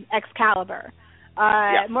on Excalibur.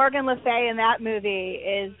 Morgan Le Fay in that movie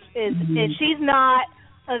is she's not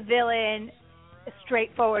a villain, a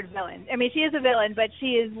straightforward villain. I mean, she is a villain, but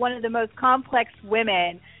she is one of the most complex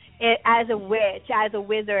women as a witch, as a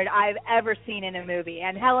wizard I've ever seen in a movie.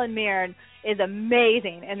 And Helen Mirren is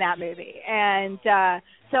amazing in that movie. And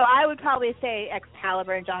so I would probably say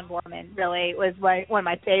Excalibur and John Borman really was one of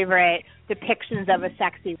my favorite depictions of a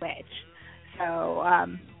sexy witch. So I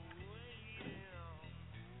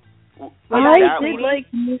did like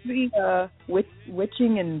the movie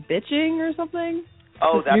Witching and Bitching or something.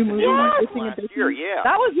 Oh, that's new the movie, new one Witching from and last Bitching. year, yeah.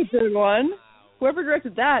 That was a good one. Whoever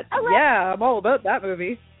directed that, I'm all about that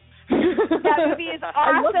movie. That movie is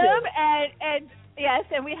awesome, and yes,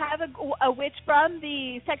 and we have a witch from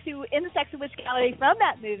the Sexy Witch Gallery from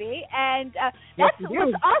that movie, and that's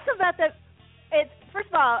what's awesome about the. First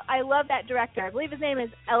of all, I love that director. I believe his name is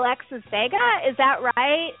Alexis Vega. Is that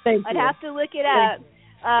right? I'd have to look it up.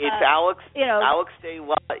 It's Alex de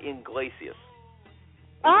la Iglesias.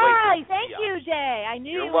 Thank you, Jay. I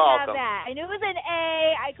knew You're you would have welcome. that. I knew it was an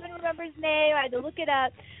A. I couldn't remember his name. I had to look it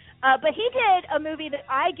up. But he did a movie that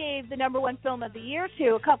I gave the #1 film of the year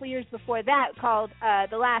to a couple years before that called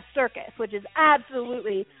The Last Circus, which is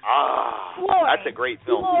absolutely flooring. That's a great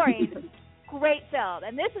film. Flooring. Great film.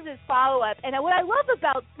 And this is his follow-up. And what I love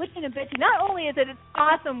about Witching and Bitching, not only is it an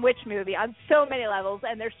awesome witch movie on so many levels,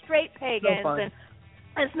 and they're straight pagans, and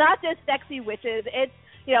it's not just sexy witches, it's,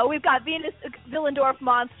 we've got Venus Willendorf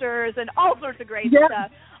monsters and all sorts of great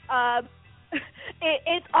stuff.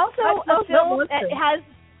 It's also a film that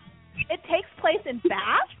it takes place in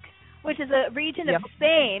Basque, which is a region of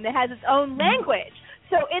Spain that has its own language.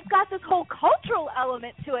 So it's got this whole cultural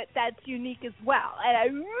element to it that's unique as well. And I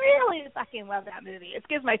really fucking love that movie.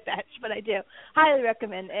 Excuse my fetch, but I do. Highly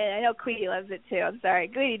recommend it. And I know Queenie loves it too. I'm sorry.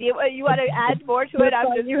 Queenie, do you want to add more to it?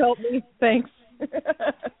 You help me. Thanks.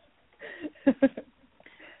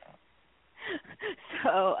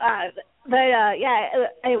 So,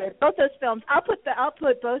 anyway, both those films. I'll put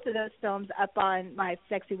both of those films up on my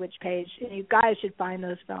Sexy Witch page, and you guys should find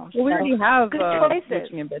those films. Well, we already have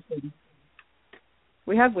Witching and Bitching.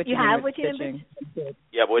 We have Witching and Bitching.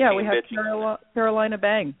 Yeah, Witching we and have Bitching. Carolina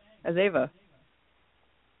Bang as Ava.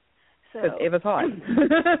 Because Ava's hot.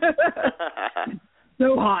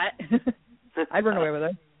 So hot. I'd run away with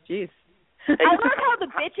her. Jeez. I love how the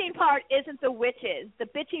bitching part isn't the witches. The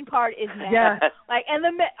bitching part is them. Yeah.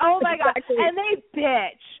 Oh my God, and they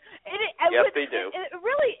bitch. Yes, they do. It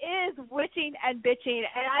really is witching and bitching,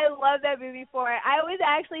 and I love that movie for it. I would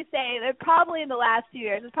actually say that probably in the last few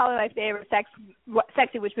years, it's probably my favorite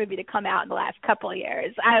sexy witch movie to come out in the last couple of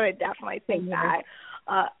years. I would definitely think that.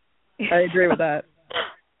 I agree with that.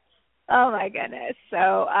 Oh my goodness.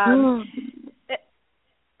 So,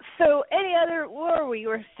 So any other, we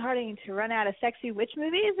were starting to run out of sexy witch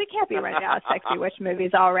movies? We can't be running out of sexy witch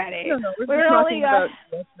movies already. No, we're talking about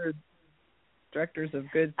directors of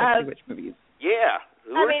good sexy witch movies. Yeah.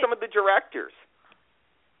 Who are some of the directors?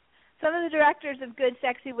 Some of the directors of good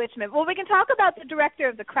sexy witch movies. Well, we can talk about the director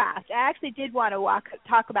of The Craft. I actually did want to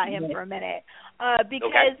talk about him for a minute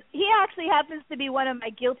because he actually happens to be one of my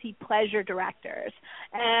guilty pleasure directors.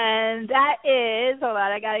 And that is, hold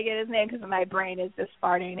on, I got to get his name because my brain is just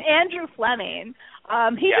farting, Andrew Fleming.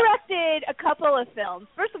 He directed a couple of films.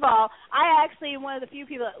 First of all, I actually am one of the few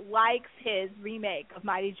people that likes his remake of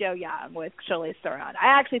Mighty Joe Young with Charlize Theron. I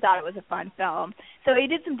actually thought it was a fun film. So he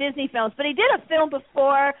did some Disney films, but he did a film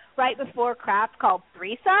right before Craft called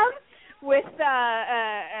Threesome with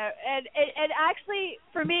and actually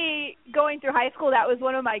for me going through high school that was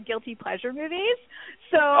one of my guilty pleasure movies.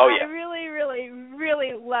 So I really, really,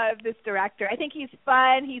 really love this director. I think he's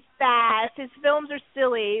fun, he's fast, his films are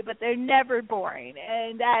silly, but they're never boring,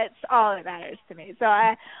 and that's all that matters to me. So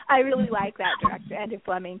I really like that director, Andrew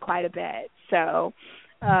Fleming, quite a bit. So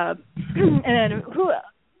and then who else?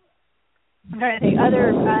 I'm trying to think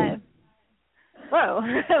other whoa,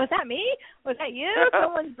 was that me? Was that you?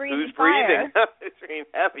 Someone's breathing Who's breathing? fire. It's getting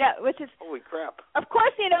heavy. Yeah, which is holy crap. Of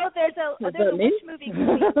course, there's a witch movie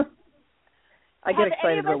coming. I get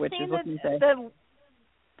excited about witches. What can you say?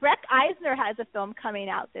 Breck Eisner has a film coming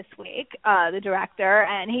out this week, the director,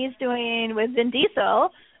 and he's doing with Vin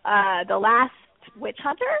Diesel, The Last Witch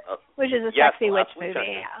Hunter, which is a sexy witch movie.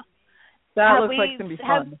 Yeah. That looks like it's going to be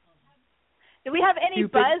fun. Do we have any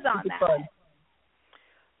buzz on that? Fun.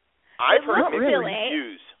 I've heard mixed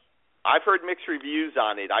reviews. I've heard mixed reviews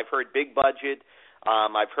on it. I've heard big budget.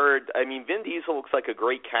 Vin Diesel looks like a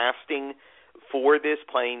great casting for this,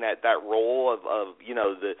 playing that role of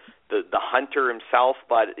the hunter himself.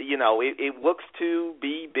 But it looks to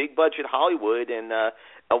be big budget Hollywood, and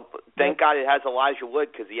thank God it has Elijah Wood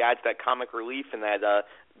because he adds that comic relief and that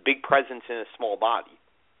big presence in a small body.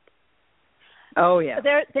 Oh yeah.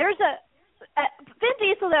 There's a. Vin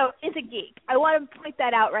Diesel, though, is a geek. I want to point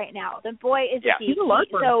that out right now. The boy is a geek. He's a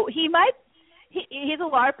larper. So he might He's a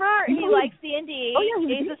LARPer. He likes D&D. Oh yeah,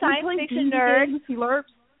 he's a science plays fiction D&D nerd. games, he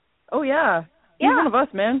LARPs. Oh yeah. He's one of us,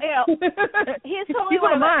 man. You know, he's totally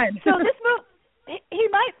one of mine. So this movie, he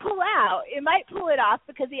might pull out. It might pull it off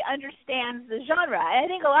because he understands the genre. And I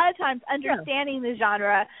think a lot of times understanding the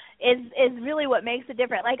genre is really what makes it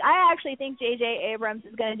different. Like, I actually think J.J. Abrams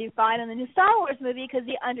is going to do fine in the new Star Wars movie because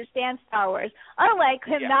he understands Star Wars, unlike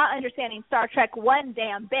him not understanding Star Trek one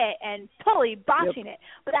damn bit and totally botching it.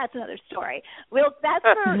 But that's another story. That's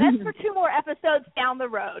for 2 more episodes down the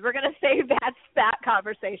road. We're going to save that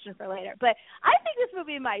conversation for later. But I think this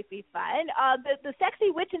movie might be fun. The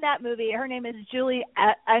sexy witch in that movie, her name is Julie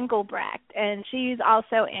Engelbrecht, and she's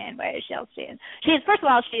also in, where is she in? First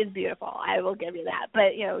of all, she is beautiful. I will give you that.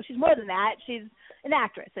 But, you know, she's more than that. She's an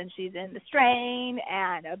actress, and she's in The Strain,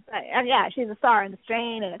 and she's a star in The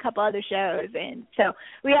Strain and a couple other shows. And so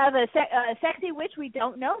we have a sexy witch we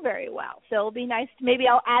don't know very well. So it'll be nice. Maybe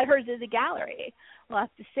I'll add her to the gallery. We'll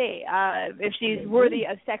have to see if she's worthy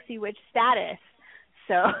of sexy witch status.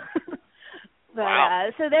 So.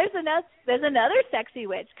 But so there's another sexy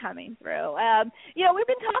witch coming through. You know, we've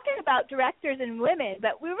been talking about directors and women,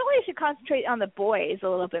 but we really should concentrate on the boys a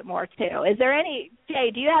little bit more too. Is there Jay,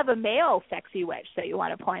 do you have a male sexy witch that you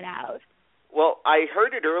want to point out? Well, I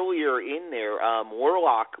heard it earlier in there.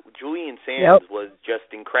 Warlock, Julian Sands was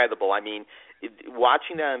just incredible. I mean,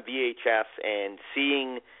 watching that on VHS and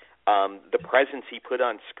seeing the presence he put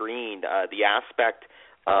on screen, the aspect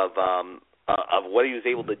of what he was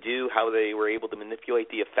able to do, how they were able to manipulate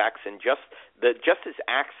the effects, and just his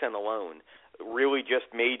accent alone really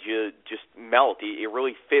just made you just melt. It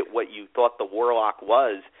really fit what you thought the Warlock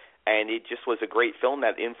was, and it just was a great film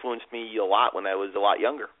that influenced me a lot when I was a lot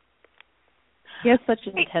younger. He has such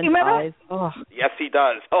intense eyes. Oh. Yes, he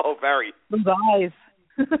does. Oh, very. Those eyes.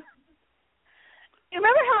 You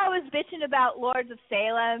remember how I was bitching about Lords of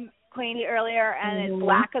Salem, Queenie, earlier, and its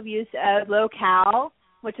lack of use of locale,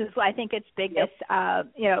 which is, I think, its biggest,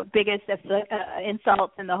 biggest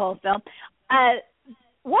insult in the whole film.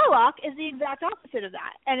 Warlock is the exact opposite of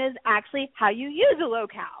that, and is actually how you use a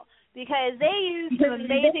locale, because they use some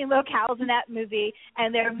amazing locales in that movie,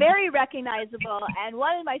 and they're very recognizable. And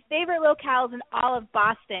one of my favorite locales in all of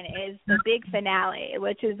Boston is the big finale,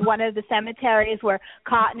 which is one of the cemeteries where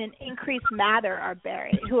Cotton and Increase Mather are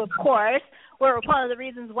buried, who, of course, were one of the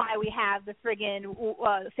reasons why we have the friggin'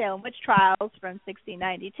 Salem witch trials from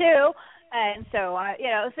 1692, and so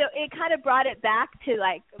so it kind of brought it back to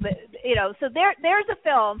so there's a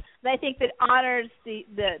film that I think that honors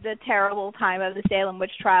the terrible time of the Salem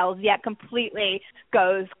witch trials, yet completely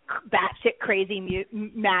goes batshit crazy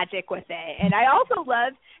magic with it. And I also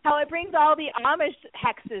loved how it brings all the Amish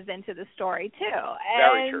hexes into the story too,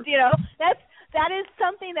 and very true. That is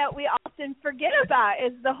something that we often forget about,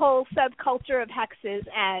 is the whole subculture of hexes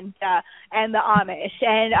and the Amish.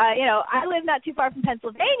 And I live not too far from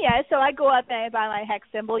Pennsylvania, so I go up and I buy my hex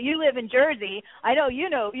symbol. You live in Jersey. I know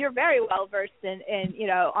you're very well versed in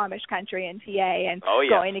Amish country and PA, and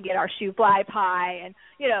going to get our shoe fly pie, and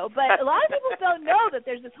but a lot of people don't know that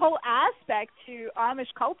there's this whole aspect to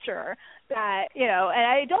Amish culture that and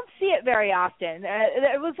I don't see it very often.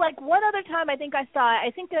 There was like one other time I think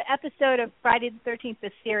the episode of Friday the 13th,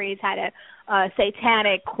 the series, had a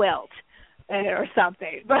satanic quilt or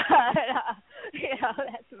something, but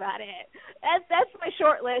that's about it. That's my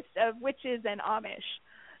short list of witches and Amish.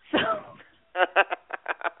 So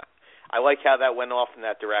I like how that went off in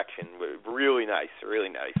that direction. Really nice, really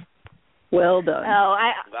nice. Well done.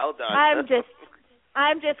 Well done.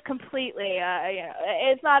 I'm just completely,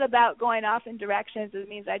 it's not about going off in directions. It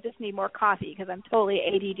means I just need more coffee because I'm totally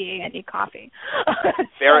ADD and I need coffee.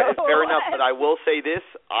 Fair enough, but I will say this.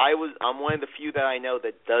 I'm one of the few that I know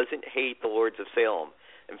that doesn't hate the Lords of Salem.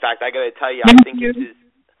 In fact, I got to tell you, I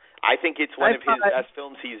think it's one of his best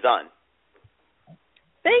films he's done.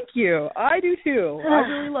 Thank you. I do too. I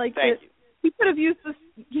really liked it. Thank you. He could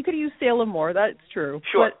have used Salem more. That's true.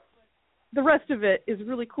 Sure. But the rest of it is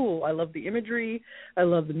really cool. I love the imagery. I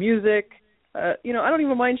love the music. I don't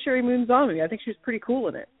even mind Sherry Moon Zombie. I think she's pretty cool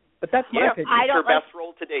in it. But that's my opinion. It's her best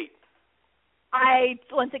role to date. I,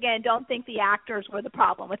 once again, don't think the actors were the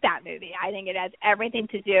problem with that movie. I think it has everything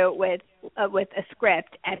to do with a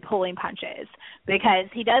script and pulling punches, because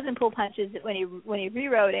he doesn't pull punches when he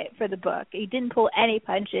rewrote it for the book. He didn't pull any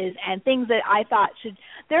punches, and things that I thought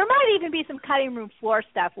there might even be some cutting room floor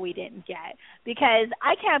stuff we didn't get, because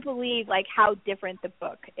I can't believe how different the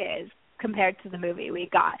book is compared to the movie we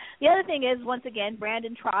got. The other thing is, once again,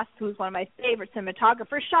 Brandon Trost, who's one of my favorite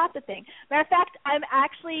cinematographers, shot the thing. Matter of fact, I'm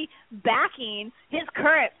actually backing his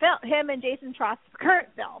current film, him and Jason Trost's current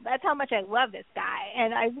film. That's how much I love this guy,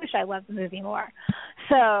 and I wish I loved the movie more.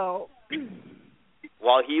 So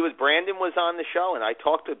while Brandon was on the show, and I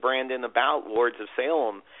talked to Brandon about Lords of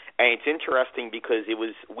Salem, and it's interesting because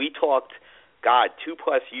we talked, 2+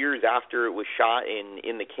 years after it was shot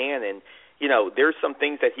in the can, and there's some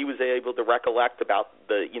things that he was able to recollect about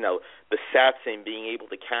the sets and being able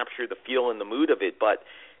to capture the feel and the mood of it. But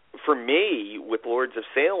for me, with Lords of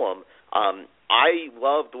Salem, I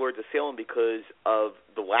loved Lords of Salem because of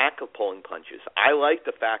the lack of pulling punches. I liked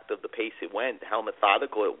the fact of the pace it went, how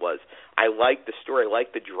methodical it was. I liked the story. I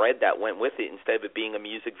liked the dread that went with it instead of it being a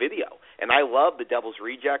music video. And I love The Devil's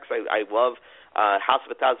Rejects. I love House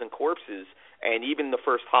of a Thousand Corpses. And even the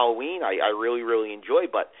first Halloween I really, really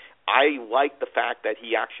enjoyed. But I like the fact that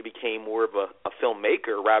he actually became more of a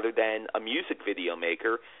filmmaker rather than a music video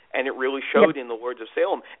maker. And it really showed in the Lords of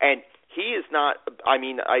Salem. And he is not,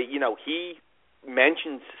 he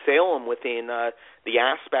mentions Salem within the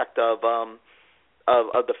aspect of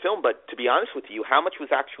the film, but to be honest with you, how much was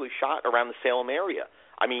actually shot around the Salem area?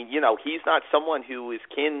 I mean, he's not someone who is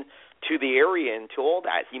kin to the area and to all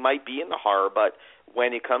that. He might be in the horror, but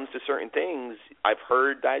when it comes to certain things, I've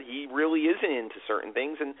heard that he really isn't into certain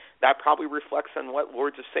things, and that probably reflects on what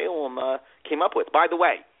Lords of Salem came up with. By the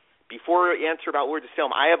way, before I answer about Lords of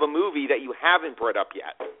Salem, I have a movie that you haven't brought up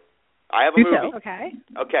yet. I have a movie.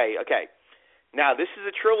 Okay. Now, this is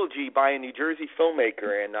a trilogy by a New Jersey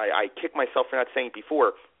filmmaker, and I kick myself for not saying it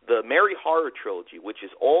before. The Mary Horror trilogy, which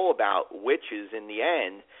is all about witches in the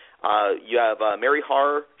end. You have Mary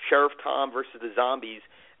Horror, Sheriff Tom versus the Zombies,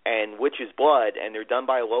 and Witch's Blood, and they're done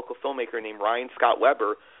by a local filmmaker named Ryan Scott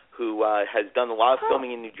Weber, who has done a lot of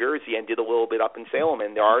filming in New Jersey and did a little bit up in Salem,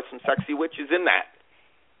 and there are some sexy witches in that.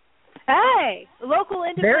 Hey, local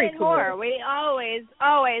independent cool. horror. We always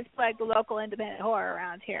plug the local independent horror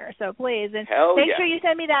around here. So please, and make sure you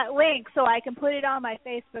send me that link so I can put it on my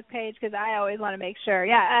Facebook page because I always want to make sure.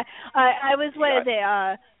 Yeah, I was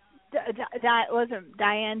wasn't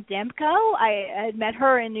Diane Demko? I had met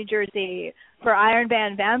her in New Jersey for Iron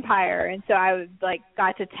Band Vampire, and so I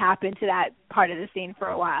got to tap into that part of the scene for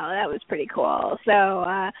a while. That was pretty cool. So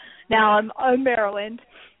now I'm in Maryland.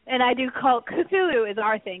 And I do Cthulhu is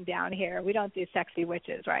our thing down here. We don't do sexy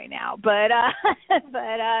witches right now, but I'm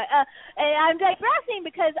digressing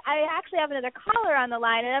because I actually have another caller on the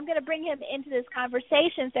line, and I'm going to bring him into this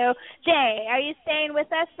conversation. So, Jay, are you staying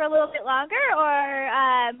with us for a little bit longer, or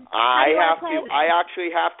I have to? I actually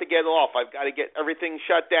have to get off. I've got to get everything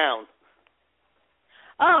shut down.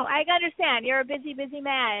 Oh, I understand. You're a busy, busy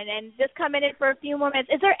man, and just coming in for a few more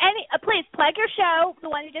minutes. Is there any? Please plug your show,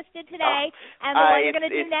 the one you just did today, and the one you're going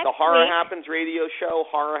to do next week. It's the Horror Happens radio show,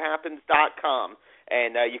 HorrorHappens.com,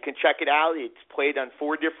 and you can check it out. It's played on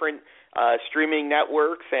 4 different streaming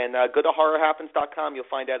networks, and go to HorrorHappens.com. You'll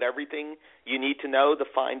find out everything you need to know to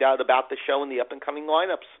find out about the show and the up-and-coming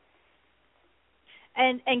lineups.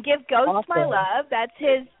 And give Ghost my love. That's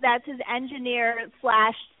his engineer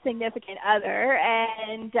 / significant other,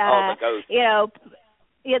 and the Ghost.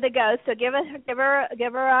 The Ghost. So give her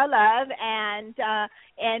our love,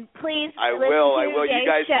 and please. I will. You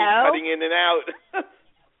guys keep cutting in and out.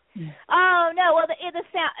 Oh no! Well, the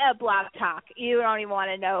sound Blog Talk. You don't even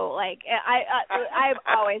want to know. I'm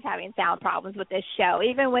always having sound problems with this show.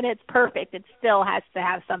 Even when it's perfect, it still has to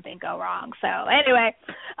have something go wrong. So anyway,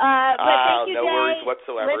 but thank you, no Jay. worries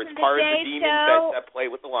whatsoever. It's part of the demons that play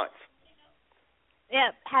with the lunch.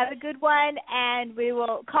 Yep. Have a good one, and we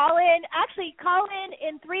will call in. Actually, call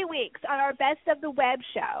in 3 weeks on our Best of the Web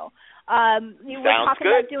show. We're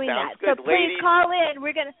talking about doing that. Good. So please call in.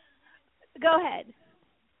 We're gonna go ahead.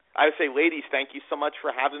 I would say, ladies, thank you so much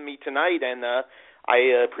for having me tonight, and I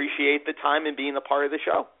appreciate the time and being a part of the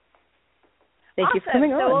show. Thank you for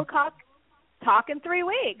coming on. So we'll talk in 3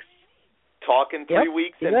 weeks. Talk in 3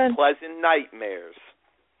 weeks and pleasant nightmares.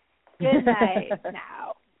 Good night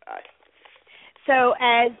now. Bye. So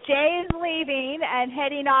as Jay is leaving and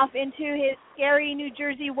heading off into his scary New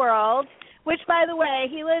Jersey world, which, by the way,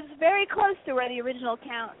 he lives very close to where the original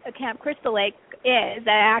Camp Crystal Lake is.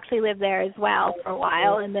 I actually lived there as well for a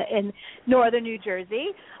while in northern New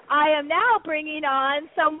Jersey. I am now bringing on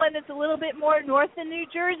someone that's a little bit more north than New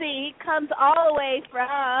Jersey. He comes all the way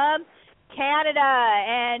from Canada,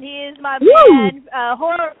 and he is my man,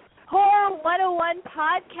 Horror 101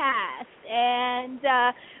 podcast. And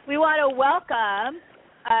we want to welcome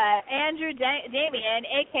Andrew Damian,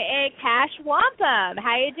 a.k.a. Cash Wampum.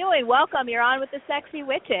 How you doing? Welcome. You're on with the Sexy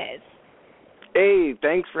Witches. Hey,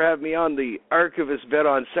 thanks for having me on the Archivist Bet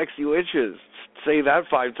on Sexy Witches. Say that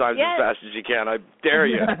 5 times as fast as you can. I dare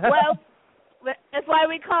you. Well, that's why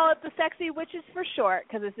we call it the Sexy Witches for short,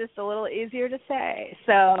 because it's just a little easier to say.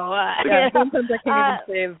 So sometimes I can't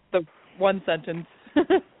even say the one sentence.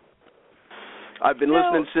 I've been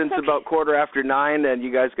listening since about 9:15, and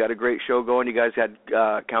you guys got a great show going. You guys had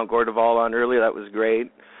Count Gore on earlier. That was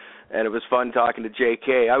great. And it was fun talking to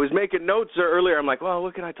JK. I was making notes earlier. I'm like, well,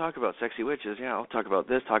 what can I talk about? Sexy witches. Yeah, I'll talk about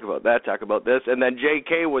this, talk about that, talk about this. And then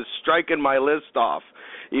JK was striking my list off.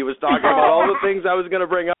 He was talking about all the things I was going to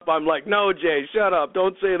bring up. I'm like, no, Jay, shut up.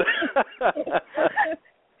 Don't say that.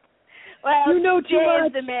 Well, you know too Jay much.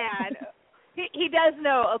 is the man. He does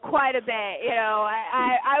know quite a bit. You know,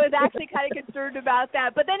 I was actually kind of concerned about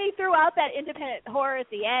that, but then he threw out that independent horror at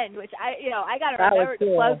the end, which I got to remember to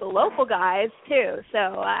plug the local guys too.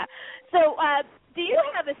 So do you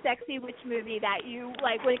have a sexy witch movie that you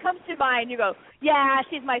like when it comes to mind? You go, yeah,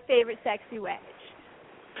 she's my favorite sexy witch.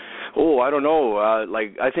 Oh, I don't know.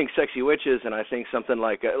 I think Sexy Witches, and I think something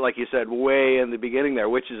like you said, way in the beginning there,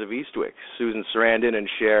 Witches of Eastwick, Susan Sarandon and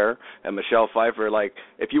Cher and Michelle Pfeiffer. Like,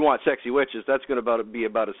 if you want Sexy Witches, that's going to be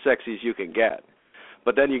about as sexy as you can get.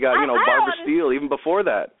 But then you got, Barbara Steele, even before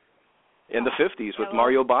that, in the 50s with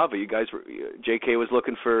Mario Bava. You guys were, JK was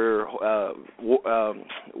looking for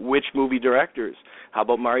witch movie directors. How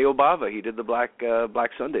about Mario Bava? He did the Black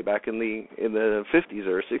Sunday back in the 50s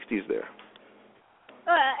or 60s there.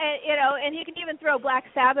 And you can even throw Black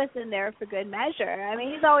Sabbath in there for good measure. I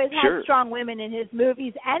mean, he's always had strong women in his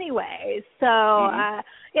movies anyways. So,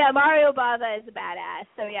 Mario Bava is a badass.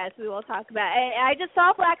 So, yes, we will talk about it. I just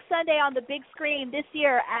saw Black Sunday on the big screen this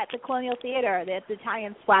year at the Colonial Theater, at the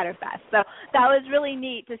Italian Splatterfest. So that was really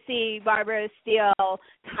neat to see Barbara Steele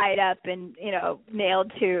tied up and,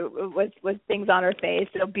 nailed to with things on her face.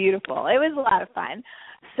 So beautiful. It was a lot of fun.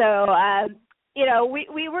 So,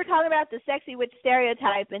 we were talking about the sexy witch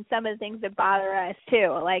stereotype and some of the things that bother us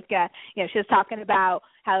too. Like, she was talking about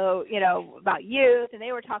how, about youth, and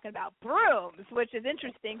they were talking about brooms, which is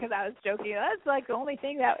interesting because I was joking. That's like the only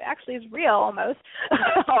thing that actually is real, almost.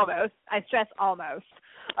 Almost. I stress almost.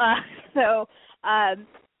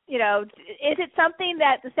 Is it something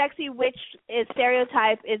that the sexy witch is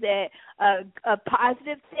stereotype? Is it a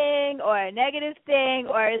positive thing or a negative thing,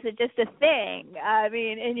 or is it just a thing? I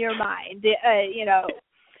mean, in your mind,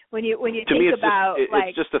 when you to think me, about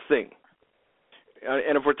it's just a thing.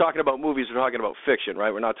 And if we're talking about movies, we're talking about fiction,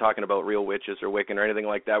 right? We're not talking about real witches or Wiccan or anything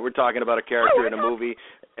like that. We're talking about a character in a movie,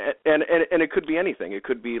 and it could be anything. It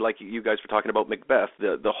could be like you guys were talking about Macbeth,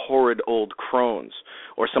 the horrid old crones,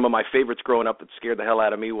 or some of my favorites growing up that scared the hell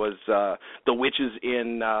out of me was the witches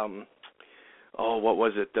in what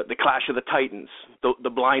was it? The Clash of the Titans,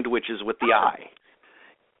 the blind witches with the eye.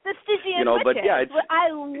 The Stygian witches. But yeah,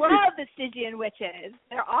 I love the Stygian witches.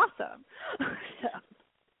 They're awesome.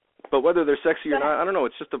 But whether they're sexy or not, I don't know.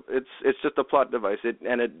 It's just a plot device.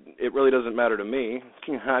 It really doesn't matter to me.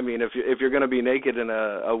 I mean, if you're going to be naked in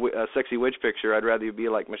a sexy witch picture, I'd rather you be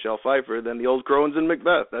like Michelle Pfeiffer than the old crones in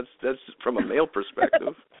Macbeth. That's from a male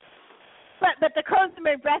perspective. But the crones in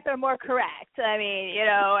Macbeth are more correct. I mean,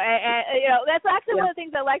 that's actually one of the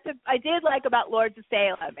things I did like about Lords of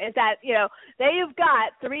Salem is that they've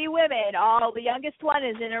got 3 women. The youngest one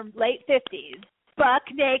is in her late 50s. Buck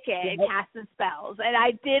naked, casting spells, and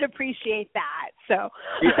I did appreciate that. So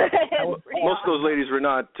most of those ladies were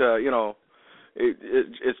not,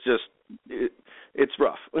 it's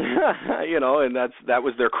rough, and that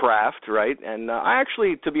was their craft, right? And I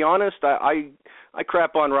actually, to be honest, I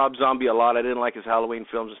crap on Rob Zombie a lot. I didn't like his Halloween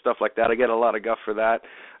films and stuff like that. I get a lot of guff for that.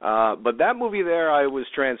 But that movie there, I was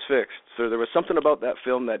transfixed. So there was something about that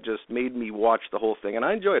film that just made me watch the whole thing, and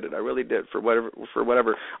I enjoyed it. I really did. For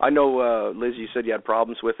whatever. I know, Liz, you said you had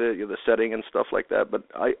problems with it, the setting and stuff like that. But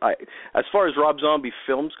I as far as Rob Zombie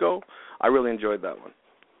films go, I really enjoyed that one.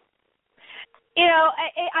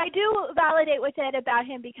 I do validate what you said about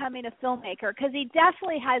him becoming a filmmaker because he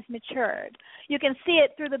definitely has matured. You can see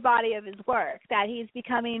it through the body of his work that he's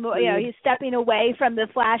becoming, he's stepping away from the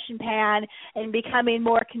flash and pan and becoming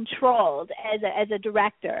more controlled as a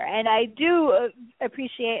director. And I do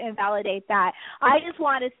appreciate and validate that. I just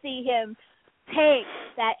want to see him take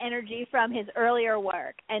that energy from his earlier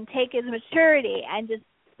work and take his maturity and just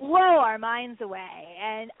blow our minds away.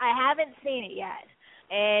 And I haven't seen it yet.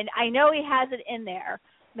 And I know he has it in there.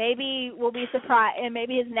 Maybe we'll be surprised, and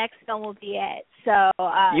maybe his next film will be it. So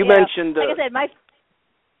you mentioned, like I said,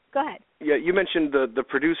 go ahead. Yeah, you mentioned the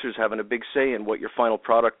producers having a big say in what your final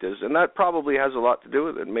product is, and that probably has a lot to do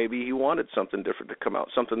with it. Maybe he wanted something different to come out,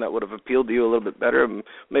 something that would have appealed to you a little bit better,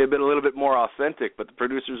 may have been a little bit more authentic. But the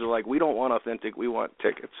producers are like, we don't want authentic, we want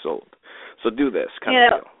tickets sold. So do this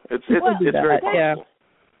kind of deal. It's very possible. Yeah.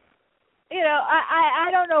 I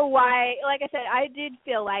don't know why. Like I said, I did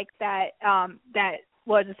feel like that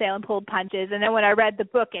Lords of Salem pulled punches, and then when I read the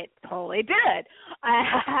book, it totally did.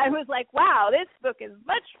 I was like, wow, this book is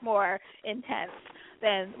much more intense.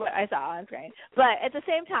 than what I saw on screen. But at the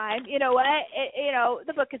same time, you know what?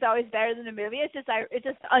 The book is always better than the movie. It's just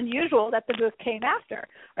unusual that the book came after,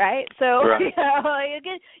 right? So right.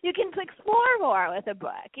 You can explore more with a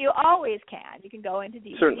book. You always can. You can go into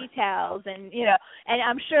deeper details, and and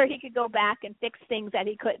I'm sure he could go back and fix things that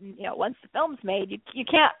he couldn't. Once the film's made, you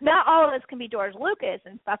can't. Not all of us can be George Lucas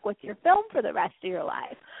and fuck with your film for the rest of your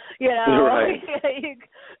life. Right.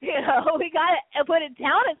 We got to put it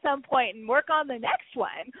down at some point and work on the next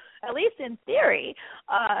one, at least in theory.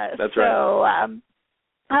 That's right.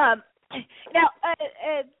 Now,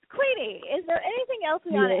 Queenie, is there anything else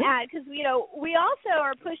we want to add? Because we also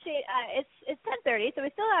are pushing. It's 10:30, so we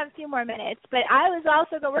still have a few more minutes. But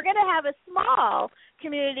we're going to have a small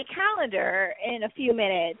community calendar in a few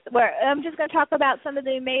minutes, where I'm just going to talk about some of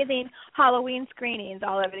the amazing Halloween screenings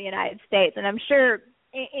all over the United States, and I'm sure.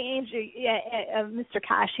 Mr.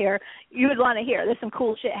 Cash here, you would want to hear. There's some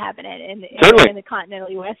cool shit happening in the continental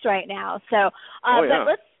U.S. right now. So, but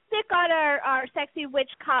let's stick on our sexy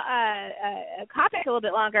witch topic a little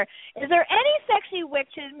bit longer. Is there any sexy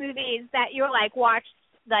witches movies that you're watched?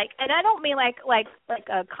 And I don't mean like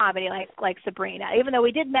a comedy like Sabrina, even though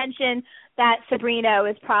we did mention that Sabrina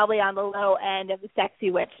is probably on the low end of the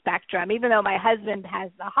sexy witch spectrum, even though my husband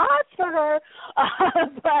has the hots for her.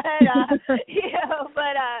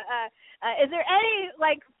 Is there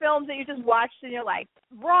any films that you just watched and you're like,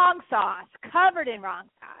 wrong sauce, covered in wrong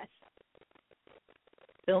sauce?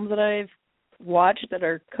 Films that I've watched that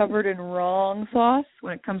are covered in wrong sauce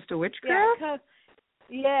when it comes to witchcraft?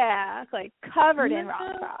 Yeah, covered in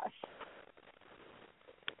wrong sauce.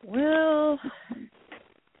 Well,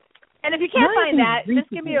 and if you can't find that, just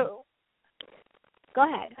give me a... Go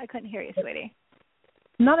ahead. I couldn't hear you, sweetie.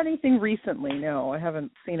 Not anything recently, no. I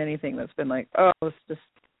haven't seen anything that's been this just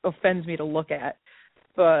offends me to look at.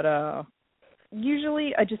 But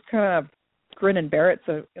usually I just kind of grin and bear it.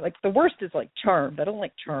 So, the worst is, Charmed. I don't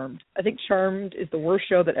like Charmed. I think Charmed is the worst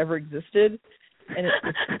show that ever existed. And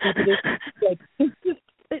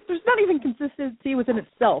there's not even consistency within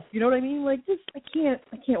itself. You know what I mean? I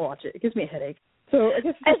can't watch it. It gives me a headache. So I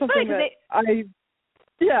guess it's something that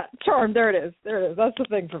Charmed. There it is. That's the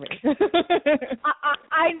thing for me.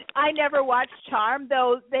 I never watched Charmed,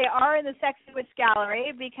 though they are in the Sexy Witch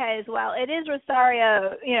Gallery because, it is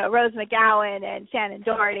Rosario, Rose McGowan and Shannon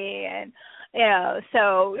Doherty, and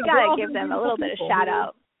so we gotta give them a little bit of shout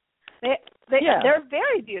out. They're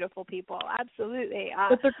very beautiful people, absolutely.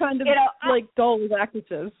 But they're kind of dull as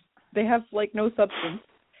actresses. They have no substance,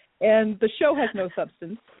 and the show has no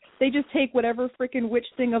substance. They just take whatever freaking witch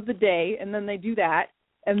thing of the day, and then they do that,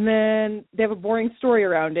 and then they have a boring story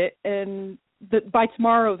around it, and by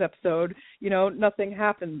tomorrow's episode, nothing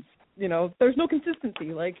happens. There's no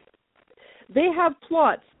consistency. They have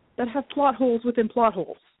plots that have plot holes within plot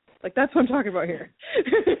holes. That's what I'm talking about here.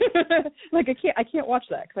 I can't watch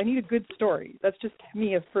that because I need a good story. That's just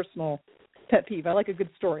me, a personal pet peeve. I like a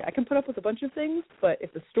good story. I can put up with a bunch of things, but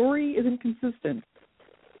if the story isn't consistent,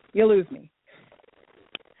 you lose me.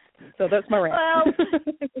 So that's my rant.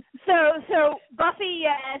 Well, so Buffy,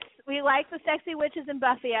 yes, we like the sexy witches in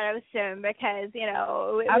Buffy, I would assume, because we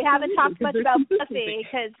haven't talked much about Buffy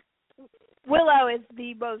because Willow is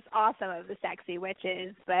the most awesome of the sexy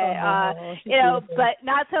witches, but but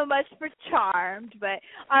not so much for Charmed. But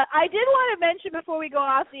I did want to mention before we go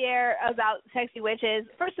off the air about sexy witches.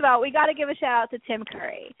 First of all, we got to give a shout out to Tim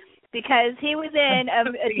Curry because he was in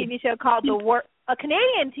a TV show called a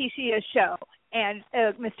Canadian TV show, and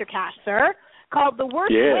Mr. Cash, sir, called The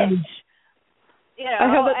Worst Witch. I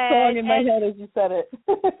have that song in my head as you said it.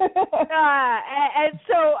 And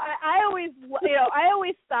so I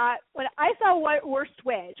always thought when I saw Worst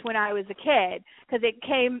Witch when I was a kid, because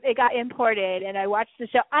it got imported, and I watched the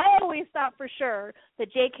show. I always thought for sure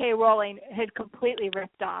that J.K. Rowling had completely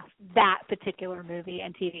ripped off that particular movie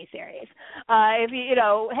and TV series.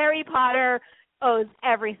 Harry Potter owes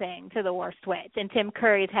everything to The Worst Witch and Tim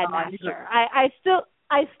Curry's headmaster. I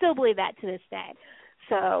still believe that to this day.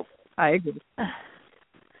 So I agree.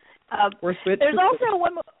 There's also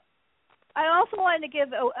one more. I also wanted to give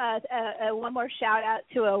one more shout out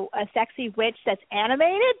to a sexy witch that's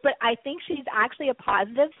animated, but I think she's actually a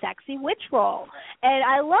positive sexy witch role, and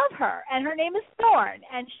I love her. And her name is Thorn,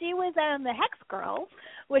 and she was in The Hex Girls,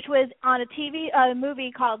 which was on a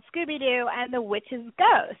movie called Scooby-Doo and the Witch's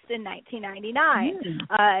Ghost in 1999.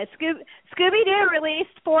 Scooby-Doo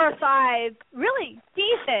released 4 or 5 really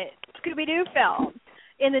decent Scooby-Doo films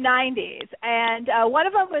in the 90s, and one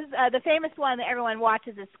of them was the famous one that everyone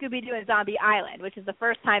watches is Scooby-Doo and Zombie Island, which is the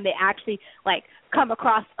first time they actually come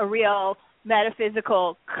across a real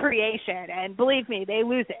metaphysical creation, and believe me, they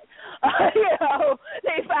lose it.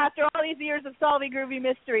 They, after all these years of solving groovy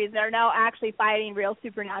mysteries, they're now actually fighting real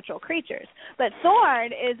supernatural creatures. But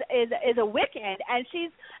Thorn is a Wiccan, and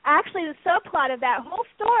she's actually, the subplot of that whole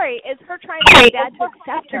story is her trying to get Dad to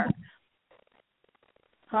accept her.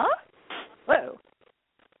 Huh? Whoa.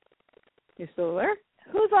 You still there?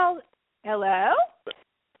 Who's all? Hello?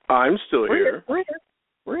 I'm still here. We're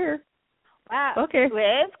here. Wow. Okay.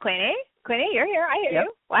 Liz, Queenie, you're here. I hear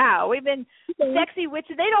you. Wow, we've been sexy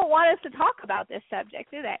witches. They don't want us to talk about this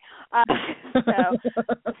subject, do they? But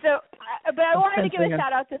I wanted to give a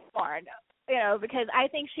shout out to Thorn, because I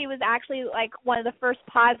think she was actually like one of the first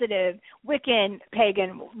positive Wiccan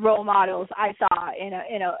pagan role models I saw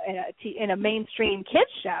in a mainstream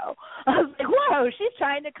kids show. I was like, whoa, she's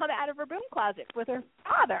trying to come out of her broom closet with her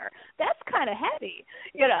father. That's kind of heavy,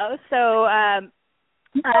 So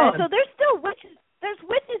there's still witches. There's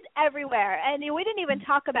witches everywhere, and we didn't even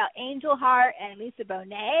talk about Angel Heart and Lisa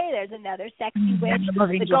Bonet. There's another sexy witch.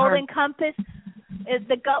 The Golden Compass is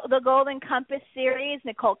the Golden Compass series.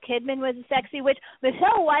 Nicole Kidman was a sexy witch.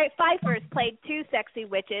 Michelle Pfeiffer's played 2 sexy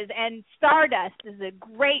witches, and Stardust is a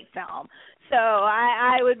great film. So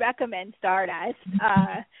I would recommend Stardust.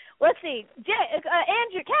 Let's see,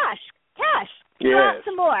 Andrew, Cash. Yes.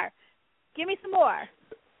 Some more. Give me some more.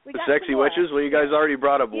 The sexy witches? Well, you guys already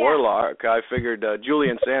brought up Warlock. I figured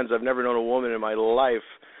Julian Sands, I've never known a woman in my life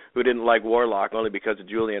who didn't like Warlock only because of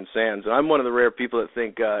Julian Sands. And I'm one of the rare people that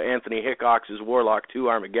think Anthony Hickox's Warlock 2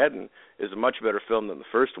 Armageddon is a much better film than the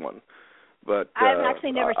first one. But I've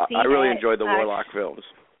actually never seen it. I really enjoyed the Warlock films.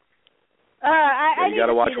 You got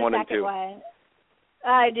to watch 1 and 2.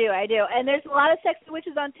 I do. And there's a lot of sexy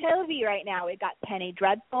witches on TV right now. We've got Penny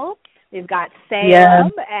Dreadful. We've got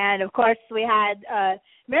Salem. And, of course, we had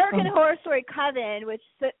American Horror Story Coven, which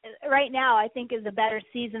right now I think is a better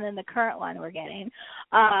season than the current one we're getting.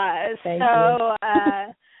 So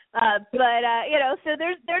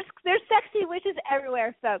there's sexy witches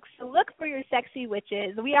everywhere, folks. So look for your sexy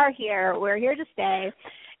witches. We are here. We're here to stay.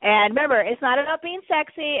 And remember, it's not about being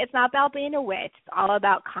sexy. It's not about being a witch. It's all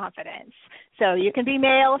about confidence. So you can be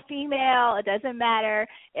male, female. It doesn't matter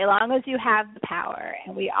as long as you have the power,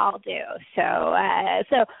 and we all do. So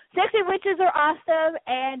sexy witches are awesome,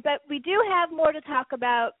 but we do have more to talk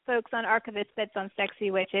about, folks, on Archivist Bits on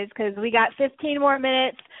Sexy Witches, because we got 15 more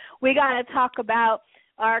minutes. We got to talk about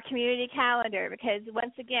our community calendar, because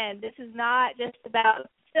once again, this is not just about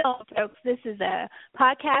film, folks. This is a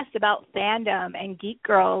podcast about fandom and geek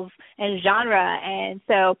girls and genre. And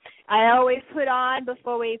so I always put on,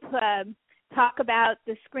 before we talk about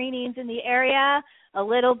the screenings in the area, a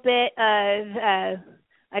little bit of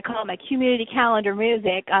I call it my community calendar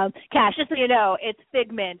music. Cash, just so you know, it's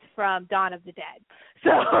Figment from Dawn of the Dead. So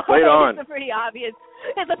Wait on. It's a pretty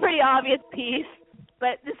obvious piece.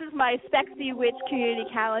 But this is my sexy witch community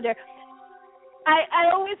calendar. I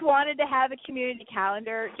always wanted to have a community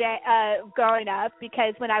calendar growing up,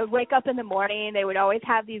 because when I would wake up in the morning, they would always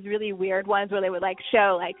have these really weird ones where they would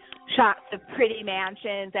show shots of pretty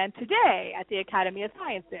mansions, and today at the Academy of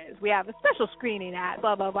Sciences we have a special screening at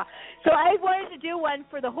blah blah blah. So I wanted to do one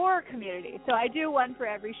for the horror community. So I do one for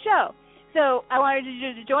every show. So I wanted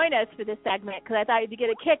you to join us for this segment, because I thought you'd get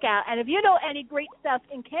a kick out. And if you know any great stuff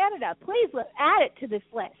in Canada, please add it to this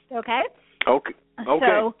list. Okay. Okay.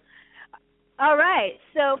 So, all right.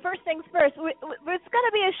 So first things first, it's going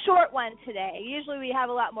to be a short one today. Usually we have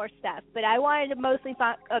a lot more stuff, but I wanted to mostly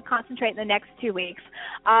concentrate in the next 2 weeks.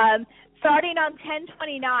 Starting on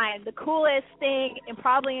 10/29, the coolest thing, and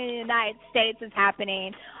probably in the United States, is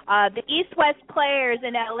happening. The East West Players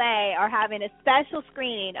in L.A. are having a special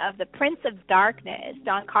screening of The Prince of Darkness,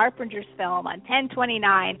 John Carpenter's film, on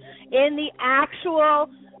 10/29 in the actual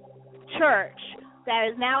church that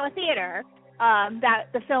is now a theater that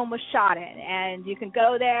the film was shot in. And you can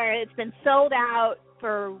go there. It's been sold out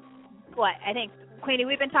for, I think, Queenie,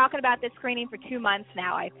 we've been talking about this screening for 2 months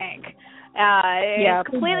now, I think. It's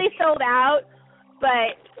completely sold out,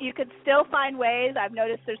 but you could still find ways. I've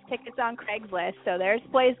noticed there's tickets on Craigslist, so there's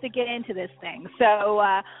ways to get into this thing. So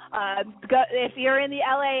if you're in the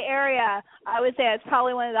LA area, I would say it's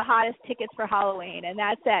probably one of the hottest tickets for Halloween, and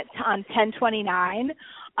that's on 10/29.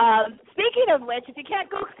 Speaking of which, if you can't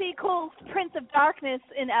go see cool Prince of Darkness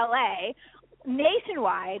in LA,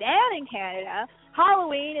 nationwide and in Canada,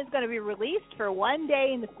 Halloween is going to be released for 1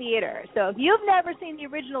 day in the theater. So if you've never seen the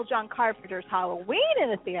original John Carpenter's Halloween in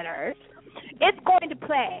the theaters, it's going to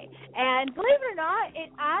play. And believe it or not,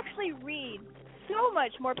 it actually reads so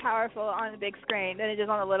much more powerful on the big screen than it is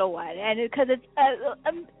on the little one. And because it's, I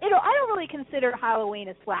don't really consider Halloween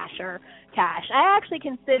a slasher, Cash. I actually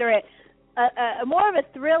consider it more of a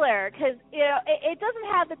thriller because it doesn't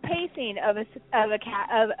have the pacing of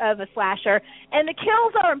a slasher, and the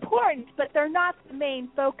kills are important, but they're not the main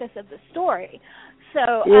focus of the story.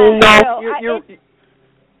 So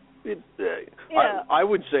I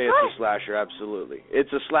would say it's a slasher. Absolutely,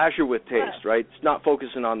 it's a slasher with taste, right? It's not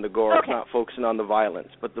focusing on the gore, it's not focusing on the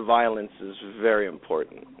violence, but the violence is very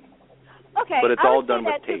important. Okay, but it's all done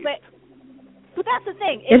with taste. But that's the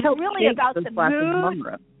thing. It's really about the mood.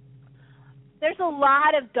 Genre. There's a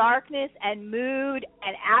lot of darkness and mood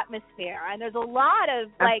and atmosphere, and there's a lot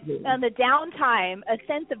of, like, on the downtime, a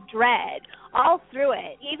sense of dread all through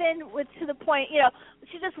it, even to the point,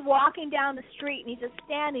 she's just walking down the street and he's just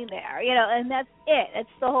standing there, and that's it. It's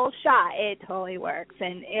the whole shot. It totally works,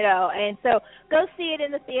 and so go see it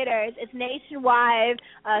in the theaters. It's nationwide.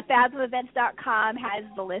 Fathomevents.com has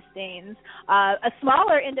the listings. A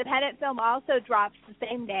smaller independent film also drops the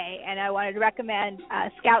same day, and I wanted to recommend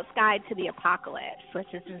Scout's Guide to the Apocalypse,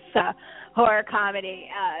 which is this horror comedy.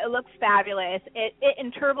 It looks fabulous. It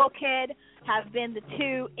and Turbo Kid have been the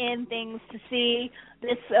two in things to see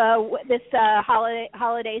this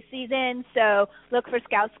holiday season. So look for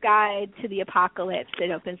Scout's Guide to the Apocalypse. It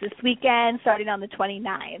opens this weekend, starting on the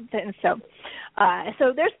 29th, and so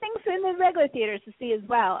there's things in the regular theaters to see as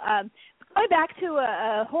well. Going back to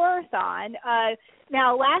a horror-thon,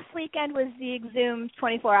 now last weekend was the Exhumed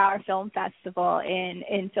 24-hour film festival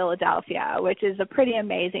in Philadelphia, which is a pretty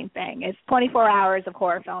amazing thing. It's 24 hours of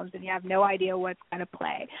horror films, and you have no idea what's going to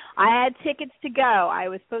play. I had tickets to go. I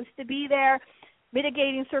was supposed to be there.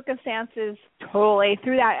 Mitigating circumstances totally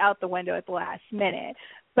threw that out the window at the last minute.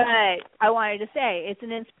 But I wanted to say it's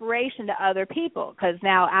an inspiration to other people because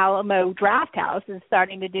now Alamo Drafthouse is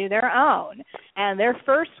starting to do their own. And their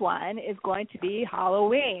first one is going to be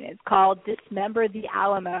Halloween. It's called Dismember the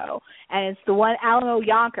Alamo. And it's the one, Alamo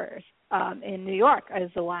Yonkers in New York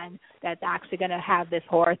is the one that's actually going to have this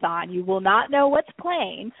horror-thon. You will not know what's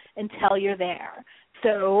playing until you're there.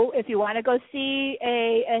 So if you want to go see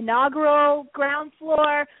a inaugural ground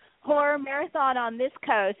floor horror marathon on this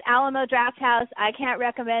coast, Alamo Drafthouse, I can't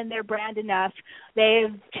recommend their brand enough.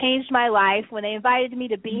 They've changed my life. When they invited me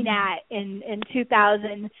to BNAT in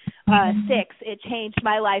 2006, it changed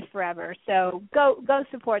my life forever. So go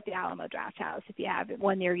support the Alamo Drafthouse if you have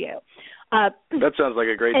one near you. That sounds like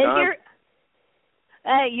a great time.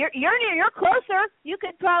 You're closer. You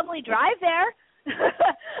could probably drive there.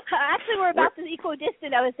 Actually, we're about the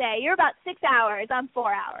equidistant, I would say. You're about 6 hours. I'm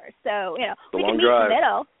 4 hours. So, we can meet in the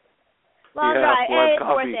middle. Long drive. Hey, it's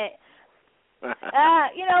worth it.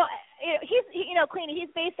 Queenie, he's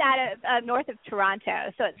based out of north of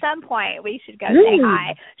Toronto, so at some point we should go say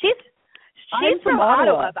hi. She's from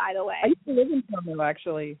Ottawa, by the way. I used to live in Toronto,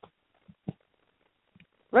 actually.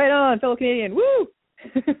 Right on, fellow Canadian. Woo!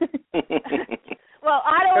 Well,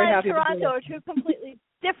 Ottawa and Toronto are two completely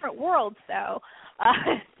different worlds, though.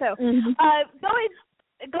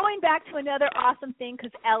 Going back to another awesome thing,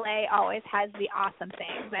 because LA always has the awesome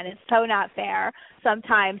things, and it's so not fair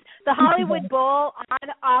sometimes. The Hollywood Bowl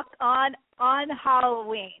on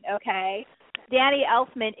Halloween, okay? Danny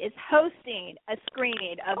Elfman is hosting a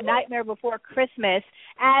screening of Nightmare Before Christmas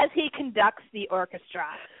as he conducts the orchestra.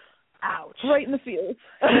 Ouch. Right in the field.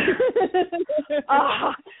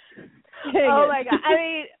 Oh my God. I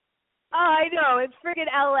mean, I know, it's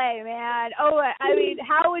friggin' LA, man.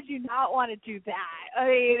 How would you not want to do that? I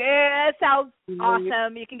mean, it sounds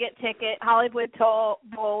awesome. You can get tickets, Hollywood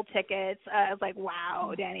Bowl tickets. I was like,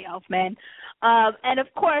 wow, Danny Elfman. And,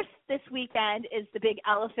 of course, this weekend is the big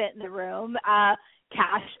elephant in the room,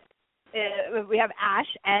 Cash. We have Ash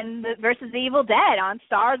versus the Evil Dead on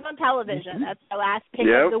Stars on Television. That's the last pick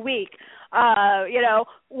of the week.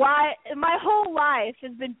 Why my whole life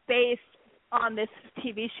has been based on this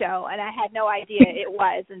TV show, and I had no idea it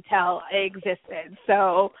was until it existed.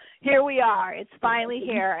 So here we are. It's finally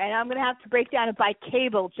here, and I'm going to have to break down and buy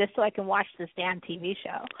cable just so I can watch this damn TV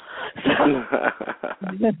show.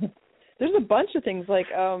 There's a bunch of things, like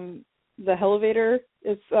the Elevator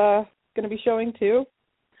is going to be showing, too.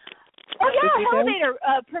 Oh, yeah, Elevator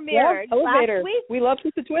premiered last week. We love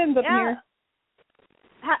Sister Twins up here.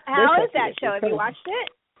 How is that show? Have you watched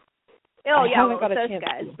it? Oh, yeah, those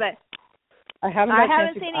guys, but I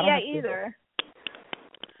haven't seen it yet either.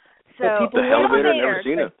 So the Elevator, never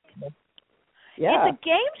seen it. Yeah. It's a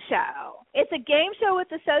game show. It's a game show with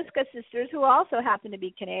the Soska sisters, who also happen to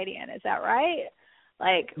be Canadian. Is that right?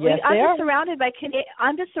 I'm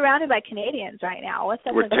just surrounded by Canadians right now. What's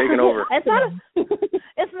that? We're taking over. It's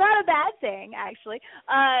not a bad thing, actually.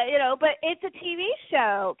 But it's a TV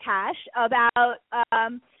show, Cash, about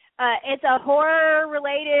it's a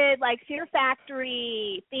horror-related, like Fear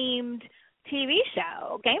Factory themed TV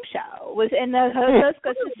show, game show, was in the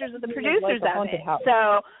Hosco Sisters of the producers of it. House.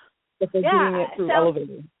 So, but they're doing it through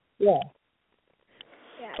elevators. Yeah.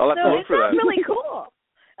 I'll have to look for that. It sounds really cool.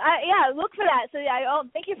 Look for that. So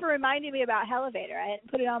thank you for reminding me about Elevator. I hadn't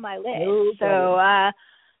put it on my list.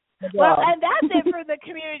 Well, and that's it for the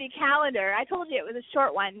community calendar. I told you it was a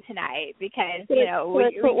short one tonight because we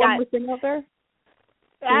put one more thing out there.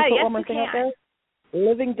 Yes, one more thing out there.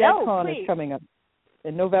 Living Dead Con is coming up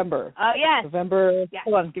in November. Oh yes. November. Yes.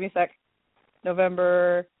 Hold on, give me a sec.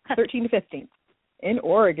 November 13th to 15th in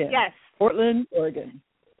Oregon. Yes. Portland, Oregon.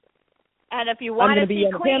 And if you want to see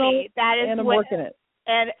Queenie, that is and I'm working it.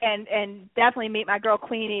 And definitely meet my girl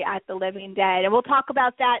Queenie at the Living Dead, and we'll talk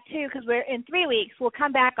about that too because we're in 3 weeks. We'll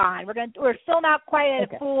come back on. We're still not quite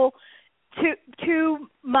at a full 2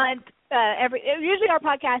 month. Usually our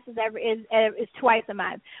podcast is twice a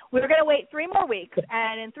month. We're going to wait 3 more weeks,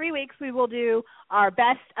 and in 3 weeks we will do our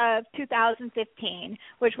best of 2015,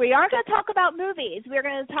 which we aren't going to talk about movies. We're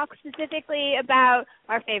going to talk specifically about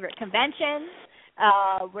our favorite conventions.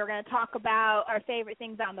 We're going to talk about our favorite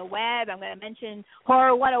things on the web. I'm going to mention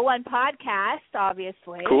Horror 101 podcast,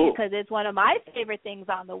 obviously, because it's one of my favorite things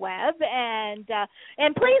on the web. And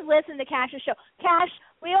please listen to Cash's show. Cash,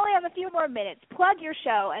 we only have a few more minutes. Plug your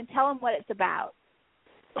show and tell them what it's about.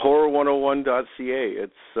 Horror101.ca.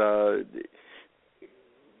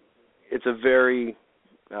 It's a very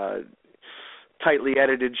tightly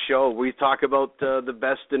edited show. We talk about the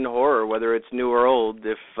best in horror, whether it's new or old.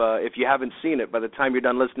 If you haven't seen it, by the time you're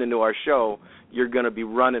done listening to our show, you're going to be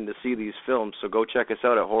running to see these films. So go check us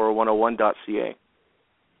out at horror101.ca.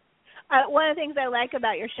 One of the things I like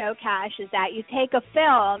about your show, Cash, is that you take a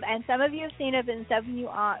film, and some of you have seen it, and some of you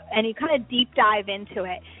aren't, and you kind of deep dive into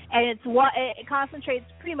it. And it concentrates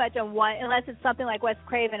pretty much on one, unless it's something like Wes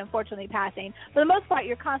Craven, unfortunately passing. For the most part,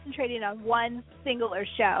 you're concentrating on one singular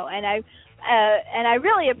show, and I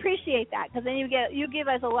really appreciate that because then you give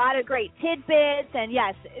us a lot of great tidbits, and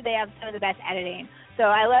yes, they have some of the best editing. So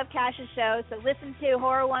I love Cash's show. So listen to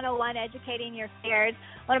Horror 101, Educating Your Fears.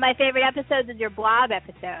 One of my favorite episodes is your Blob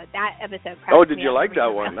episode. That episode. Oh, did you like that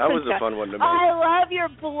one? That was a fun one to make. I love your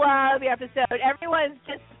Blob episode. Everyone's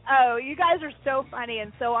just, you guys are so funny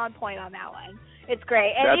and so on point on that one. It's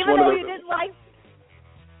great. And even though you didn't like,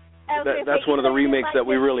 that's one of the remakes that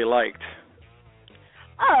we really liked.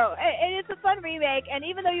 Oh, and it's a fun remake, and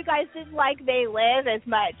even though you guys didn't like They Live as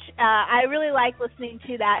much, I really like listening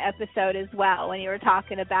to that episode as well when you were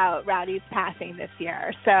talking about Rowdy's passing this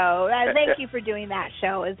year. So thank you for doing that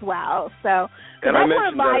show as well. So, and I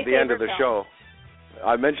mentioned that at the end of the show.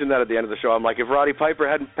 I mentioned that at the end of the show. I'm like, if Roddy Piper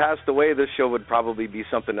hadn't passed away, this show would probably be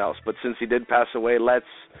something else. But since he did pass away, let's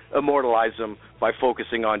immortalize him by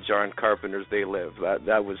focusing on John Carpenter's They Live.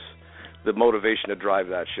 That was the motivation to drive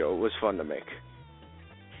that show. It was fun to make.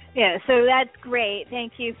 Yeah, so that's great.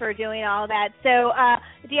 Thank you for doing all that. So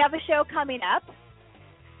do you have a show coming up?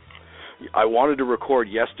 I wanted to record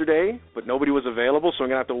yesterday, but nobody was available, so I'm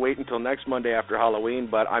going to have to wait until next Monday after Halloween.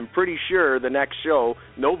 But I'm pretty sure the next show,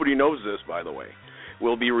 nobody knows this, by the way,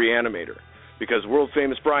 will be Reanimator. Because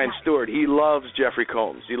world-famous Brian Stewart, he loves Jeffrey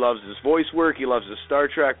Combs. He loves his voice work, he loves his Star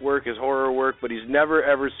Trek work, his horror work, but he's never,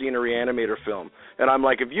 ever seen a Reanimator film. And I'm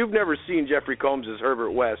like, if you've never seen Jeffrey Combs as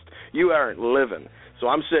Herbert West, you aren't living. So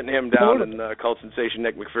I'm sitting him down in Cult Sensation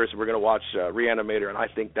Nick McPherson. We're going to watch Reanimator, and I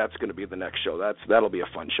think that's going to be the next show. That'll be a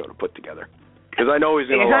fun show to put together. Because I know he's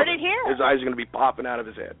going to love it. His eyes are going to be popping out of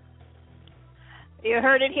his head. You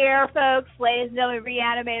heard it here, folks. Ladies and gentlemen,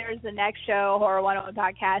 Reanimator is the next show, Horror 101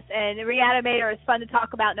 podcast. And Reanimator is fun to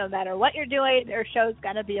talk about no matter what you're doing. Their show's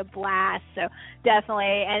going to be a blast. So definitely.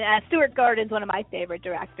 And Stuart Gordon's one of my favorite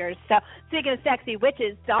directors. So speaking of sexy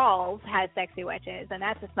witches, Dolls has Sexy Witches. And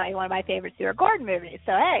that's just one of my favorite Stuart Gordon movies.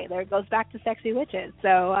 So, hey, there it goes back to Sexy Witches.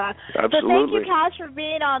 So, absolutely. So thank you, Cash, for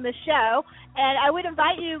being on the show. And I would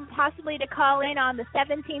invite you possibly to call in on the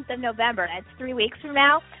 17th of November. That's 3 weeks from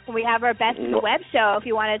now when we have our Best of the Web show. If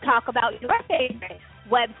you want to talk about your favorite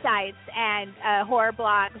websites and horror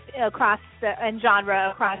blogs and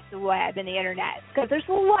genre across the web and the internet. Because there's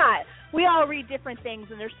a lot. We all read different things,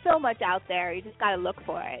 and there's so much out there. You just got to look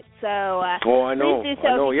for it. So I know. Please do so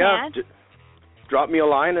I know. if you Yeah. can. Drop me a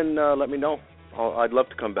line and let me know. I'd love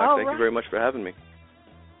to come back. Thank you very much for having me.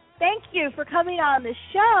 Thank you for coming on the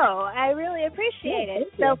show. I really appreciate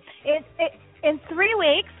it. So in 3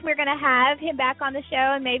 weeks, we're going to have him back on the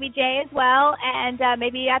show, and maybe Jay as well, and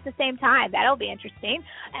maybe at the same time. That'll be interesting.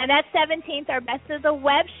 And that's 17th, our Best of the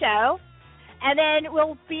Web show. And then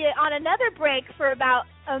we'll be on another break for about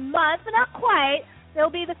a month, but not quite, It'll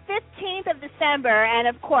be the 15th of December, and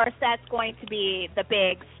of course that's going to be the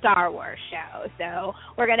big Star Wars show. So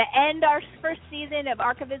we're going to end our first season of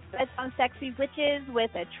Archivist Beth on Sexy Witches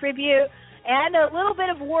with a tribute and a little bit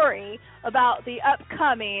of worry about the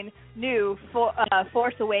upcoming new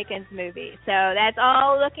Force Awakens movie. So that's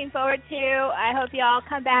all looking forward to. I hope you all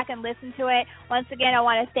come back and listen to it. Once again, I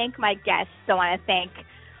want to thank my guests. I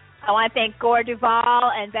want to thank Gore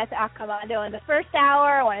Duvall and Beth Accoomando in the first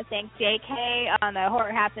hour. I want to thank JK on the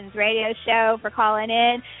Horror Happens radio show for calling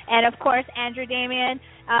in. And, of course, Andrew Damian,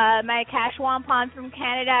 my Cash Wampum from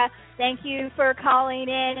Canada. Thank you for calling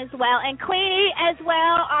in as well. And Queenie as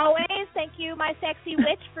well, always. Thank you, my sexy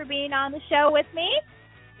witch, for being on the show with me.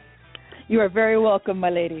 You are very welcome,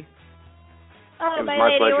 my lady. Oh, my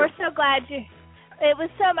lady, pleasure. We're so glad you... It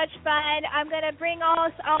was so much fun. I'm going to bring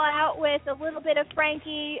us all out with a little bit of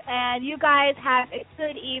Frankie, and you guys have a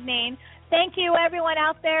good evening. Thank you, everyone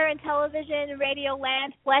out there in television and radio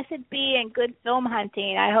land. Blessed be and good film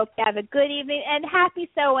hunting. I hope you have a good evening, and happy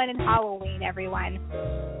Samhain and Halloween, everyone.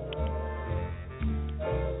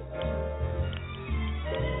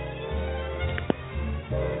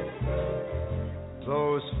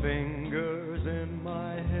 Those fingers in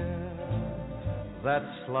my hair that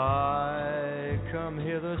sly come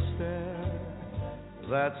hither stare,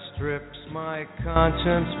 that strips my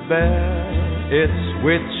conscience bare, it's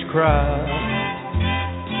witchcraft.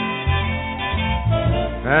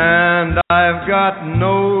 And I've got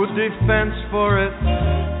no defense for it,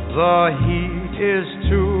 the heat is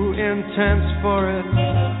too intense for it.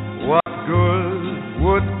 What good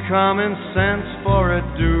would common sense for it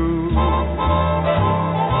do?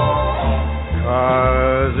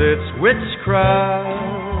 'Cause it's witchcraft,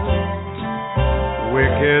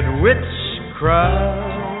 wicked witchcraft.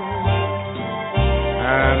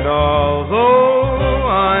 And although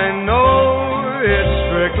I know it's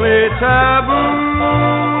strictly taboo,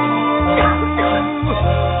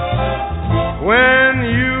 when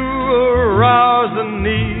you arouse the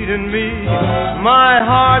need in me, my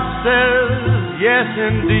heart says yes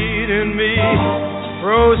indeed in me.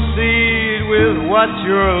 Proceed with what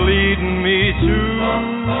you're leading me to.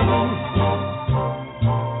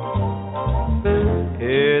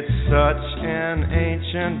 It's such an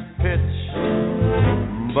ancient pitch,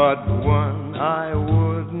 but one I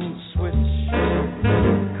wouldn't switch,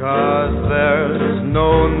 'cause there's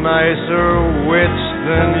no nicer witch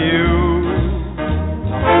than you.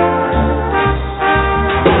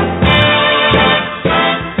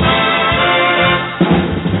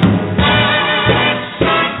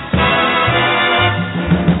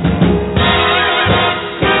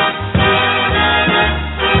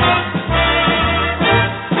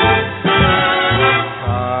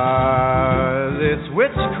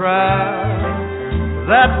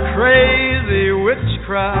 That crazy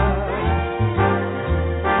witchcraft.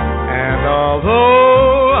 And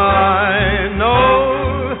although I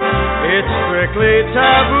know it's strictly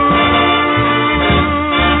taboo,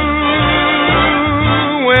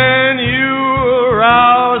 when you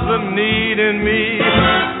arouse the need in me,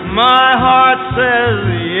 my heart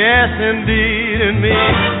says yes indeed in me.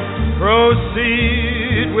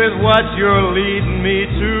 Proceed with what you're leading me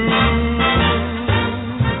to.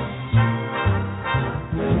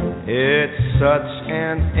 It's such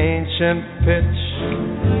an ancient pitch,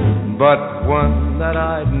 but one that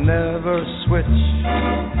I'd never switch,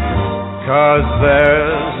 'cause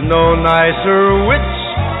there's no nicer witch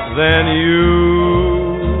than you.